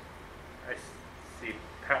 I see,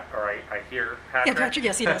 I hear Patrick. Yeah, Patrick,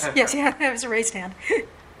 yes, he does. Yes, yeah, that was a raised hand.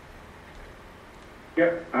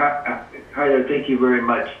 Yeah, hi there. Thank you very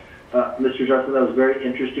much, Mr. Johnson. That was very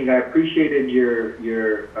interesting. I appreciated your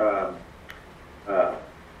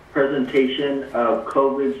presentation of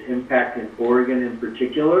COVID's impact in Oregon in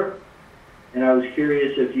particular, and I was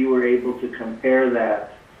curious if you were able to compare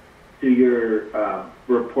that to your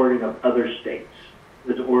reporting of other states.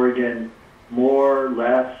 Was Oregon more,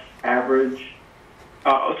 less, average?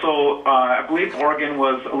 So I believe Oregon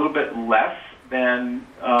was a little bit less than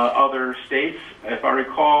other states. If I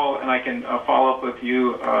recall, and I can follow up with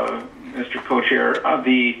you, Mr. Co-Chair,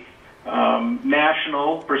 the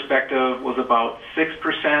national perspective was about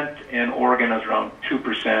 6%, and Oregon is around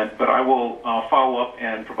 2%, but I will follow up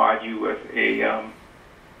and provide you with a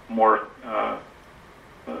more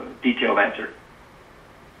detailed answer.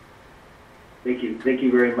 Thank you. Thank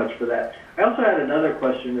you very much for that. I also had another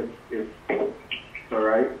question, if it's all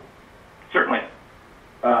right. Certainly.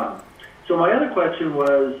 So So my other question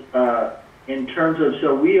was, in terms of,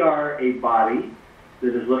 so we are a body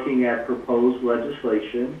that is looking at proposed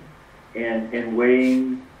legislation and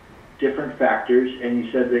weighing different factors, and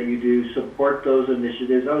you said that you do support those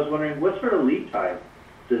initiatives. I was wondering, what sort of lead time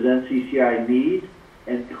does NCCI need,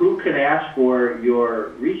 and who can ask for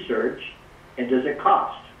your research, and does it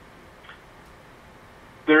cost?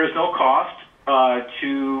 There is no cost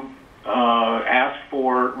to ask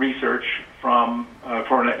for research from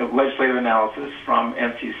for a legislative analysis from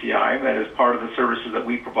NCCI. That is part of the services that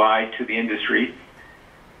we provide to the industry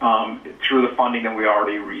through the funding that we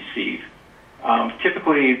already receive.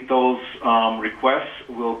 Typically, those requests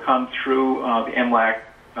will come through the MLAC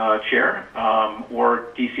chair or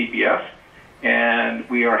DCBS, and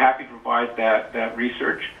we are happy to provide that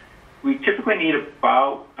research. We typically need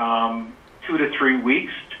about 2 to 3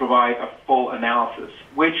 weeks to provide a full analysis,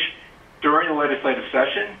 which during the legislative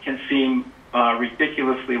session can seem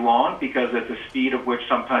ridiculously long because at the speed of which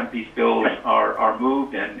sometimes these bills are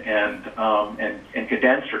moved and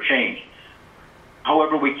condensed or changed.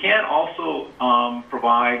 However, we can also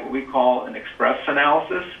provide what we call an express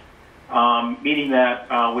analysis, meaning that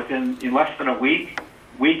in less than a week,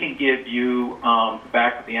 we can give you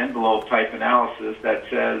back of the envelope type analysis that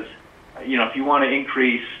says, if you want to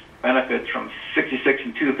increase benefits from 66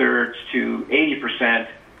 2/3 to 80%,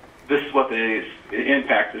 this is what the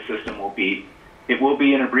impact of the system will be. It will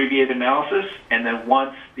be an abbreviated analysis, and then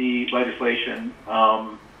once the legislation,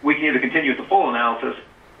 we can either continue with the full analysis,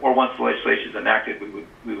 or once the legislation is enacted,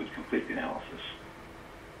 we would complete the analysis.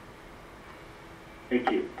 Thank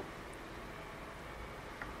you.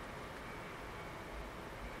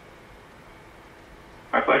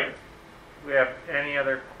 My pleasure. Do we have any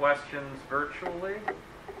other questions virtually?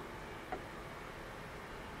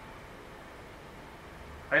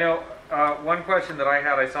 I know one question that I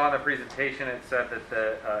had, I saw in the presentation, it said that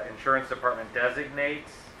the insurance department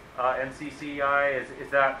designates NCCI. Is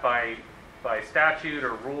that by statute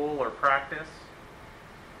or rule or practice?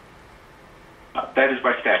 That is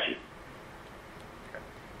by statute.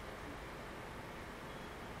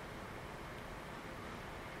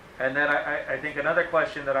 And then I think another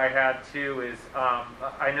question that I had too is,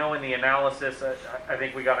 I know in the analysis, I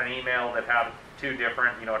think we got an email that had two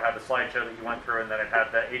different, it had the slideshow that you went through, and then it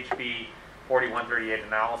had the HB 4138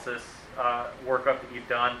 analysis workup that you've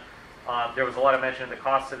done. There was a lot of mention of the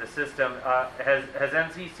cost of the system. Has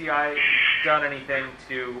NCCI done anything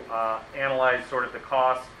to analyze sort of the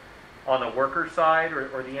cost on the worker side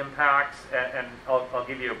or the impacts? And I'll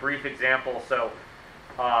give you a brief example. So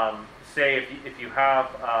say if you have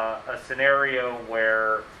a scenario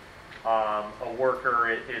where a worker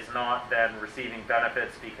is not then receiving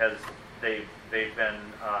benefits because they've been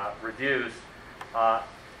reduced,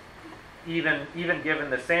 even given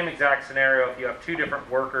the same exact scenario, if you have two different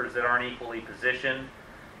workers that aren't equally positioned,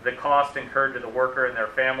 the cost incurred to the worker and their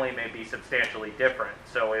family may be substantially different.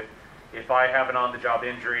 So if I have an on-the-job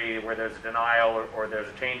injury where there's a denial or there's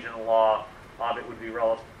a change in the law, it would be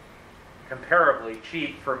comparably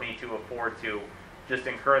cheap for me to afford to just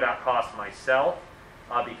incur that cost myself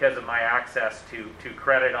because of my access to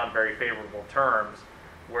credit on very favorable terms,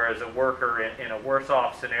 whereas a worker in a worse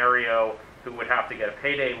off scenario who would have to get a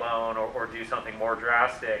payday loan or do something more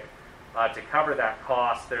drastic to cover that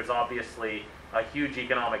cost, there's obviously a huge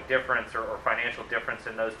economic difference or financial difference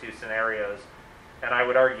in those two scenarios. And I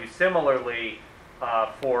would argue similarly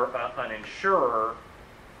for an insurer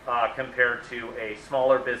compared to a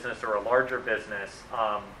smaller business or a larger business,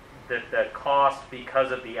 that the cost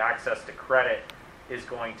because of the access to credit is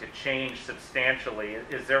going to change substantially.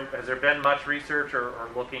 Has there been much research or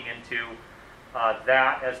looking into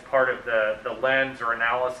that as part of the lens or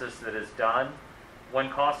analysis that is done when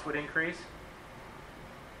costs would increase?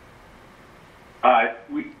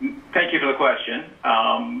 Thank you for the question.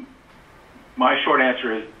 My short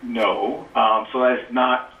answer is no. So that is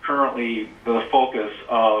not currently the focus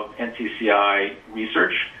of NCCI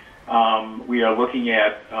research. We are looking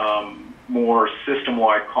at more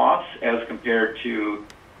system-wide costs as compared to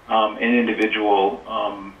an individual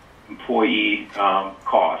employee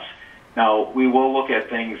costs. Now, we will look at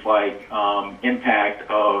things like impact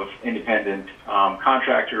of independent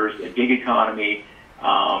contractors, a gig economy,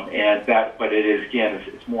 and that. But it is, again,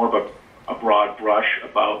 it's more of a broad brush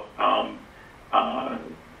about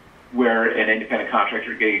where an independent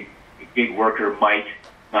contractor, gig worker might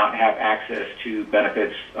not have access to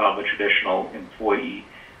benefits of a traditional employee.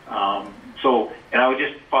 And I would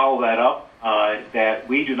just follow that up, that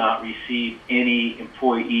we do not receive any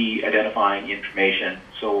employee identifying information.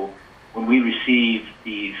 So when we receive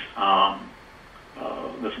these,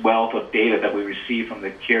 this wealth of data that we receive from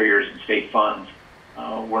the carriers and state funds,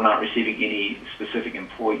 we're not receiving any specific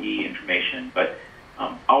employee information, but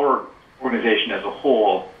our organization as a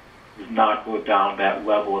whole does not go down that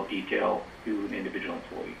level of detail to an individual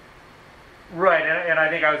employee. Right, and I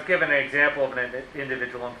think I was given an example of an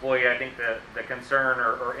individual employee. I think the concern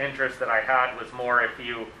or interest that I had was more if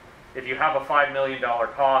you have a $5 million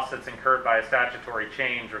cost that's incurred by a statutory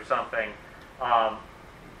change or something,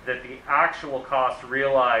 that the actual cost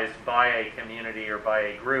realized by a community or by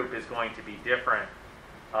a group is going to be different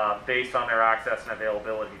based on their access and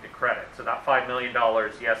availability to credit. So that $5 million,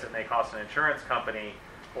 yes, it may cost an insurance company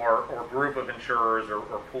or group of insurers or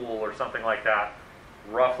pool or something like that,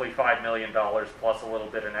 roughly $5 million plus a little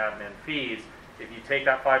bit in admin fees. If you take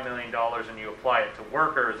that $5 million and you apply it to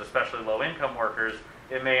workers, especially low-income workers,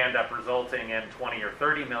 it may end up resulting in $20 or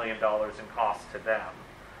 $30 million in costs to them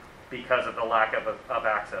because of the lack of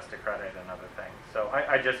access to credit and other things. So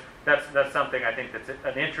I just, that's something I think that's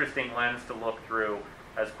an interesting lens to look through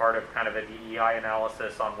as part of kind of a DEI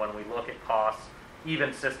analysis on when we look at costs,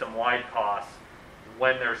 even system-wide costs,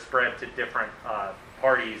 when they're spread to different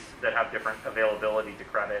parties that have different availability to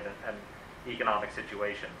credit and economic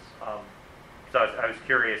situations. So I was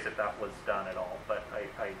curious if that was done at all, but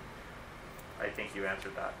I think you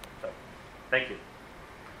answered that. So thank you.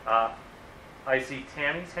 I see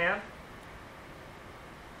Tammy's hand.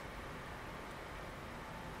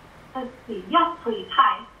 Let's see. Yes, please.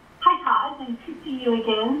 Hi. Hi, Todd. Nice to see you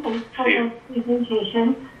again. Thanks for the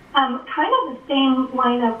presentation. Kind of the same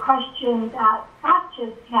line of question that Pat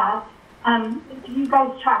just had. Do you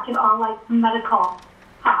guys track it all like medical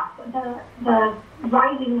costs? The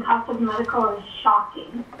rising cost of medical is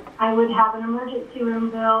shocking. I would have an emergency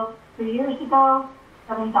room bill 3 years ago,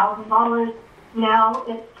 $7,000. Now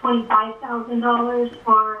it's $25,000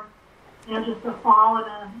 for, just a fall and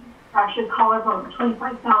a fractured collarbone,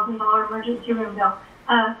 $25,000 emergency room bill.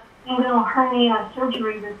 Inguinal hernia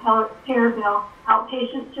surgery repair bill,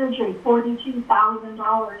 outpatient surgery,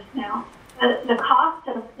 $42,000 now. The cost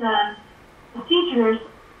of the procedures,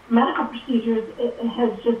 medical procedures, it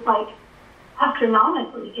has just like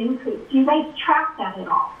astronomically increased. Do you guys track that at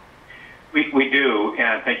all? We do,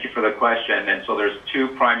 and thank you for the question. And so there's two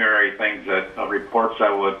primary things that reports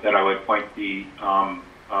that I would point the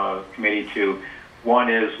committee to. One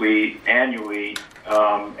is we annually,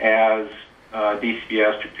 as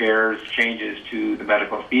DCBS prepares changes to the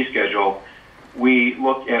medical fee schedule, we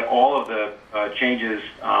look at all of the changes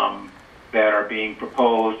that are being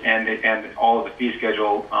proposed and all of the fee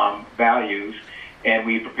schedule values, and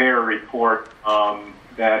we prepare a report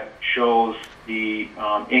that shows the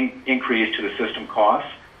increase to the system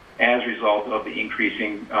costs as a result of the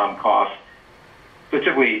increasing costs,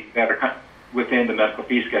 specifically that are within the medical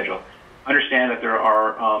fee schedule. Understand that there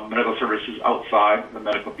are medical services outside the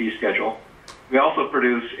medical fee schedule. We also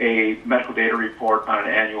produce a medical data report on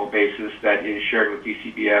an annual basis that is shared with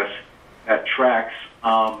DCBS that tracks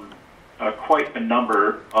quite a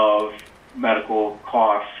number of medical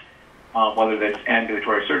costs, whether that's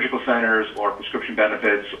ambulatory surgical centers or prescription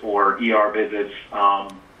benefits or ER visits,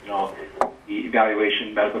 the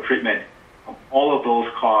evaluation, medical treatment. All of those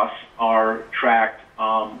costs are tracked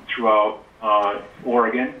throughout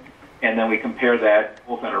Oregon, and then we compare that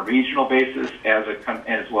both on a regional basis as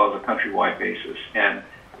well as a countrywide basis. And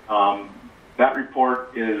that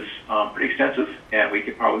report is pretty extensive, and we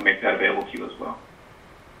could probably make that available to you as well.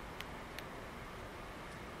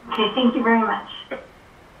 Okay, thank you very much.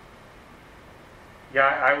 Yeah,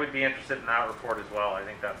 I would be interested in that report as well. I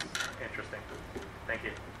think that's interesting. Thank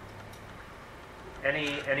you.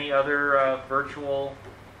 Any other virtual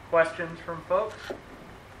questions from folks?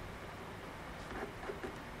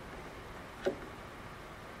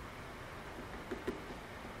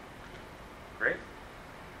 Great.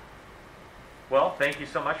 Well, thank you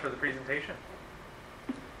so much for the presentation.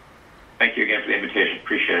 Thank you again for the invitation.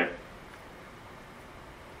 Appreciate it.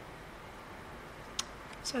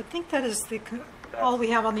 So I think that is all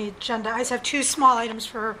we have on the agenda. I just have two small items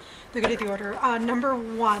for the good of the order. Number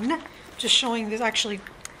one, just showing this, actually,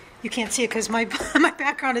 you can't see it because my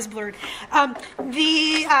background is blurred.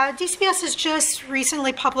 The DCBS has just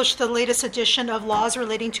recently published the latest edition of laws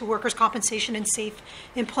relating to workers' compensation and safe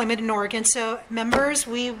employment in Oregon. So members,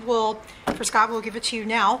 for Scott, we'll give it to you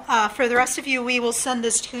now. For the rest of you, we will send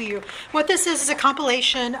this to you. What this is a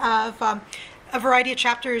compilation of a variety of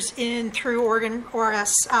chapters through Oregon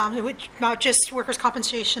ORS, not just workers'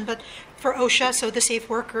 compensation, but for OSHA, so the Safe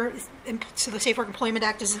Work Employment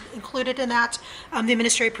Act is included in that. The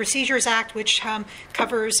Administrative Procedures Act, which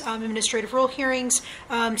covers administrative rule hearings.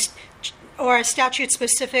 or a statute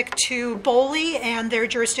specific to BOLI and their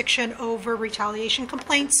jurisdiction over retaliation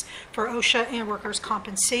complaints for OSHA and workers'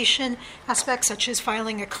 compensation aspects, such as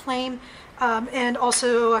filing a claim, and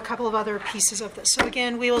also a couple of other pieces of this. So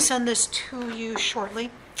again, we will send this to you shortly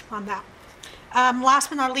on that. Last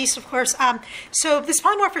but not least, of course, so this is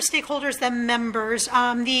probably more for stakeholders than members.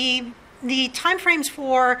 The timeframes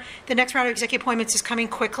for the next round of executive appointments is coming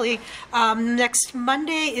quickly. Next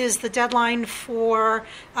Monday is the deadline for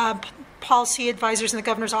policy advisors in the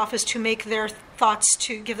governor's office to make their thoughts,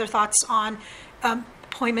 to give their thoughts on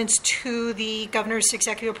appointments to the governor's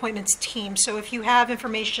executive appointments team. So if you have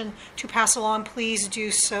information to pass along, please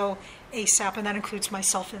do so ASAP, and that includes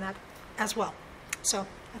myself in that as well. So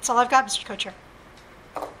that's all I've got, Mr. Co-Chair.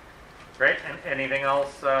 Great. And anything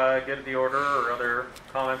else good at the order or other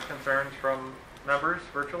comments, concerns from members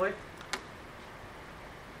virtually?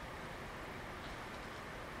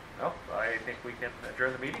 No, I think we can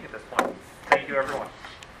adjourn the meeting at this point. Thank you, everyone.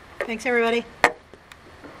 Thanks, everybody.